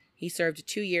manslaughter. He served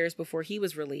 2 years before he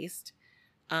was released.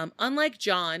 Unlike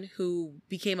John, who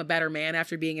became a better man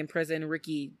after being in prison,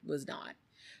 Ricky was not.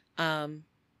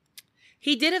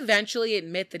 He did eventually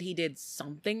admit that he did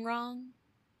something wrong,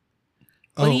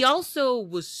 but he also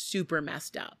was super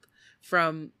messed up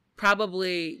from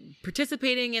probably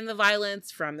participating in the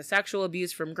violence, from the sexual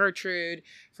abuse from Gertrude,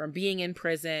 from being in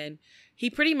prison. He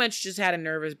pretty much just had a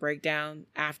nervous breakdown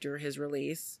after his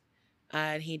release,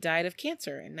 and he died of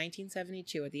cancer in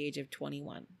 1972 at the age of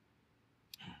 21.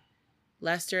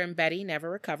 Lester and Betty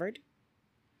never recovered.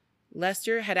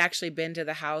 Lester had actually been to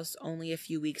the house only a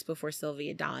few weeks before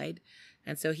Sylvia died,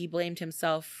 and so he blamed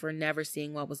himself for never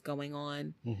seeing what was going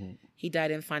on. Mm-hmm. He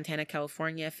died in Fontana,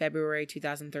 California, February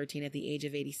 2013 at the age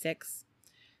of 86.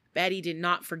 Betty did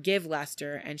not forgive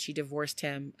Lester, and she divorced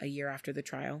him a year after the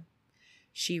trial.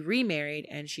 She remarried,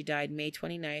 and she died May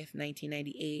 29th,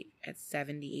 1998 at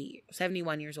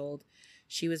 71 years old.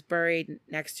 She was buried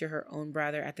next to her own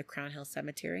brother at the Crown Hill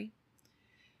Cemetery.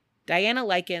 Diana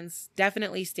Likens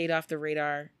definitely stayed off the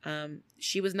radar.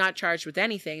 She was not charged with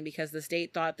anything because the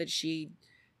state thought that she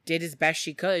did as best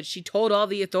she could. She told all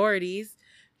the authorities,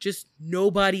 just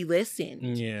nobody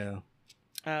listened. Yeah.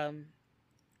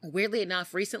 Weirdly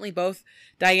enough, recently both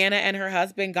Diana and her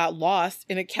husband got lost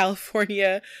in a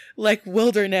California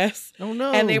wilderness. Oh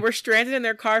no. And they were stranded in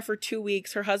their car for 2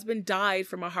 weeks. Her husband died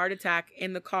from a heart attack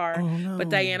in the car. Oh no. But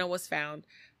Diana was found.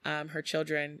 Her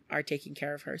children are taking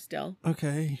care of her still.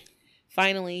 Okay.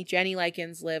 Finally, Jenny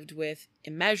Likens lived with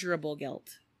immeasurable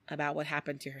guilt about what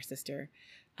happened to her sister.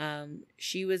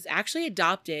 She was actually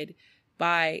adopted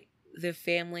by the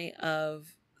family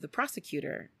of the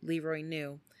prosecutor, Leroy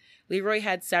New. Leroy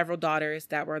had several daughters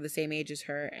that were the same age as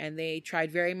her, and they tried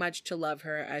very much to love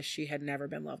her as she had never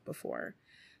been loved before.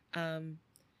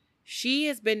 She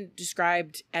has been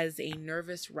described as a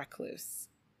nervous recluse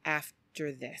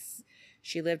after this.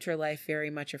 She lived her life very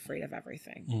much afraid of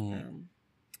everything.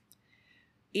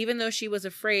 Even though she was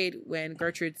afraid when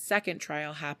Gertrude's second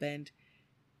trial happened,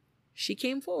 she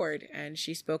came forward and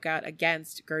she spoke out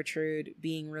against Gertrude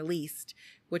being released,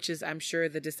 which is, I'm sure,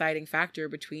 the deciding factor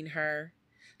between her.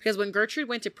 Because when Gertrude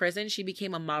went to prison, she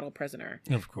became a model prisoner.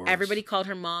 Of course. Everybody called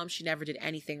her mom. She never did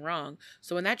anything wrong.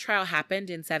 So when that trial happened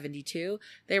in 72,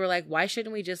 they were like, why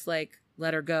shouldn't we just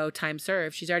let her go, time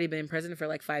served? She's already been in prison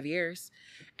for 5 years.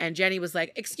 And Jenny was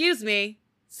like, excuse me,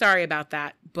 sorry about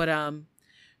that. But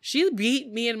she beat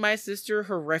me and my sister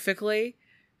horrifically,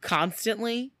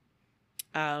 constantly.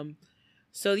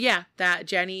 So yeah, that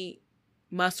Jenny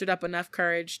mustered up enough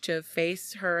courage to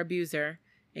face her abuser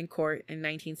in court in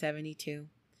 1972.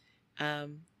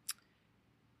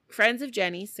 Friends of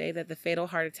Jenny say that the fatal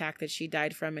heart attack that she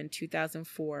died from in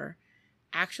 2004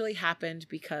 actually happened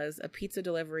because a pizza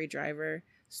delivery driver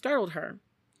startled her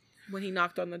when he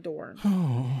knocked on the door.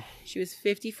 Oh. She was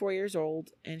 54 years old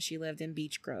and she lived in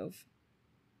Beech Grove.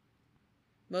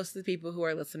 Most of the people who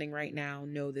are listening right now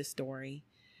know this story.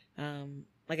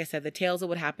 Like I said, the tales of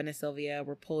what happened to Sylvia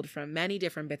were pulled from many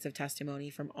different bits of testimony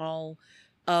from all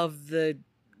of the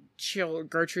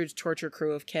Gertrude's torture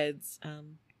crew of kids.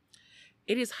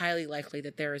 It is highly likely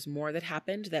that there is more that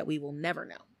happened that we will never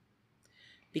know.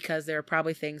 Because there are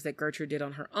probably things that Gertrude did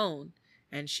on her own,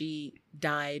 and she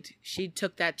died. She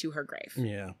took that to her grave.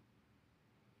 Yeah.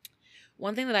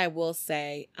 One thing that I will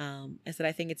say is that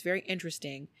I think it's very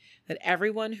interesting that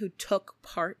everyone who took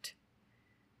part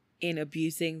in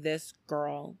abusing this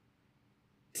girl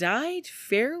died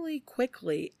fairly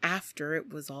quickly after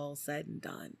it was all said and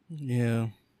done. Yeah.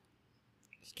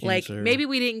 Like, maybe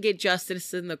we didn't get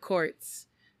justice in the courts,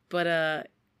 but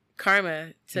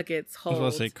karma took its hold. I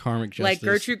was going to say karmic justice. Like,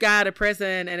 Gertrude got out of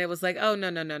prison, and it was like, oh,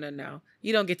 no.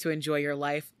 You don't get to enjoy your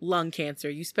life. Lung cancer.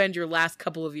 You spend your last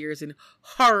couple of years in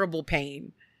horrible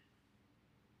pain.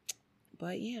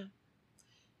 But, yeah.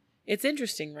 It's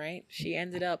interesting, right? She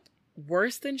ended up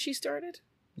worse than she started.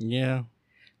 Yeah.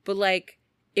 But, like,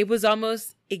 it was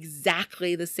almost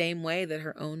exactly the same way that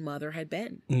her own mother had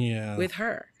been. Yeah. With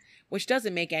her. Which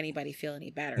doesn't make anybody feel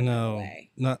any better. No, way.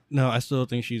 No, I still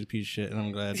think she's a piece of shit, and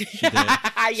I'm glad she did.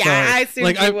 I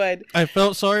assumed you would. I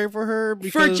felt sorry for her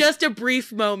because for just a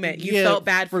brief moment. You felt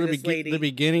bad for this lady. The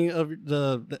beginning of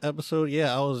the episode,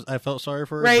 I felt sorry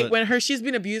for her. Right, when she's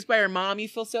been abused by her mom, you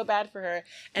feel so bad for her,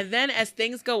 and then as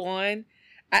things go on,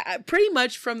 I pretty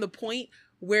much from the point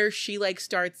where she like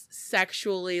starts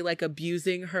sexually like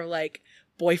abusing her like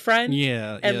boyfriend,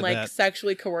 and like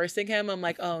sexually coercing him, I'm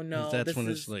like, oh no, that's when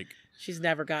it's like. She's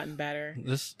never gotten better.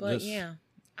 Yeah,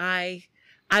 I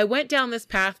went down this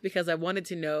path because I wanted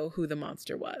to know who the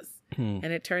monster was. And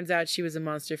it turns out she was a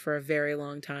monster for a very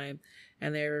long time.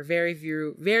 And there were very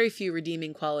few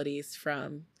redeeming qualities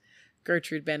from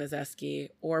Gertrude Baniszewski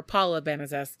or Paula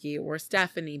Baniszewski or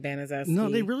Stephanie Baniszewski. No,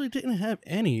 they really didn't have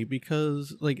any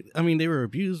because, like, I mean, they were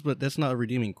abused, but that's not a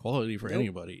redeeming quality for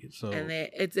anybody. So, and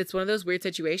it's one of those weird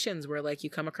situations where, like,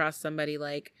 you come across somebody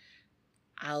like,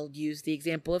 I'll use the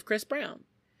example of Chris Brown.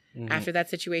 Mm-hmm. After that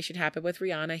situation happened with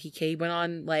Rihanna, he went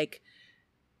on like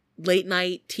late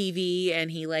night TV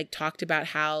and he like talked about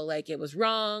how like it was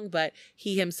wrong, but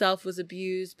he himself was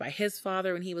abused by his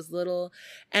father when he was little.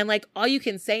 And like all you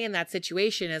can say in that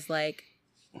situation is like,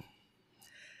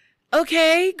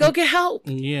 okay, go get help.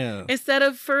 Yeah. Instead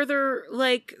of further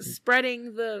like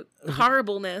spreading the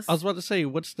horribleness. I was about to say,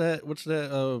 what's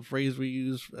that phrase we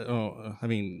use? I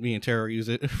mean, me and Tara use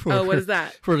it. For, what is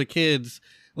that? For the kids,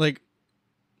 like,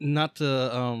 not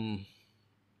to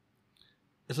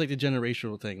it's like the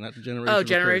generational thing, not the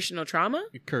generational trauma,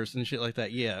 curse and shit like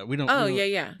that. Yeah, we don't.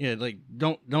 Yeah. Like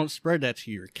don't spread that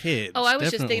to your kids. Oh, I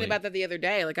was just thinking about that the other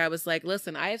day. Like I was like,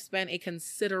 listen, I have spent a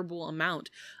considerable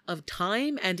amount of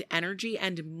time and energy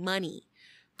and money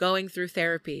going through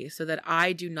therapy so that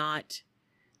I do not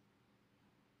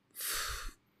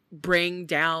bring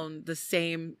down the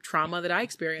same trauma that I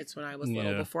experienced when I was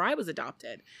little before I was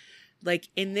adopted. Like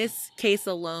in this case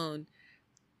alone,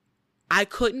 I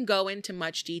couldn't go into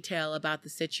much detail about the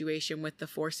situation with the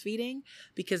force feeding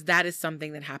because that is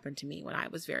something that happened to me when I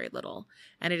was very little.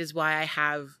 And it is why I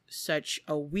have such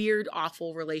a weird,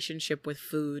 awful relationship with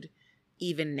food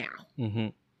even now. Mm-hmm.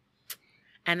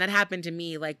 And that happened to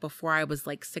me like before I was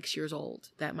like 6 years old,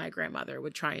 that my grandmother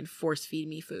would try and force feed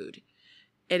me food.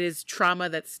 It is trauma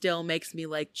that still makes me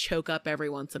like choke up every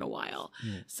once in a while.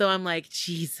 Mm. So I'm like,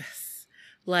 Jesus,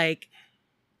 like,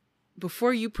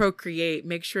 before you procreate,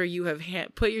 make sure you have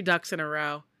put your ducks in a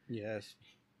row. Yes.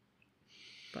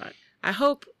 But I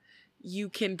hope you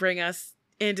can bring us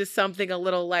into something a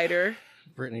little lighter.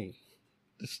 Brittany,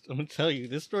 I'm going to tell you,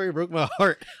 this story broke my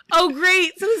heart. Oh,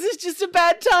 great. So this is just a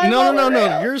bad time. No.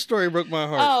 Your story broke my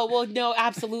heart. Oh, well, no,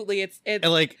 absolutely. It's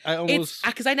like, I almost...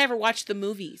 because I never watched the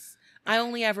movies. I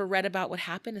only ever read about what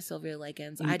happened to Sylvia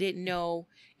Likens. I didn't know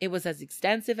it was as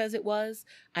extensive as it was.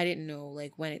 I didn't know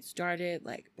like when it started.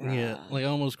 Like, bruh. Yeah, like I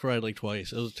almost cried like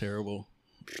twice. It was terrible.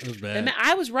 It was bad. And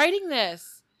I was writing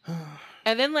this,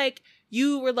 and then like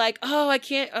you were like, I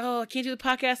can't do the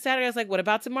podcast Saturday. I was like, what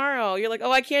about tomorrow? You're like,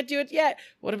 I can't do it yet.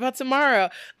 What about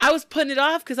tomorrow? I was putting it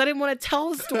off because I didn't want to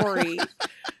tell the story.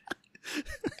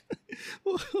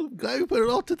 Well, I'm glad we put it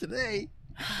off to today.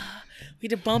 We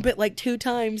had to bump it like 2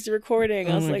 times the recording.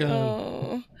 I was like,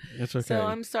 God. It's okay. So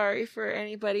I'm sorry for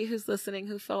anybody who's listening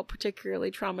who felt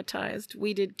particularly traumatized.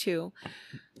 We did too.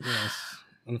 Yes,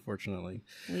 unfortunately.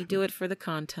 We do it for the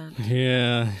content.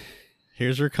 Yeah.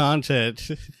 Here's your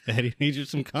content. Eddie needs you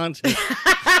some content.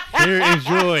 Here,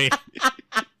 enjoy.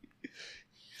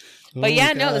 But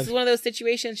yeah, no, this is one of those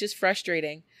situations just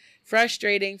frustrating.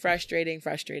 Frustrating.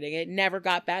 It never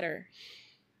got better.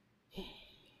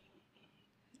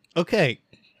 Okay.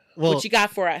 Well, what you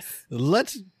got for us?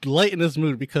 Let's lighten this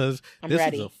mood because this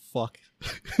ready.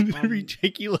 is a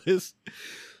ridiculous.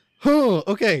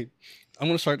 Okay. I'm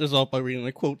going to start this off by reading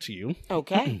a quote to you.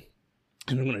 Okay.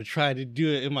 And I'm going to try to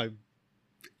do it in my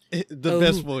The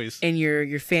best voice. And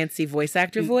your fancy voice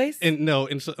actor voice? And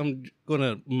so I'm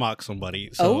gonna mock somebody.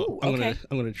 So okay.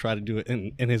 I'm gonna try to do it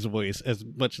in his voice as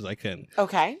much as I can.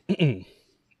 Okay.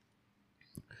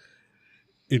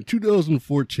 In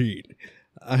 2014,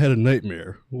 I had a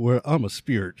nightmare where I'm a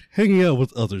spirit hanging out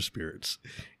with other spirits,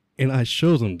 and I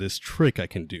show them this trick I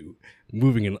can do,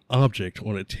 moving an object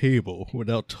on a table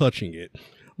without touching it,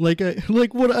 like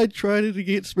what I tried to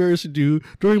get spirits to do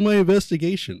during my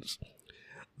investigations.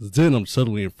 Then I'm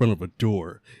suddenly in front of a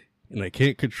door, and I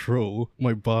can't control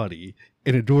my body,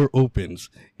 and a door opens,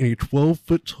 and a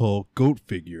 12-foot tall goat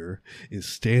figure is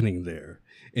standing there,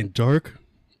 and dark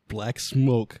black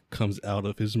smoke comes out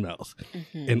of his mouth,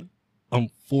 and I'm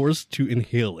forced to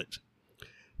inhale it.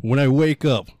 When I wake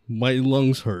up, my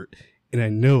lungs hurt, and I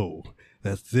know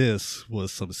that this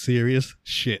was some serious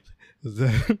shit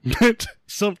that meant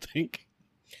something.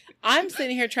 I'm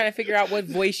sitting here trying to figure out what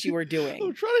voice you were doing.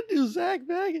 I'm trying to do Zach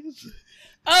Bagans.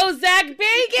 Oh, Zach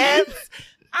Bagans!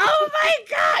 Oh my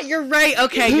God! You're right.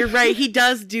 Okay, you're right. He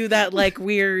does do that like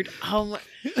weird. Oh my!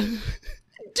 Did you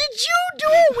do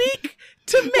a week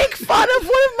to make fun of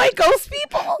one of my ghost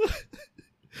people?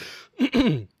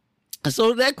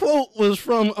 So that quote was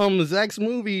from Zach's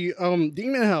movie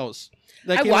Demon House.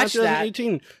 I watched that.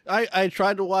 2018. I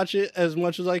tried to watch it as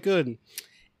much as I could.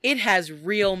 It has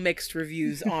real mixed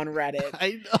reviews on Reddit.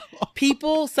 I know.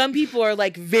 Some people are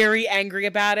like very angry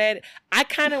about it. I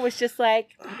kind of was just like,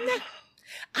 nah,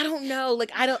 I don't know.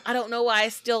 Like I don't know why I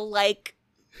still like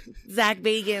Zach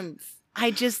Bagans. I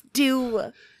just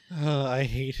do. I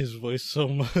hate his voice so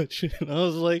much. And I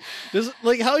was like, this,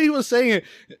 like how he was saying it,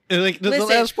 and like the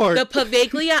last part. The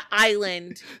Pavaglia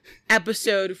Island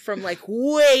episode from like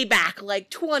way back, like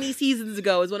 20 seasons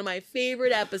ago, is one of my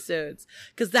favorite episodes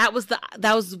because that was the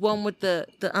one with the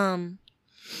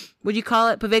what do you call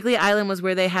it? Pavaglia Island was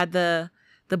where they had the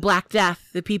Black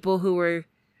Death, the people who were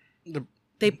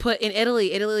they put in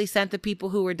Italy. Italy sent the people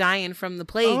who were dying from the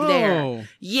plague there.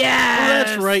 Yes. Oh,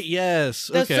 that's right.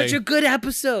 Yes. That's such a good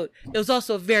episode. It was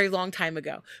also a very long time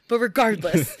ago. But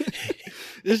regardless.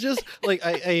 It's just like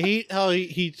I hate how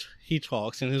he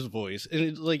talks in his voice. And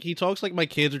it's like he talks like my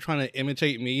kids are trying to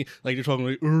imitate me. Like they're talking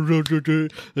like,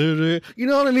 you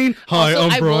know what I mean? Hi,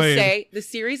 also, I'm Brian. I will say the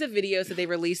series of videos that they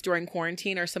released during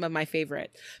quarantine are some of my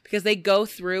favorite because they go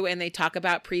through and they talk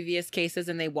about previous cases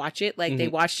and they watch it. Like they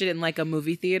watched it in like a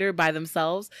movie theater by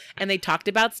themselves and they talked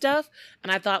about stuff.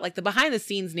 And I thought like the behind the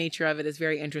scenes nature of it is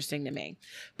very interesting to me.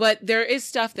 But there is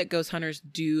stuff that ghost hunters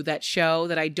do that show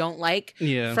that I don't like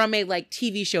from a like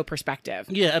TV show perspective.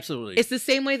 Yeah, absolutely. It's the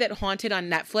same way that Haunted on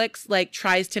Netflix like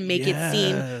tries to make it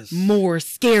seem more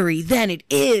scary than it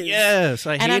is. Yes,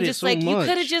 I hate it so much. And I'm just like, you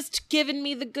could have just given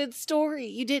me the good story.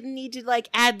 You didn't need to like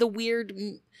add the weird.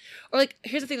 Or like,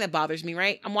 here's the thing that bothers me,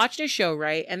 right? I'm watching a show,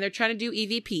 right? And they're trying to do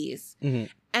EVPs.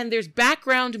 And there's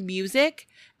background music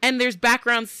and there's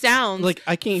background sounds. Like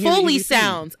I can't hear Foley the EVP.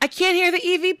 sounds. I can't hear the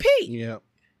EVP. Yeah.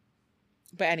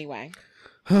 But anyway.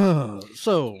 So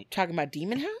talking about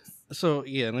Demon House? So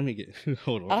yeah, let me get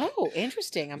hold on. Oh,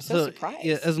 interesting! I'm so surprised.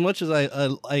 Yeah, as much as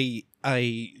I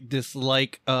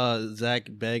dislike Zach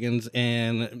Bagans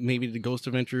and maybe the Ghost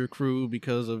Adventure crew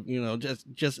because of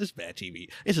just it's bad TV.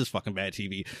 It's just fucking bad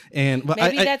TV. And but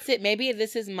maybe that's it. Maybe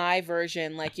this is my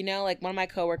version. Like like one of my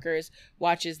coworkers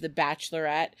watches The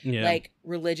Bachelorette like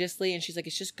religiously, and she's like,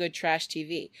 it's just good trash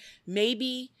TV.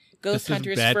 Maybe Ghost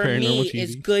Hunters for me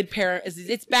is good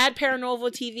it's bad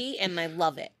paranormal TV, and I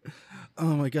love it.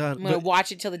 Oh my God. I'm going to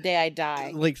watch it till the day I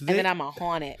die. And then I'm going to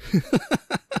haunt it.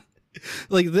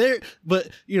 But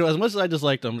as much as I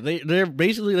dislike them, they're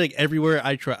basically like everywhere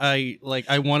I try. I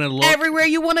want to look. Everywhere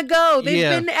you want to go. They've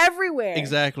been everywhere.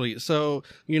 Exactly. So,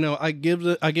 I give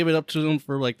it up to them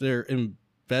for like their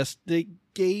investigating.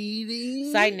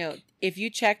 Side note, if you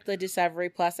check the Discovery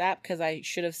Plus app, because I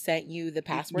should have sent you the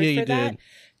password for that,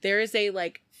 there is a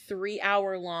like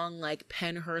 3-hour long like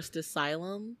Penhurst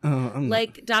Asylum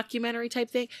like documentary type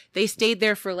thing. They stayed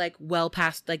there for like well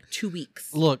past like 2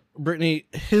 weeks. Look, Brittany,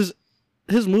 his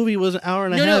movie was an hour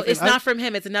and a half. No, it's not from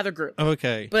him. It's another group.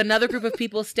 Okay. But another group of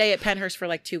people stay at Penhurst for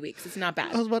like 2 weeks. It's not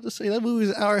bad. I was about to say that movie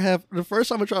was an hour and a half. The first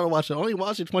time I tried to watch it, I only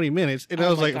watched it 20 minutes. And I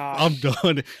was like, gosh. I'm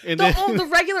done. And the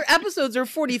regular episodes are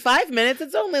 45 minutes.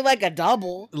 It's only like a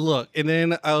double. Look, and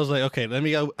then I was like, okay, let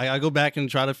me go. I go back and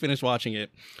try to finish watching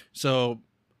it. So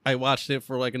I watched it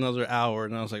for like another hour,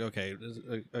 and I was like, okay.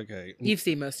 You've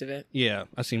seen most of it. Yeah,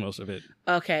 I've seen most of it.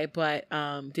 Okay, but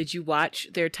did you watch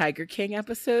their Tiger King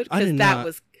episode? Because that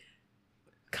was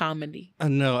comedy.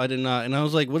 No, I did not. And I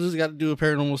was like, what does it got to do with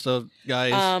paranormal stuff,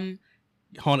 guys?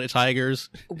 Haunted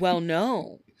tigers? Well,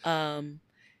 no.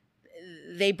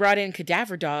 They brought in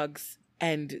cadaver dogs,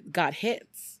 and got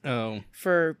hits Oh,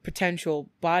 for potential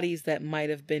bodies that might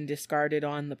have been discarded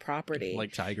on the property.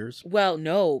 like tigers. Well,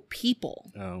 no,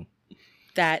 people. Oh.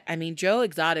 That, I mean, Joe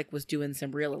Exotic was doing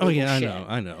some real illegal Oh yeah, shit.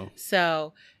 I know.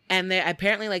 So, and they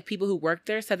apparently, like, people who worked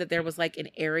there said that there was like an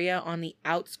area on the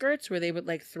outskirts where they would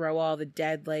like throw all the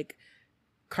dead like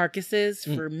carcasses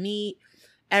for meat,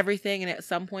 everything. And at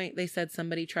some point, they said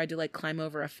somebody tried to like climb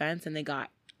over a fence and they got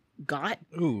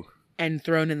Ooh, and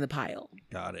thrown in the pile.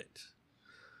 got it.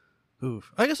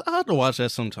 Oof. I guess I'll have to watch that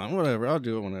sometime. Whatever. I'll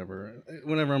do it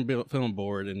whenever I'm feeling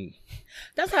bored. And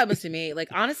That's what happens to me. Like,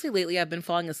 honestly, lately I've been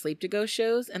falling asleep to ghost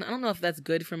shows, and I don't know if that's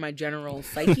good for my general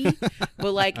psyche,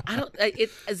 but like,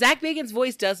 Zach Bagan's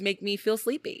voice does make me feel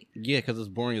sleepy. yeah, because it's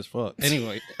boring as fuck.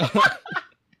 Anyway.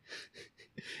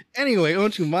 Anyway,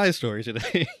 on to my story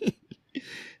today.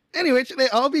 Anyway, today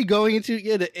I'll be going into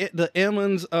the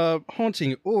Ammons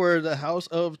haunting, or the House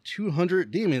of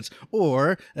 200 Demons,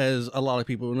 or as a lot of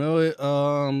people know it,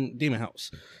 Demon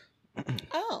House.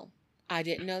 Oh, I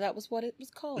didn't know that was what it was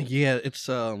called. Yeah, it's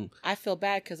I feel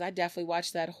bad because I definitely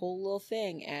watched that whole little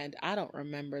thing, and I don't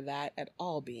remember that at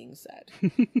all being said.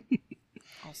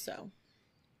 Also,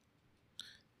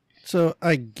 so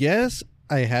I guess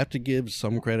I have to give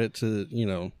some credit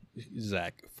to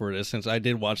Zach for this, since I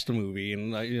did watch the movie,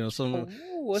 and some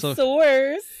a so-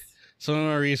 source. some of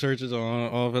my research is on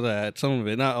all of that. Some of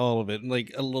it, not all of it.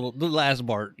 Like a little, the last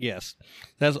part. Yes,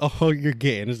 that's all you're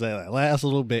getting is that last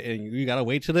little bit, and you gotta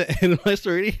wait to the end of my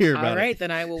story to hear about it. All right,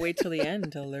 then I will wait till the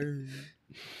end to learn.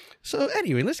 So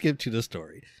anyway, let's get to the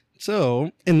story.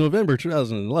 So in November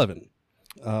 2011,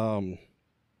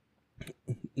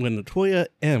 when Latoya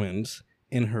Ammons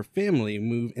and her family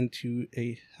moved into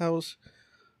a house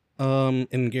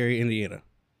in Gary, Indiana.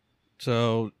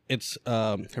 So it's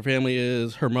her family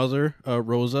is her mother,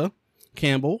 Rosa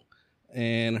Campbell,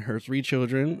 and her 3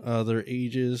 children. Their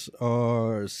ages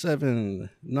are 7,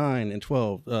 9, and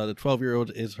 12. The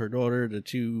 12-year-old is her daughter. The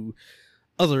 2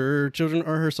 other children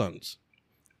are her sons.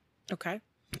 Okay.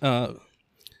 As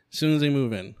soon as they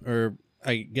move in, or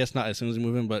I guess not as soon as they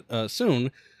move in, but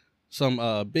soon,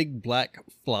 some big black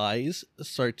flies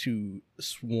start to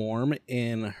swarm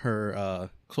in her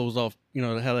closed off. You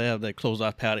know how they have that closed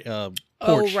off porch.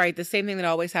 Oh, right. The same thing that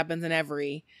always happens in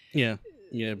every Yeah,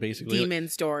 basically. demon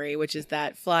story, which is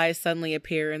that flies suddenly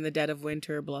appear in the dead of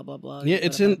winter. Blah blah blah. Yeah, blah,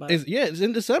 it's blah, in blah. it's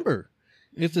in December.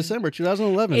 It's December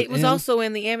 2011. It was and- also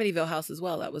in the Amityville house as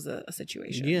well. That was a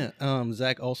situation. Yeah.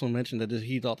 Zach also mentioned that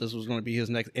he thought this was going to be his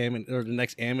next the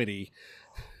next Amity.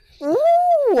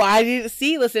 Ooh, I didn't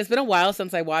see. Listen, it's been a while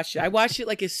since I watched it. I watched it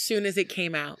like as soon as it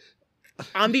came out.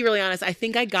 I'm be really honest. I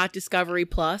think I got Discovery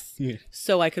Plus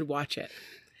so I could watch it,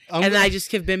 and I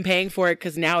just have been paying for it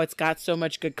because now it's got so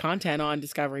much good content on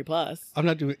Discovery Plus. I'm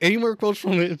not doing any more quotes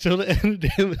from it until the end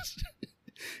of this.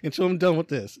 Until I'm done with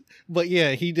this. But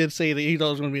yeah, he did say that he thought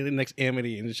it was going to be the next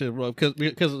Amity, and it should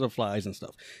because of the flies and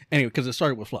stuff. Anyway, because it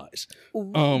started with flies.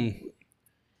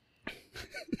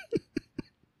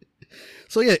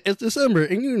 So yeah, it's December,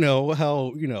 and you know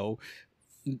how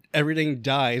everything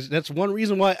dies. That's one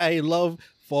reason why I love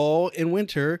fall and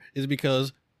winter, is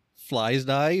because flies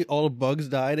die, all the bugs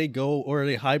die, they go or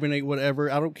they hibernate,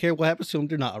 whatever. I don't care what happens to them;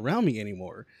 they're not around me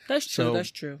anymore. That's true. So-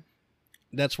 That's true.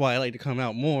 That's why I like to come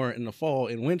out more in the fall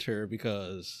and winter,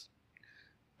 because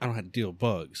I don't have to deal with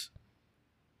bugs.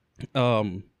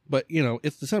 But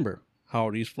it's December. How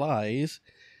are these flies,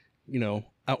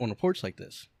 out on the porch like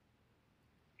this?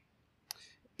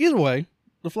 Either way,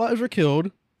 the flies were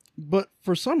killed, but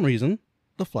for some reason,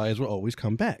 the flies will always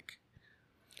come back.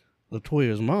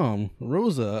 Latoya's mom,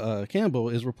 Rosa Campbell,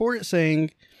 is reported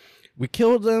saying, "We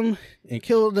killed them and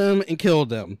killed them and killed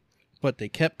them, but they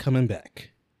kept coming back."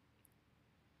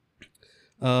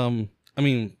 I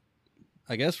mean,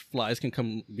 I guess flies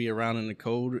can be around in the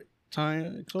cold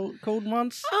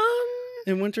months.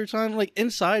 In winter time, like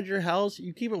inside your house,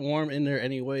 you keep it warm in there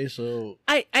anyway. So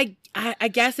I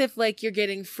guess if like you're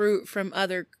getting fruit from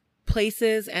other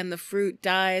places and the fruit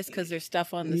dies because there's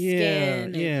stuff on the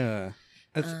skin. Yeah.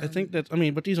 I think that,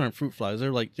 but these aren't fruit flies.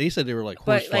 They're like, they said they were like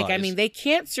horse But flies. they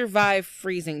can't survive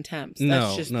freezing temps.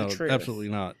 That's just the truth. Absolutely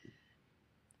not.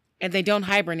 And they don't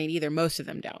hibernate either. Most of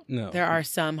them don't. No. There are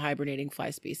some hibernating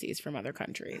fly species from other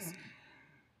countries.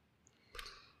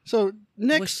 So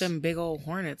next, Wish some big old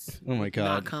hornets oh my not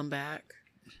god, come back.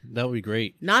 that would be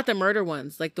great. Not the murder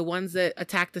ones, like the ones that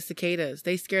attack the cicadas.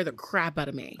 They scare the crap out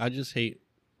of me. I just hate.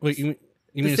 Wait, you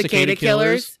The mean cicada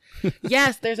killers?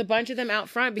 Yes, there's a bunch of them out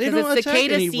front because don't the attack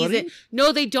cicada anybody. season.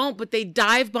 No, they don't, but they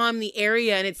dive bomb the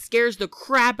area and it scares the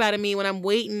crap out of me when I'm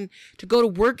waiting to go to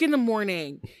work in the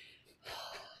morning.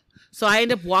 So I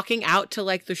end up walking out to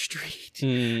like the street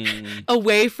Mm,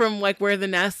 away from like where the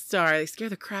nests are. They scare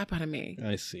the crap out of me.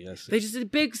 I see. They just did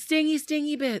big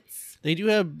stingy bits. They do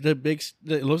have the big.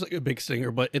 It looks like a big stinger,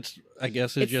 but I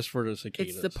guess it's just for the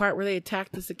cicadas. It's the part where they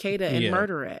attack the cicada and Yeah.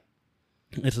 murder it.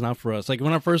 It's not for us. Like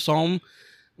when I first saw them,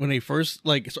 when they first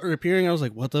like started appearing, I was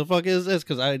like, "What the fuck is this?"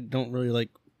 Because I don't really like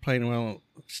playing around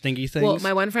with stinky things. Well,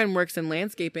 my one friend works in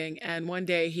landscaping, and one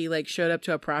day he like showed up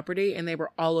to a property and they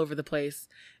were all over the place.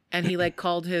 And he like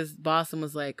called his boss and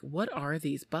was like, "What are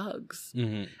these bugs?"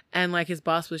 Mhm. And like his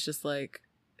boss was just like,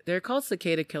 "They're called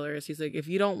cicada killers." He's like, "If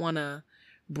you don't want to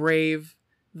brave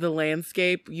the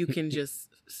landscape, you can just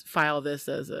file this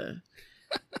as a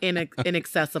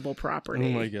inaccessible property." Oh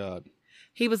my god!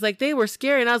 He was like, "They were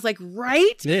scary," and I was like,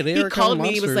 "Right?" Yeah, they He are called kinda me.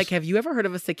 He was monsters. like, "Have you ever heard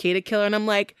of a cicada killer?" And I'm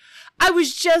like, "I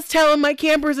was just telling my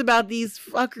campers about these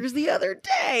fuckers the other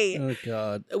day." "Oh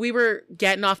god!" We were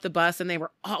getting off the bus, and they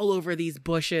were all over these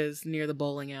bushes near the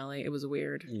bowling alley. It was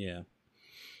weird. Yeah.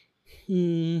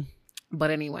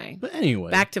 But anyway, But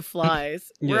anyway, back to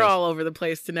flies. We're Yes. all over the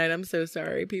place tonight. I'm so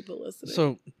sorry, people listening.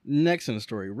 So next in the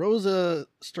story, Rosa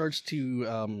starts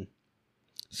to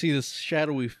see this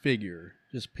shadowy figure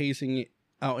just pacing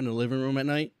out in the living room at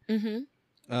night.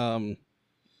 Mm-hmm.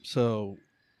 So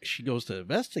she goes to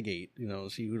investigate,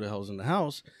 see who the hell's in the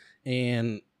house,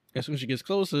 and as soon as she gets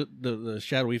closer, the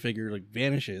shadowy figure like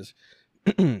vanishes.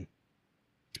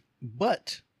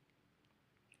 But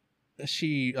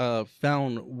she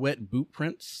found wet boot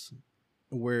prints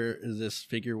where this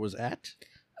figure was at.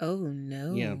 Oh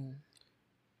no. Yeah.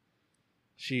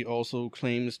 She also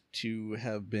claims to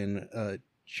have been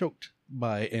choked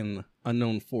by an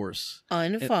unknown force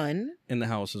Unfun. in the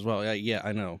house as well. Yeah,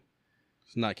 I know.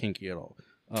 It's not kinky at all.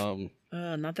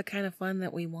 Not the kind of fun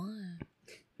that we want.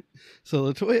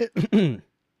 So Latoya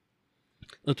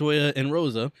and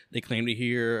Rosa, they claim to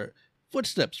hear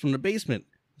footsteps from the basement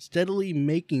steadily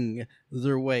making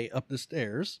their way up the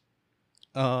stairs.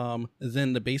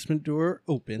 Then the basement door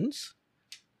opens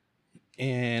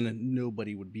and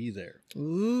nobody would be there.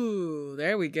 Ooh,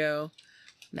 there we go.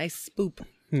 Nice spoop.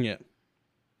 Yeah.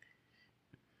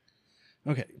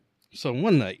 Okay. So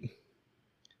one night,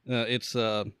 it's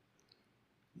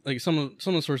like some of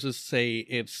the sources say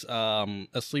it's a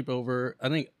sleepover. I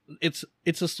think it's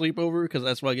a sleepover because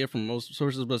that's what I get from most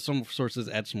sources, but some sources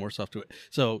add some more stuff to it.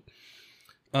 So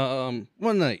one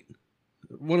night,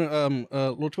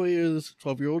 Latoya's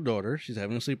 12-year-old daughter, she's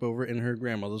having a sleepover in her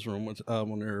grandmother's room with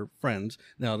one of her friends.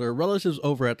 Now there are relatives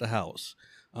over at the house.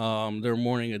 They're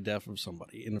mourning the death of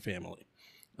somebody in the family.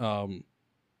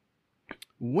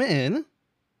 When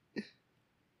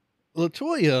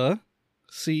Latoya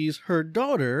sees her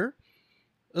daughter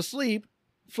asleep,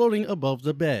 floating above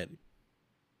the bed,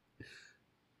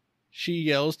 she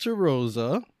yells to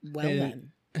Rosa. Well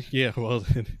then. Yeah, well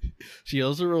then. She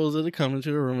yells to Rosa to come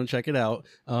into the room and check it out.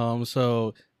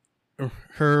 So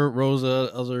her,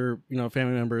 Rosa, other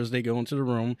family members, they go into the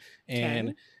room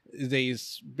and they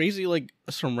basically like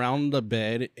surround the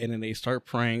bed and then they start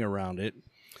praying around it.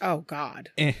 Oh God.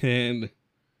 And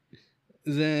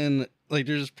then like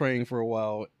they're just praying for a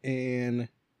while and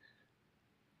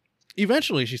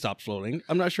eventually she stops floating.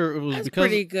 I'm not sure if it was That's because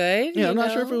pretty good. yeah, I'm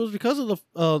not sure if it was because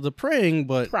of the praying,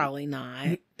 but Probably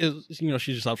not. she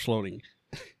just stops floating.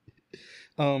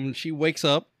 She wakes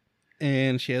up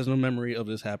and she has no memory of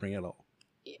this happening at all.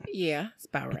 Yeah, it's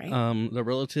about right. The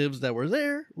relatives that were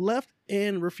there left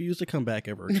and refused to come back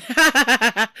ever.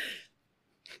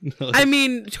 I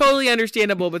mean, totally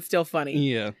understandable, but still funny.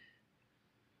 Yeah.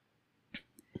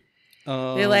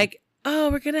 They're like, "Oh,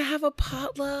 we're gonna have a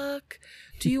potluck.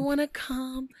 Do you want to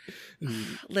come?"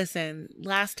 Listen,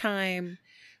 last time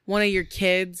one of your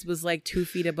kids was like 2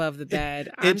 feet above the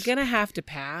bed. I'm gonna have to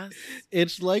pass.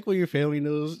 It's like when your family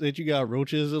knows that you got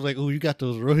roaches. It's like, oh, you got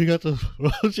those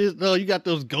roaches. No, you got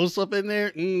those ghosts up in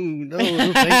there. No,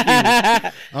 thank you.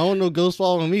 I don't want no ghosts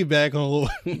following me back home.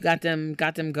 You got them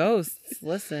ghosts.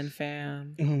 Listen,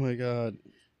 fam. Oh my god.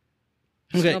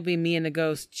 It's Okay. gonna be me and the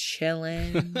ghost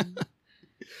chilling.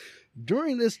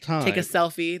 During this time, Take a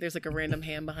selfie. There's like a random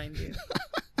hand behind you.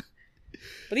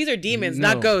 But these are demons,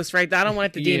 No. not ghosts, right? I don't want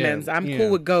it to Yeah, demons. I'm yeah. cool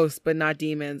with ghosts, but not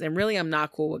demons. And really, I'm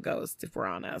not cool with ghosts, if we're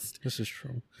honest. this is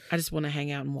true. I just want to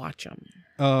hang out and watch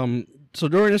them. So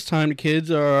during this time, the kids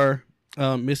are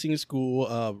missing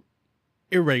school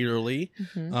irregularly,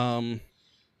 Mm-hmm.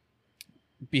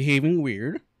 behaving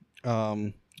weird.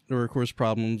 There were, of course,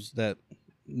 problems that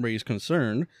raised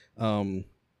concern.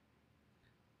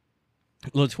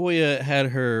 Latoya had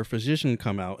her physician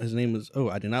come out. His name was,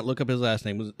 I did not look up his last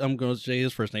name. I'm going to say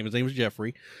his first name. His name was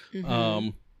Jeffrey. Mm-hmm.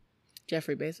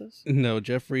 Jeffrey Bezos? No,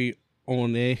 Jeffrey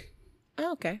One.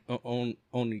 Oh, okay.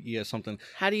 Only something.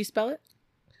 How do you spell it?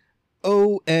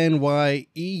 Onyeukww.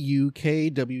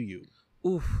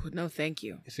 Ooh, no, thank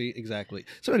you. See, exactly.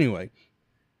 So anyway,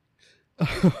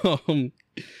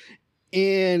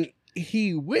 and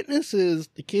he witnesses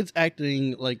the kids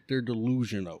acting like they're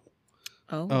delusional.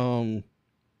 Oh.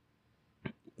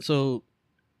 So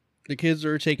the kids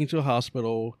are taken to a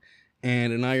hospital,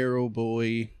 and a 9-year-old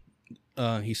boy,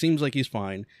 he seems like he's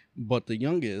fine, but the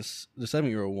youngest, the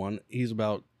 7-year-old one,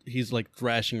 he's like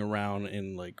thrashing around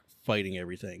and like fighting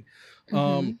everything.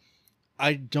 Mhm.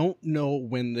 I don't know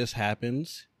when this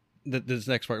happens. This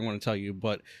next part I want to tell you,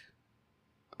 but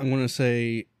I'm going to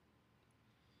say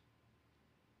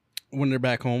when they're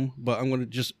back home, but I'm going to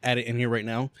just add it in here right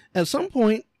now. At some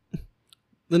point,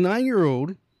 the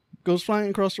 9-year-old goes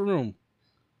flying across the room.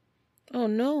 Oh,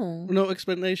 no. No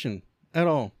explanation at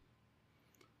all.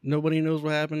 Nobody knows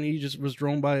what happened. He just was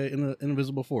thrown by an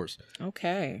invisible force.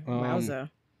 Okay.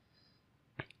 Wowza.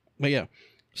 But yeah.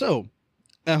 So,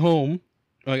 at home,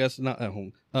 I guess not at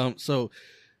home. So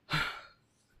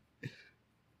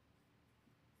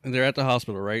and they're at the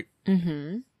hospital, right?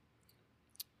 Mm-hmm.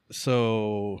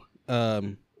 So,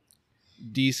 DCS,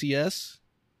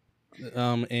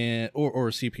 and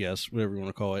or CPS, whatever you want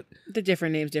to call it. The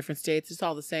different names, different states. It's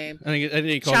all the same. I think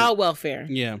they call Child welfare.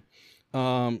 Yeah.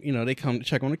 They come to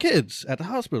check on the kids at the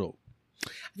hospital.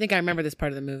 I think I remember this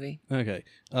part of the movie. Okay.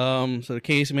 So the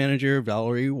case manager,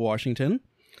 Valerie Washington,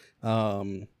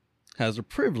 has the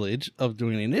privilege of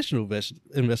doing an initial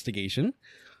investigation.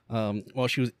 While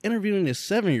she was interviewing this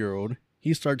 7-year-old,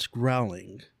 he starts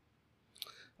growling.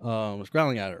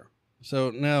 Growling at her.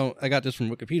 So now I got this from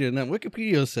Wikipedia. Now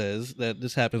Wikipedia says that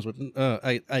this happens with.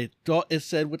 I thought it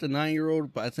said with the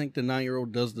 9-year-old, but I think the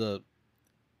 9-year-old does the.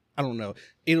 I don't know.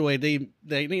 Either way, they got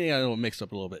a little mixed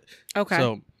up a little bit. Okay.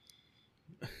 So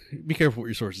be careful with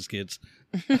your sources, kids.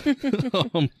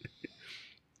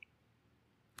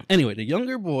 Anyway, the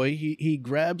younger boy, he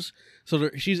grabs. So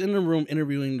she's in the room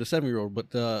interviewing the 7-year-old,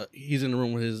 but he's in the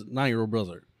room with his 9-year-old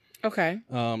brother. Okay.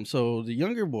 So the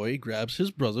younger boy grabs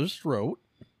his brother's throat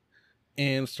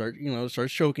and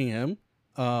starts choking him.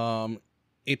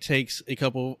 It takes a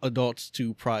couple adults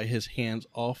to pry his hands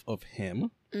off of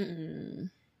him. Mm-mm.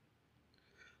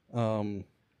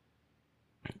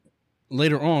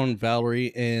 Later on,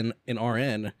 Valerie and an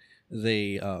RN,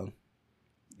 they talk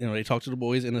to the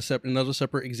boys in another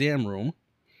separate exam room,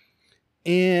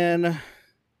 and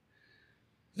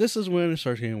this is when it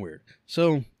starts getting weird.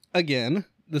 So again,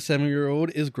 the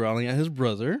 7-year-old is growling at his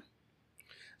brother.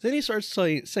 Then he starts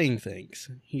saying things.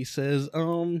 He says,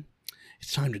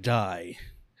 "It's time to die,"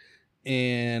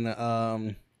 and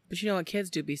But you know what kids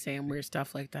do be saying weird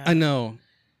stuff like that. I know.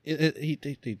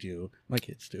 They do. My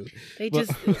kids do.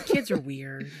 Kids are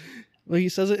weird. Well, he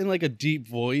says it in like a deep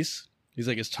voice. He's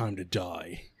like, "It's time to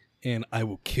die, and I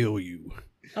will kill you."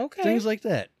 Okay. Things like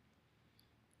that.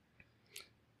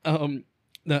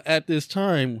 Now at this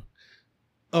time,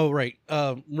 oh right,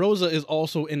 Rosa is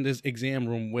also in this exam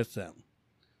room with them.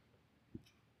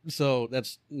 So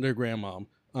that's their grandmom.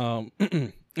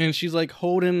 And she's like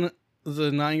holding the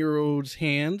 9-year-old's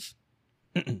hands.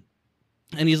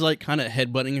 And he's like kind of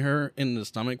headbutting her in the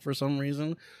stomach for some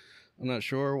reason. I'm not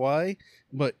sure why,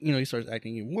 but he starts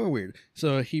acting even more weird.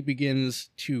 So he begins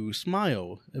to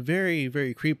smile very,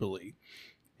 very creepily.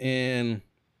 And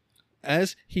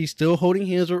as he's still holding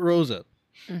hands with Rosa,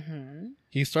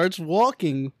 he starts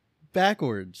walking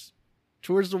backwards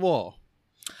towards the wall.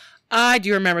 I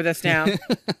do remember this now.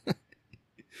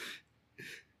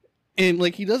 And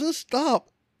like he doesn't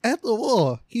stop at the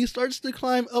wall. He starts to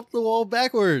climb up the wall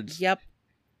backwards. Yep.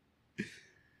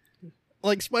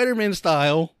 Like Spider-Man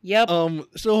style. Yep.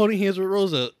 Still holding hands with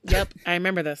Rosa. Yep. I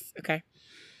remember this. Okay.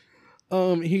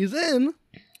 He then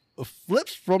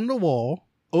flips from the wall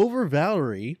over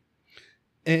Valerie,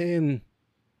 and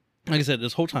like I said,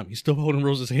 this whole time he's still holding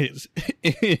Rosa's hands.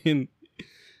 And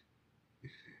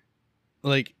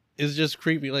like it's just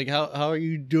creepy. Like how are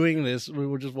you doing this? We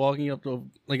were just walking up to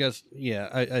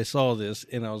I saw this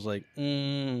and I was like,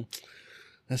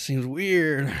 that seems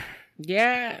weird.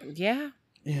 Yeah.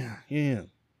 Yeah.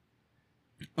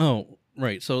 Oh,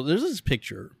 right. So there's this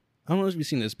picture. I don't know if you've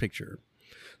seen this picture.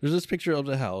 There's this picture of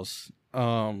the house.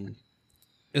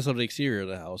 It's of the exterior of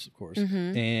the house, of course.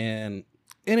 Mm-hmm. And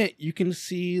in it, you can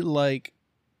see like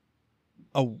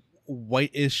a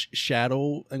whitish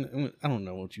shadow. And I don't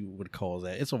know what you would call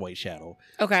that. It's a white shadow.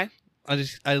 Okay.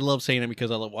 I love saying it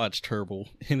because I watch Turbo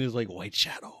and it's like white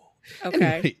shadow. Okay.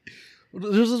 Anyway,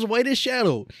 there's this whitish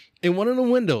shadow in one of the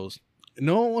windows.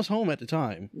 No one was home at the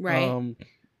time. Right.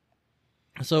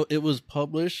 So it was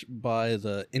published by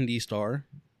the Indie Star.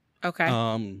 Okay.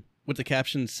 with the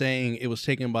caption saying it was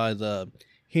taken by the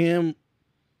him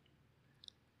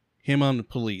on the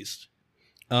police.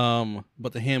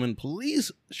 But the Hammond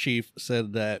police chief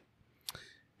said that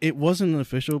it wasn't an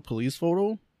official police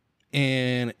photo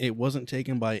and it wasn't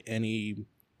taken by any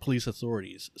police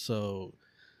authorities. So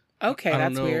okay,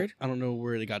 that's weird. I don't know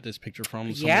where they got this picture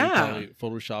from. Somebody Yeah. probably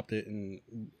photoshopped it and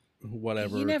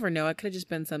whatever. You never know. It could have just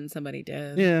been something somebody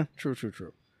did. Yeah, true.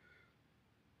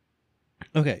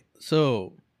 Okay,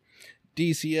 so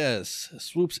DCS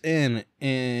swoops in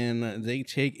and they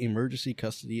take emergency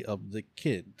custody of the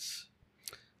kids.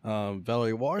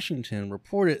 Valerie Washington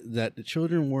reported that the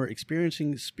children were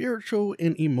experiencing spiritual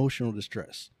and emotional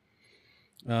distress.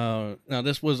 Now,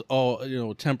 this was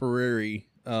all temporary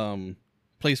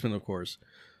placement, of course.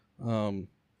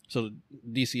 So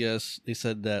DCS, they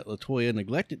said that LaToya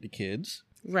neglected the kids,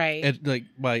 Right.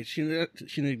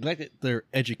 she neglected their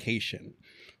education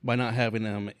by not having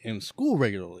them in school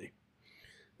regularly.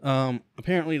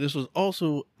 Apparently, this was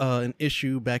also an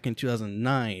issue back in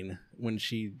 2009 when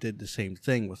she did the same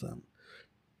thing with them.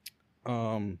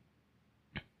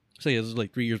 So yeah, this is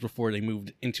like 3 years before they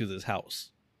moved into this house.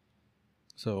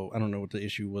 So I don't know what the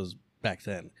issue was back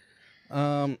then.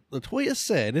 LaToya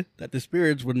said that the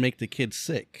spirits would make the kids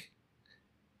sick,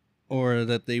 or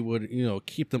that they would,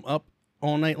 keep them up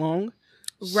all night long.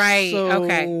 Right. So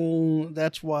Okay.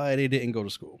 that's why they didn't go to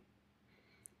school.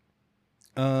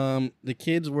 The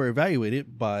kids were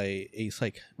evaluated by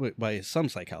some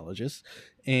psychologists,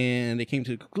 and they came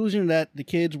to the conclusion that the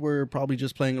kids were probably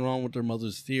just playing around with their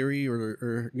mother's theory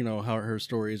or how her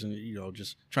stories, and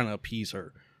just trying to appease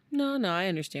her. No, I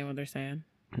understand what they're saying.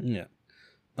 Yeah.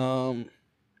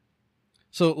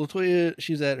 So LaToya,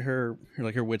 she's at her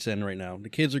wit's end right now. The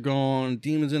kids are gone,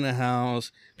 demons in the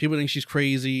house, people think she's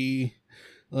crazy.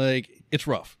 Like, it's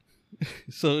rough.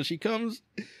 So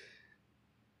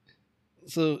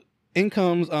in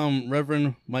comes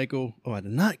Reverend Michael. Oh, I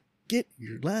did not get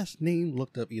your last name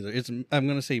looked up either. I'm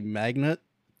gonna say Magnot.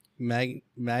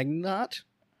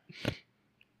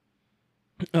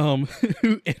 Who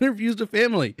interviews the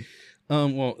family.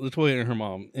 LaToya and her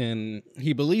mom, and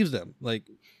he believes them. Like,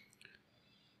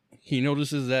 he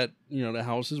notices that, the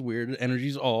house is weird, the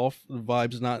energy's off, the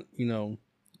vibe's not, he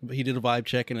did a vibe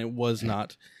check and it was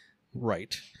not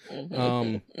right.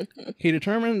 He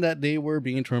determined that they were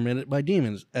being tormented by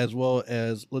demons, as well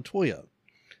as LaToya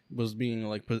was being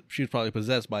she was probably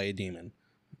possessed by a demon.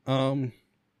 And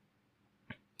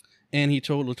he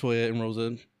told LaToya and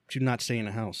Rosa to not stay in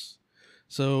the house.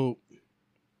 So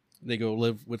they go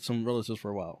live with some relatives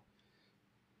for a while.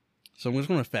 So I'm just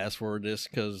going to fast forward this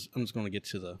because I'm just going to get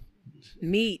to the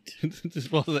meat.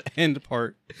 the end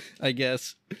part, I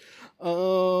guess.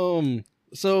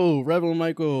 So Reverend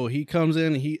Michael, he comes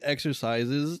in, he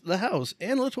exorcises the house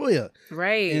and LaToya.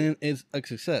 Right. And it's a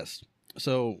success.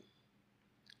 So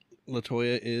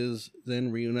LaToya is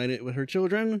then reunited with her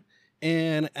children,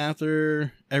 and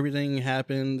after everything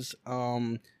happens,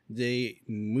 they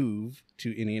move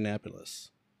to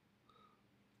Indianapolis.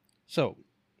 So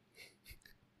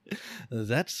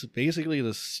that's basically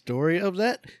the story of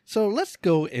that. So let's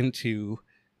go into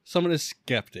some of the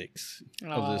skeptics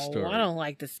of this story. I don't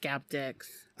like the skeptics.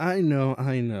 I know.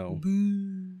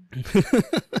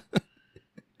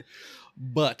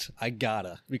 But I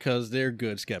gotta, because they're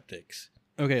good skeptics.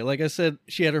 Okay, like I said,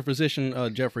 she had her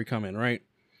physician, Jeffrey, come in, right?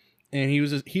 And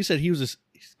he said he was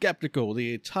skeptical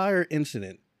the entire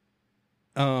incident.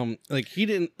 When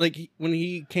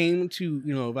he came to,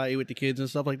 evaluate the kids and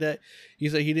stuff like that, he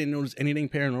said he didn't notice anything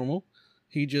paranormal.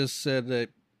 He just said that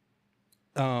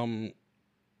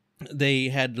they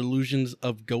had delusions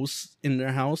of ghosts in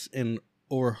their house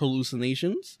or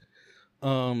hallucinations.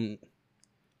 And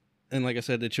like I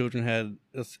said, the children had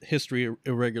a history of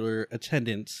irregular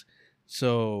attendance.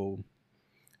 So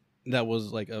that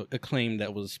was like a claim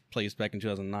that was placed back in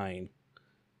 2009.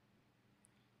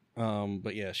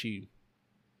 But yeah, she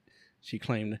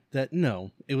claimed that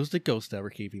no, it was the ghosts that were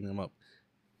keeping them up.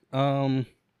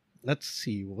 Let's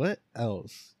see, what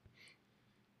else?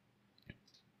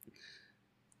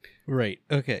 Right,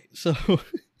 okay, so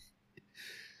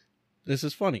this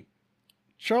is funny.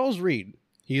 Charles Reed,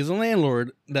 he is a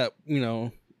landlord that,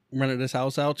 rented his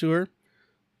house out to her.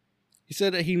 He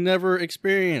said that he never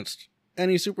experienced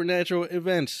any supernatural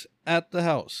events at the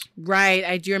house. Right,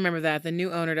 I do remember that. The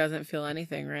new owner doesn't feel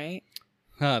anything, right?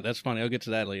 That's funny. I'll get to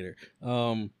that later.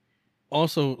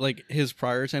 Also, like, his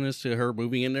prior tenants to her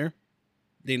moving in there,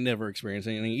 they never experienced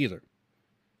anything either.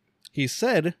 He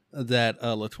said that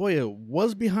LaToya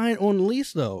was behind on the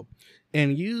lease, though,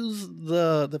 and used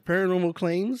the paranormal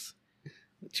claims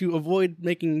to avoid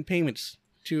making payments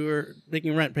to her,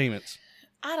 making rent payments.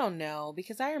 I don't know,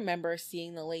 because I remember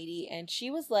seeing the lady and she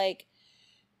was like,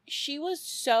 she was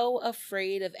so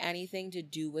afraid of anything to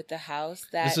do with the house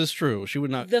that This is true. She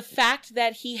would not. the fact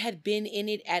that he had been in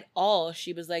it at all,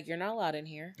 she was like, you're not allowed in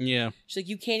here. Yeah. She's like,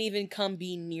 you can't even come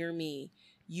be near me.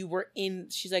 You were in,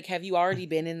 she's like, have you already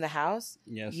been in the house?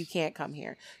 Yes. You can't come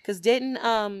here. Because didn't,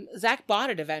 Zach bought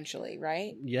it eventually,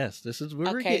 right? Yes, this is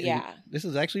what we're Okay, getting. yeah. This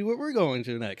is actually what we're going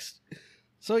to next.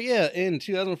 So yeah, in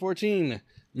 2014,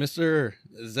 Mr.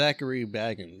 Zachary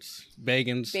Bagans.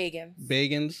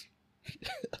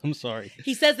 I'm sorry.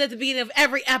 He says that at the beginning of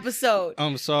every episode.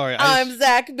 I'm sorry. I'm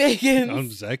Zach Bagans. I'm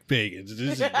Zach Bagans.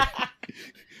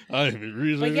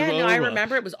 But yeah, no, I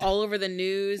remember it was all over the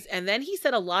news. And then he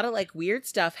said a lot of like weird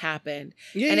stuff happened.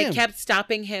 Yeah, and it kept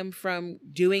stopping him from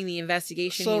doing the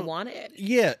investigation he wanted.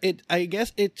 Yeah, I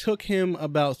guess it took him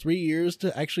about 3 years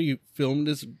to actually film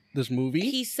this movie.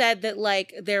 He said that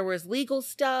like there was legal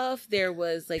stuff, there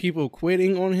was like people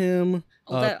quitting on him.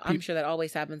 I'm sure that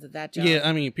always happens at that job. Yeah,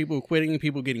 I mean people quitting,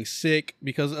 people getting sick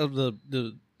because of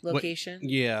the location.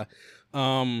 Yeah.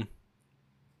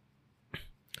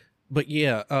 But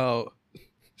yeah,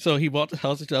 so he bought the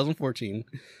house in 2014.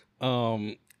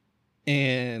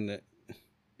 And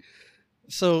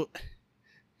so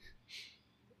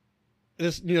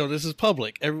this, this is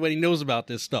public. Everybody knows about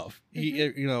this stuff.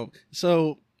 Mm-hmm.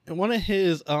 So one of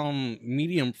his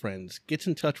medium friends gets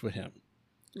in touch with him.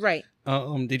 Right.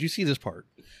 Did you see this part?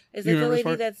 Is it the lady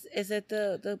is it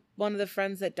the one of the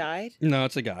friends that died? No,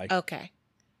 it's a guy. Okay.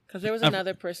 Because there was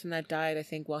another person that died, I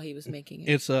think, while he was making it.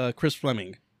 It's Chris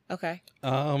Fleming. Okay.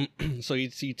 So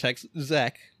he texts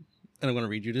Zach, and I'm going to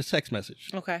read you this text message.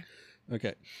 Okay.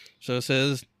 Okay. So it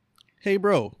says, "Hey,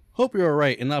 bro, hope you're all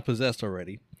right and not possessed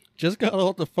already. Just got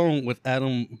off the phone with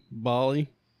Adam Bali.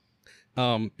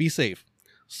 Be safe.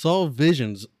 Saw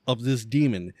visions of this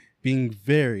demon being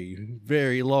very,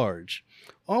 very large,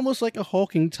 almost like a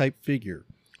hulking type figure.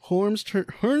 Horns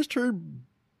turned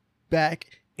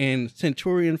back and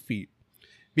centurion feet.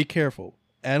 Be careful.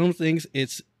 Adam thinks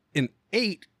it's an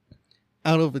 8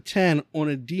 out of a 10 on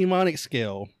a demonic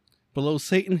scale, below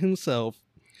Satan himself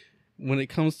when it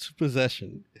comes to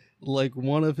possession, like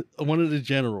one of the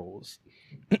generals."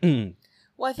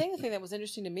 Well, I think the thing that was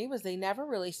interesting to me was they never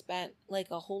really spent like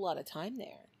a whole lot of time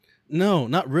there. No,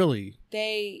 not really.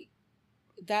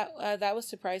 That was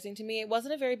surprising to me. It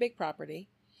wasn't a very big property.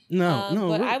 No.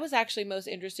 But really. I was actually most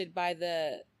interested by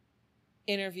the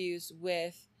interviews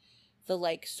with the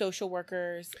like social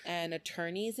workers and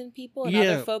attorneys and people and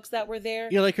other folks that were there.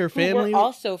 Yeah, like her family who were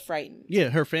also frightened. Yeah,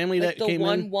 her family like that came in. The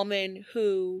one woman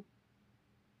who,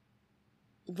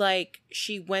 like,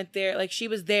 she went there, like she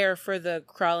was there for the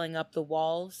crawling up the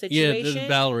wall situation. Yeah, this is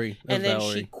Valerie. And then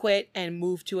she quit and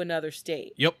moved to another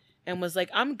state. Yep. And was like,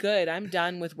 I'm good. I'm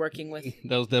done with working with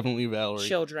that was definitely Valerie.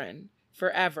 Children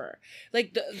forever.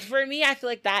 Like, for me, I feel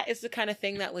like that is the kind of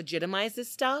thing that legitimizes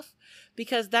stuff,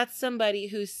 because that's somebody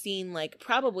who's seen like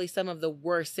probably some of the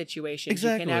worst situations you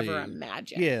can ever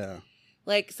imagine. Yeah.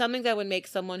 Like something that would make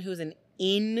someone who's an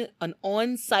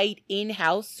on-site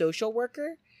in-house social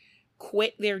worker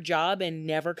quit their job and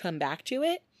never come back to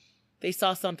it. They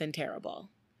saw something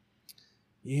terrible.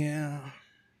 Yeah.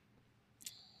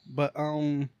 But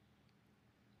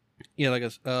yeah, like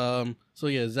so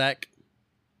yeah, Zach,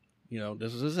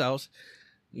 this is his house.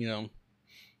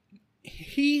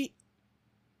 He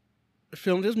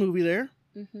filmed his movie there,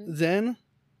 then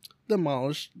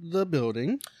demolished the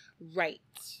building. Right.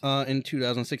 In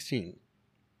 2016.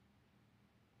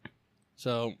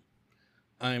 So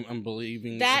I'm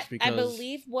believing that because I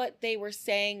believe what they were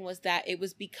saying was that it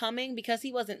was becoming, because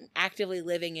he wasn't actively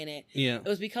living in it. Yeah. It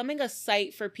was becoming a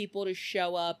site for people to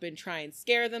show up and try and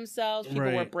scare themselves.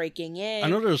 People were breaking in. I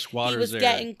know there were squatters there. He was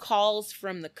getting calls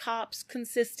from the cops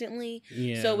consistently.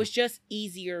 Yeah. So it was just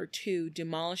easier to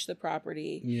demolish the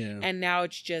property. Yeah. And now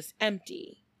it's just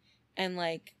empty. And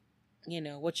like,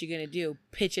 what you gonna do?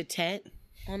 Pitch a tent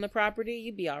on the property?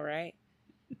 You'd be all right.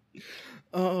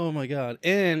 Oh my god.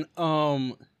 And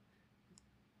so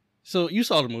you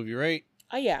saw the movie, right?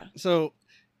 Oh yeah. So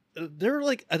there were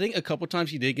like, I think a couple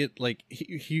times he did get like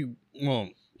he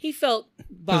felt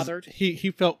bothered.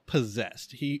 He felt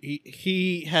possessed.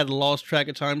 He had lost track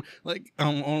of time. Like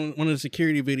on one of the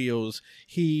security videos,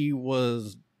 he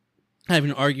was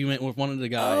having an argument with one of the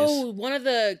guys. Oh, one of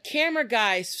the camera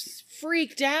guys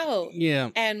freaked out. Yeah.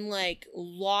 And like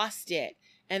lost it.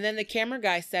 And then the camera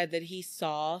guy said that he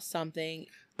saw something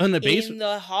On the in basement.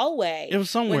 the hallway. It was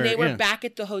somewhere. When they were yeah. back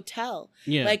at the hotel.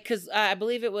 Yeah. Like, because I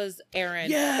believe it was Aaron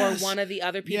Yes! or one of the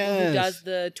other people who Yes! does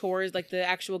the tours, like the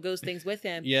actual ghost things with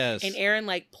him. Yes. And Aaron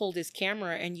like pulled his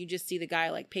camera, and you just see the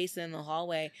guy like pacing in the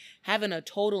hallway, having a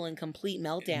total and complete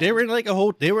meltdown. They were in like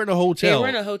they were in a hotel. They were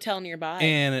in a hotel nearby.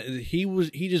 And he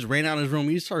just ran out of his room.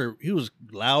 He was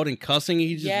loud and cussing.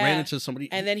 He just ran into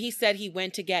somebody. And then he said he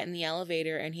went to get in the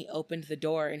elevator, and he opened the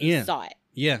door, and he saw it.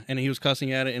 Yeah, and he was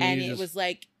cussing at it, and it was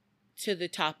like to the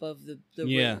top of the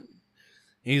yeah. room.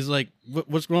 He's like,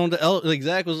 "What's going on with the like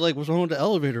Zach was like, "What's wrong with the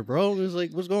elevator, bro?" He's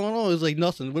like, "What's going on?" It's like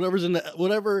nothing.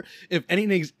 Whatever. If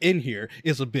anything's in here,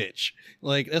 it's a bitch.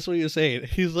 Like that's what he was saying.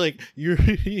 He's like,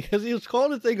 he was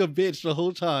calling the thing a bitch the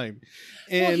whole time.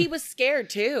 And, well, he was scared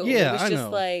too. Yeah, it was I just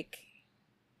know. like,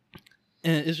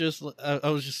 and it's just I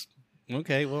was just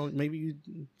okay. Well, maybe you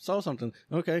saw something.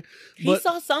 Okay, he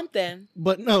saw something.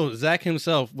 But no, Zach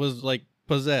himself was like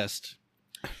possessed.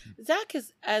 Zach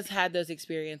has had those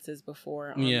experiences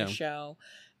before on the show,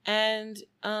 and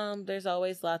there's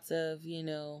always lots of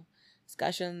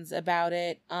discussions about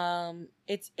it.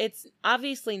 It's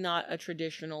obviously not a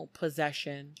traditional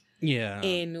possession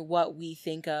in what we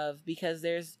think of, because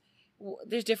there's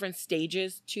different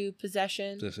stages to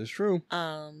possession. This is true.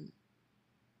 And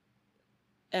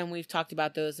we've talked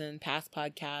about those in past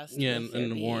podcasts. Yeah, in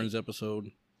the Warrens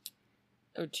episode,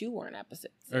 or 2 Warren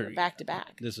episodes, back to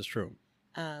back. This is true.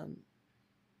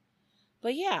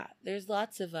 But yeah, there's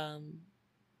lots of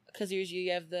because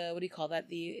you have the, what do you call that?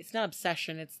 It's not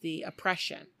obsession, it's the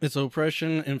oppression. It's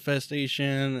oppression,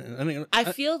 infestation. I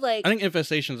think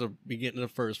infestation's the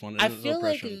first one. I feel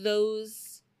like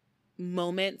those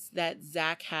moments that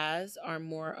Zach has are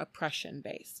more oppression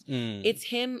based. It's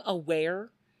him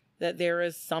aware that there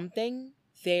is something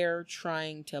there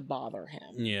trying to bother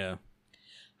him. Yeah.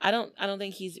 I don't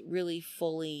think he's really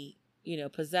fully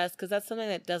possessed, because that's something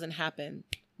that doesn't happen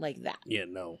like that. Yeah,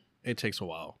 no. It takes a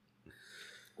while.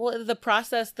 Well, the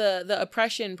process, the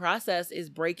oppression process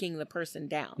is breaking the person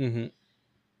down. Mm-hmm.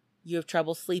 You have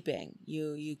trouble sleeping.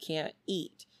 You can't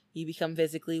eat. You become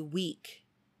physically weak.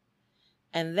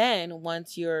 And then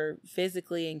once you're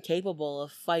physically incapable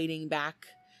of fighting back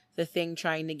the thing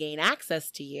trying to gain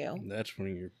access to you, that's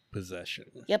when your possession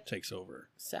takes over.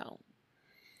 So.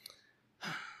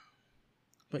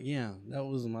 But yeah, that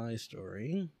was my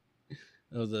story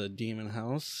of the demon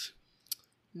house.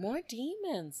 More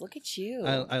demons. Look at you.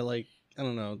 I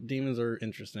don't know. Demons are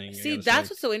interesting. See, that's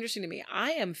what's so interesting to me.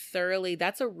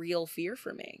 That's a real fear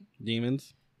for me.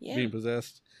 Demons? Yeah. Being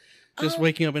possessed? Just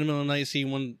waking up in the middle of the night, see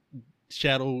one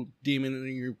shadow demon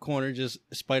in your corner, just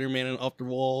Spider-Man off the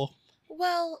wall.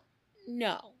 Well,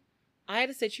 no. I had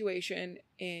a situation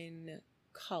in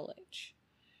college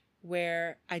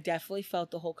where I definitely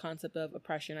felt the whole concept of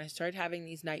oppression. I started having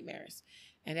these nightmares,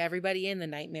 and everybody in the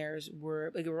nightmares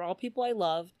were all people I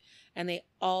loved, and they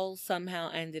all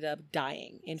somehow ended up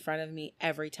dying in front of me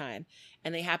every time.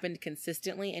 And they happened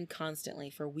consistently and constantly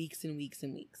for weeks and weeks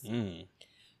and weeks.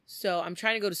 So I'm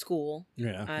trying to go to school.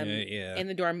 Yeah. I'm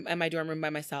in my dorm room by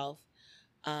myself.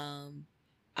 And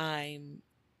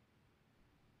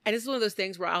it's one of those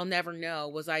things where I'll never know,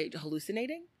 was I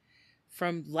hallucinating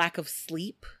from lack of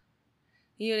sleep?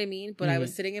 You know what I mean? But I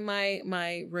was sitting in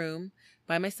my room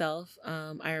by myself.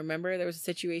 I remember there was a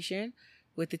situation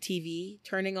with the TV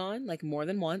turning on like more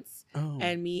than once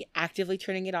and me actively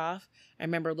turning it off. I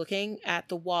remember looking at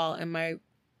the wall, and my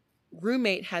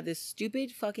roommate had this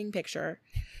stupid fucking picture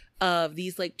of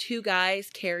these like 2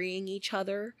 guys carrying each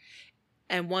other,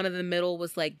 and one in the middle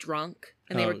was like drunk,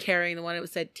 and they were carrying the one that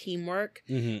said teamwork.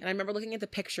 And I remember looking at the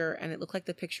picture, and it looked like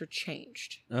the picture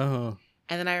changed.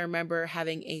 And then I remember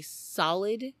having a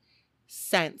solid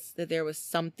sense that there was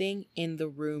something in the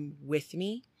room with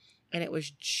me, and it was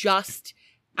just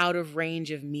out of range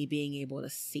of me being able to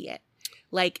see it.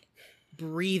 Like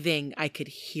breathing, I could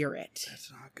hear it.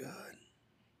 That's not good.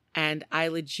 And I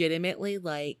legitimately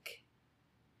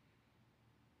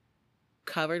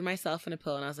covered myself in a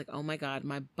pillow, and I was like, oh my God,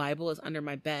 my Bible is under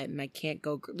my bed and I can't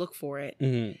go look for it.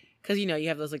 Because, you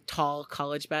have those like tall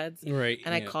college beds. Right.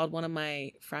 And I called one of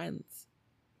my friends.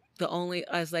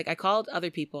 I called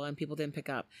other people and people didn't pick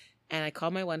up. And I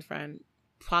called my one friend,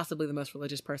 possibly the most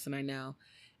religious person I know.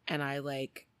 And I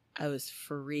was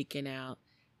freaking out.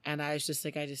 And I was just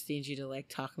like, I just need you to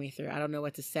talk me through. I don't know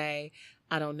what to say.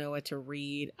 I don't know what to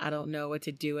read. I don't know what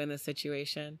to do in this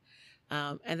situation.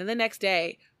 And then the next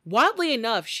day, wildly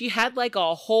enough, she had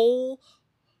a whole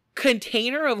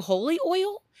container of holy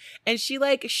oil. And she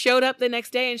showed up the next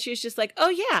day, and she was just like, oh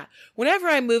yeah, whenever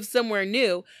I move somewhere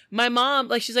new, my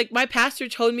mom, she's like, my pastor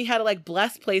told me how to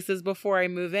bless places before I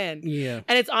move in. Yeah.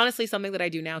 And it's honestly something that I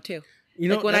do now too. You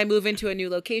know, like when I move into a new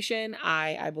location,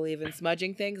 I believe in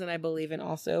smudging things, and I believe in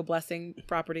also blessing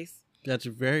properties. that's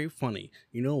very funny.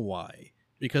 You know why?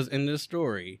 Because in this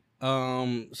story,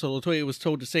 so Latoya was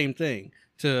told the same thing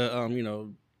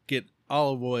to, get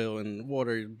olive oil and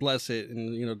water, bless it,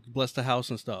 and bless the house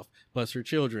and stuff, bless her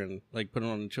children, like put it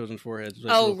on the children's foreheads.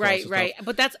 Oh, right.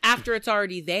 But that's after it's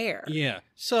already there. Yeah.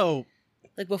 So,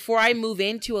 like before I move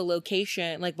into a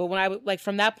location, but when I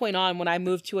from that point on, when I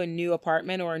move to a new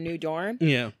apartment or a new dorm,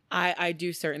 yeah, I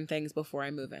do certain things before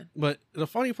I move in. But the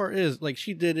funny part is, like,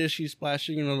 she did this, she's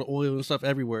splashing, the oil and stuff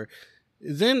everywhere.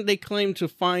 Then they claim to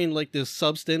find like this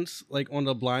substance like on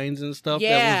the blinds and stuff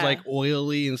that was like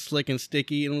oily and slick and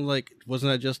sticky, and like,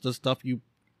 wasn't that just the stuff you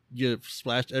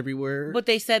splashed everywhere? But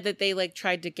they said that they like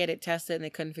tried to get it tested and they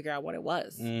couldn't figure out what it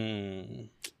was.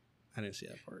 I didn't see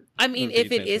that part. I mean,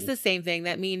 if it is the same thing,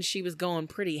 that means she was going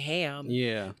pretty ham.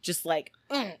 Yeah. Just like,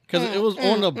 because it was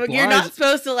on the blinds. You're not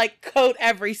supposed to like coat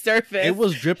every surface. It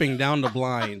was dripping down the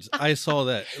blinds. I saw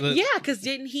that. Yeah, because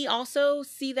didn't he also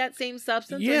see that same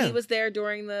substance when he was there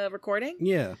during the recording?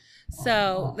 Yeah.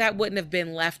 So that wouldn't have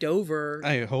been left over.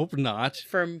 I hope not.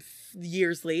 From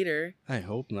years later. I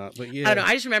hope not, but yeah. I don't know.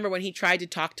 I just remember when he tried to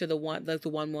talk to the one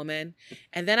woman,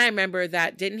 and then I remember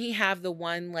that didn't he have the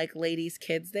one like lady's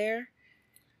kids there,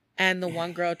 and the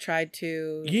one girl tried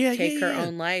to take her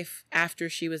own life after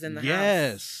she was in the house.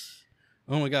 Yes.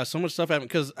 Oh my gosh, so much stuff happened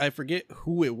because I forget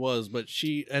who it was, but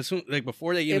she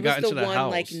before they even got into the house, it was the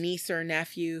one like niece or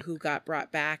nephew who got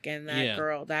brought back, and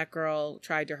that girl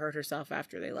tried to hurt herself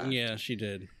after they left. Yeah, she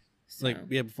did. So.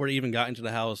 Before they even got into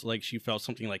the house, like she felt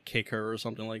something like kick her or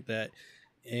something like that.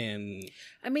 And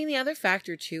I mean, the other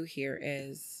factor too here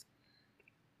is,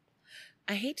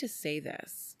 I hate to say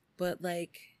this, but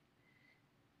like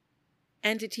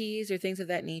entities or things of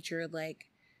that nature, like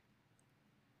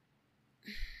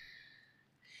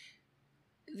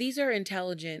these are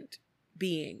intelligent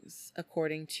beings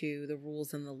according to the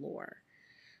rules and the lore.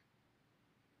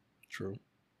 True.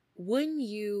 Wouldn't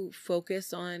you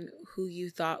focus on who you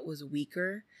thought was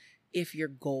weaker if your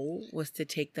goal was to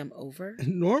take them over?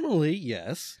 Normally,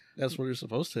 yes. That's what you're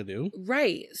supposed to do.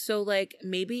 Right. So, like,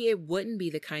 maybe it wouldn't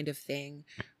be the kind of thing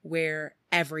where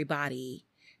everybody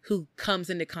who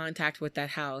comes into contact with that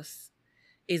house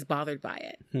is bothered by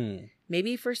it.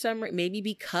 Maybe maybe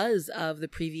because of the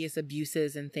previous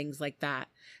abuses and things like that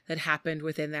happened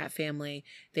within that family,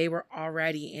 they were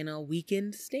already in a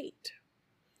weakened state.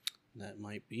 That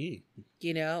might be.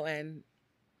 And,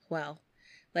 well,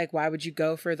 like, why would you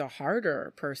go for the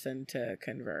harder person to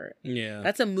convert? Yeah.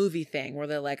 That's a movie thing where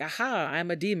they're like, aha, I'm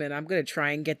a demon. I'm going to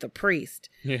try and get the priest.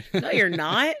 Yeah. No, you're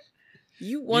not.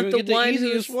 You want the one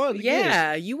who's...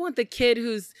 Yeah, you want the kid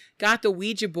who's got the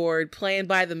Ouija board playing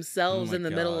by themselves in the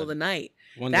middle of the night.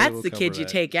 That's the kid you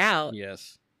take out.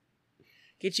 Yes.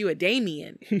 Get you a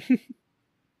Damien.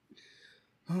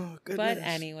 Oh, goodness. But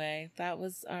anyway, that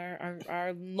was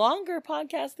our longer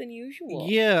podcast than usual.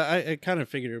 Yeah, I kind of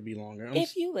figured it would be longer.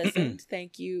 If you listened,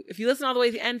 thank you. If you listened all the way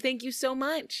to the end, thank you so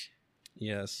much.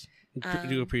 Yes. We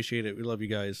do appreciate it. We love you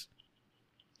guys.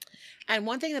 And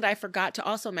one thing that I forgot to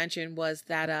also mention was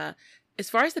that as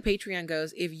far as the Patreon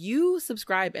goes, if you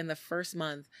subscribe in the first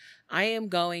month, I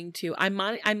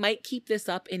might keep this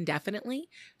up indefinitely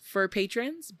for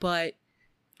patrons, but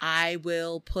I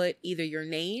will put either your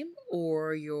name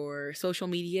or your social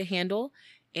media handle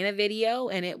in a video,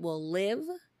 and it will live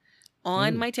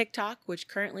on my TikTok, which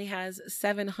currently has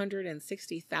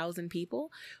 760,000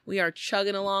 people. We are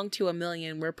chugging along to 1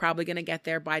 million. We're probably going to get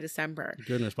there by December.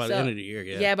 Goodness, by the end of the year,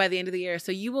 yeah. Yeah, by the end of the year.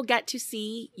 So you will get to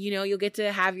see, you'll get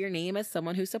to have your name as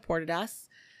someone who supported us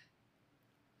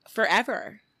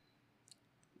forever.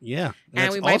 Yeah.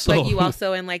 And we might put you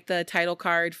also in like the title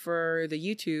card for the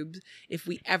YouTubes if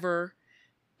we ever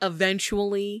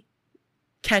eventually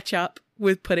catch up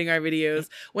with putting our videos.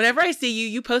 Whenever I see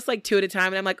you post like 2 at a time,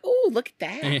 and I'm like, oh, look at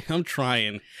that. I'm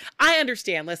trying. I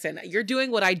understand. Listen, you're doing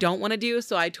what I don't want to do,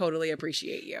 so I totally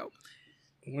appreciate you.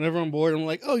 Whenever I'm bored, I'm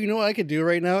like, oh, you know what I could do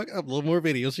right now? Upload more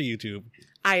videos to YouTube.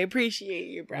 I appreciate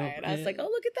you, Brian. I was like, oh,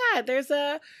 look at that. There's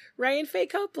a Ryan Faye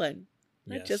Copeland.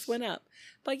 That just went up.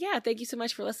 But yeah, thank you so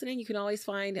much for listening. You can always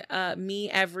find me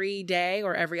every day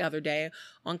or every other day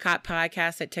on Cot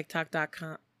Podcast at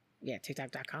TikTok.com. Yeah,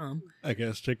 TikTok.com. I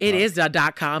guess TikTok. It is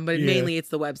 .com, but mainly it's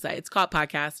the website. It's Caught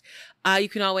Podcast. You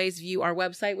can always view our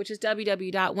website, which is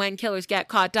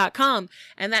www.whenkillersgetcaught.com.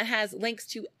 And that has links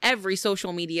to every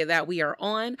social media that we are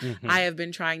on. I have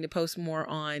been trying to post more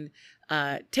on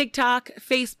TikTok,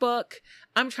 Facebook.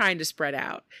 I'm trying to spread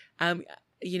out.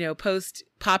 Post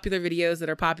popular videos that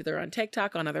are popular on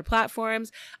TikTok, on other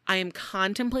platforms. I am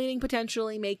contemplating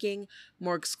potentially making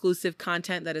more exclusive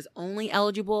content that is only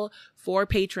eligible for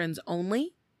patrons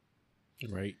only.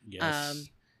 Right. Yes.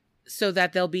 So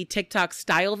that there'll be TikTok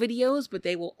style videos, but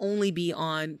they will only be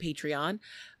on Patreon.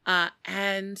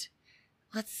 And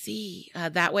let's see,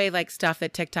 that way, like stuff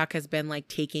that TikTok has been like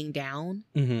taking down,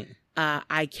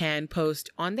 I can post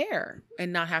on there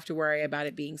and not have to worry about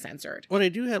it being censored. Well, they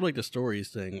do have like the stories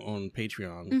thing on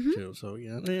Patreon too. So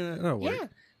yeah, that'll work.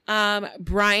 Yeah.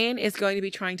 Brian is going to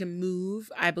be trying to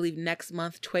move, I believe, next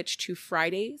month Twitch to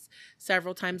Fridays,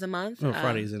 several times a month. No,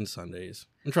 Fridays and Sundays.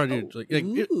 I'm trying to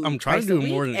do I'm trying twice to do a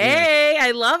more week. than Hey, I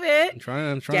love it. I'm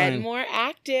trying. Getting more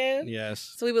active.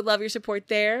 Yes. So we would love your support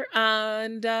there.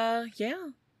 And yeah.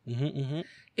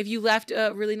 If you left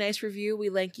a really nice review, we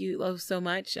thank you so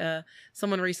much.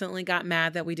 Someone recently got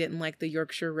mad that we didn't like the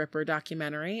Yorkshire Ripper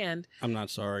documentary, and I'm not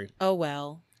sorry. oh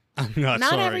well. I'm not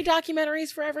sorry. Not every documentary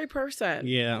is for every person.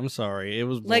 Yeah, I'm sorry. It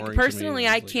was boring like personally, to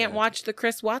me. I can't watch the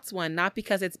Chris Watts one, not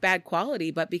because it's bad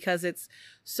quality, but because it's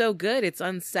so good. It's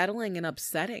unsettling and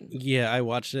upsetting. Yeah, I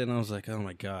watched it and I was like, oh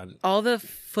my God. All the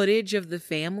footage of the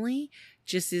family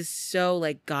just is so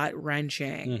like gut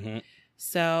wrenching.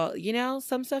 So,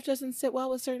 some stuff doesn't sit well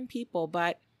with certain people,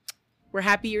 but we're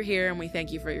happy you're here and we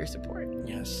thank you for your support.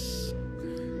 Yes.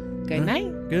 Good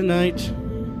night. Good night.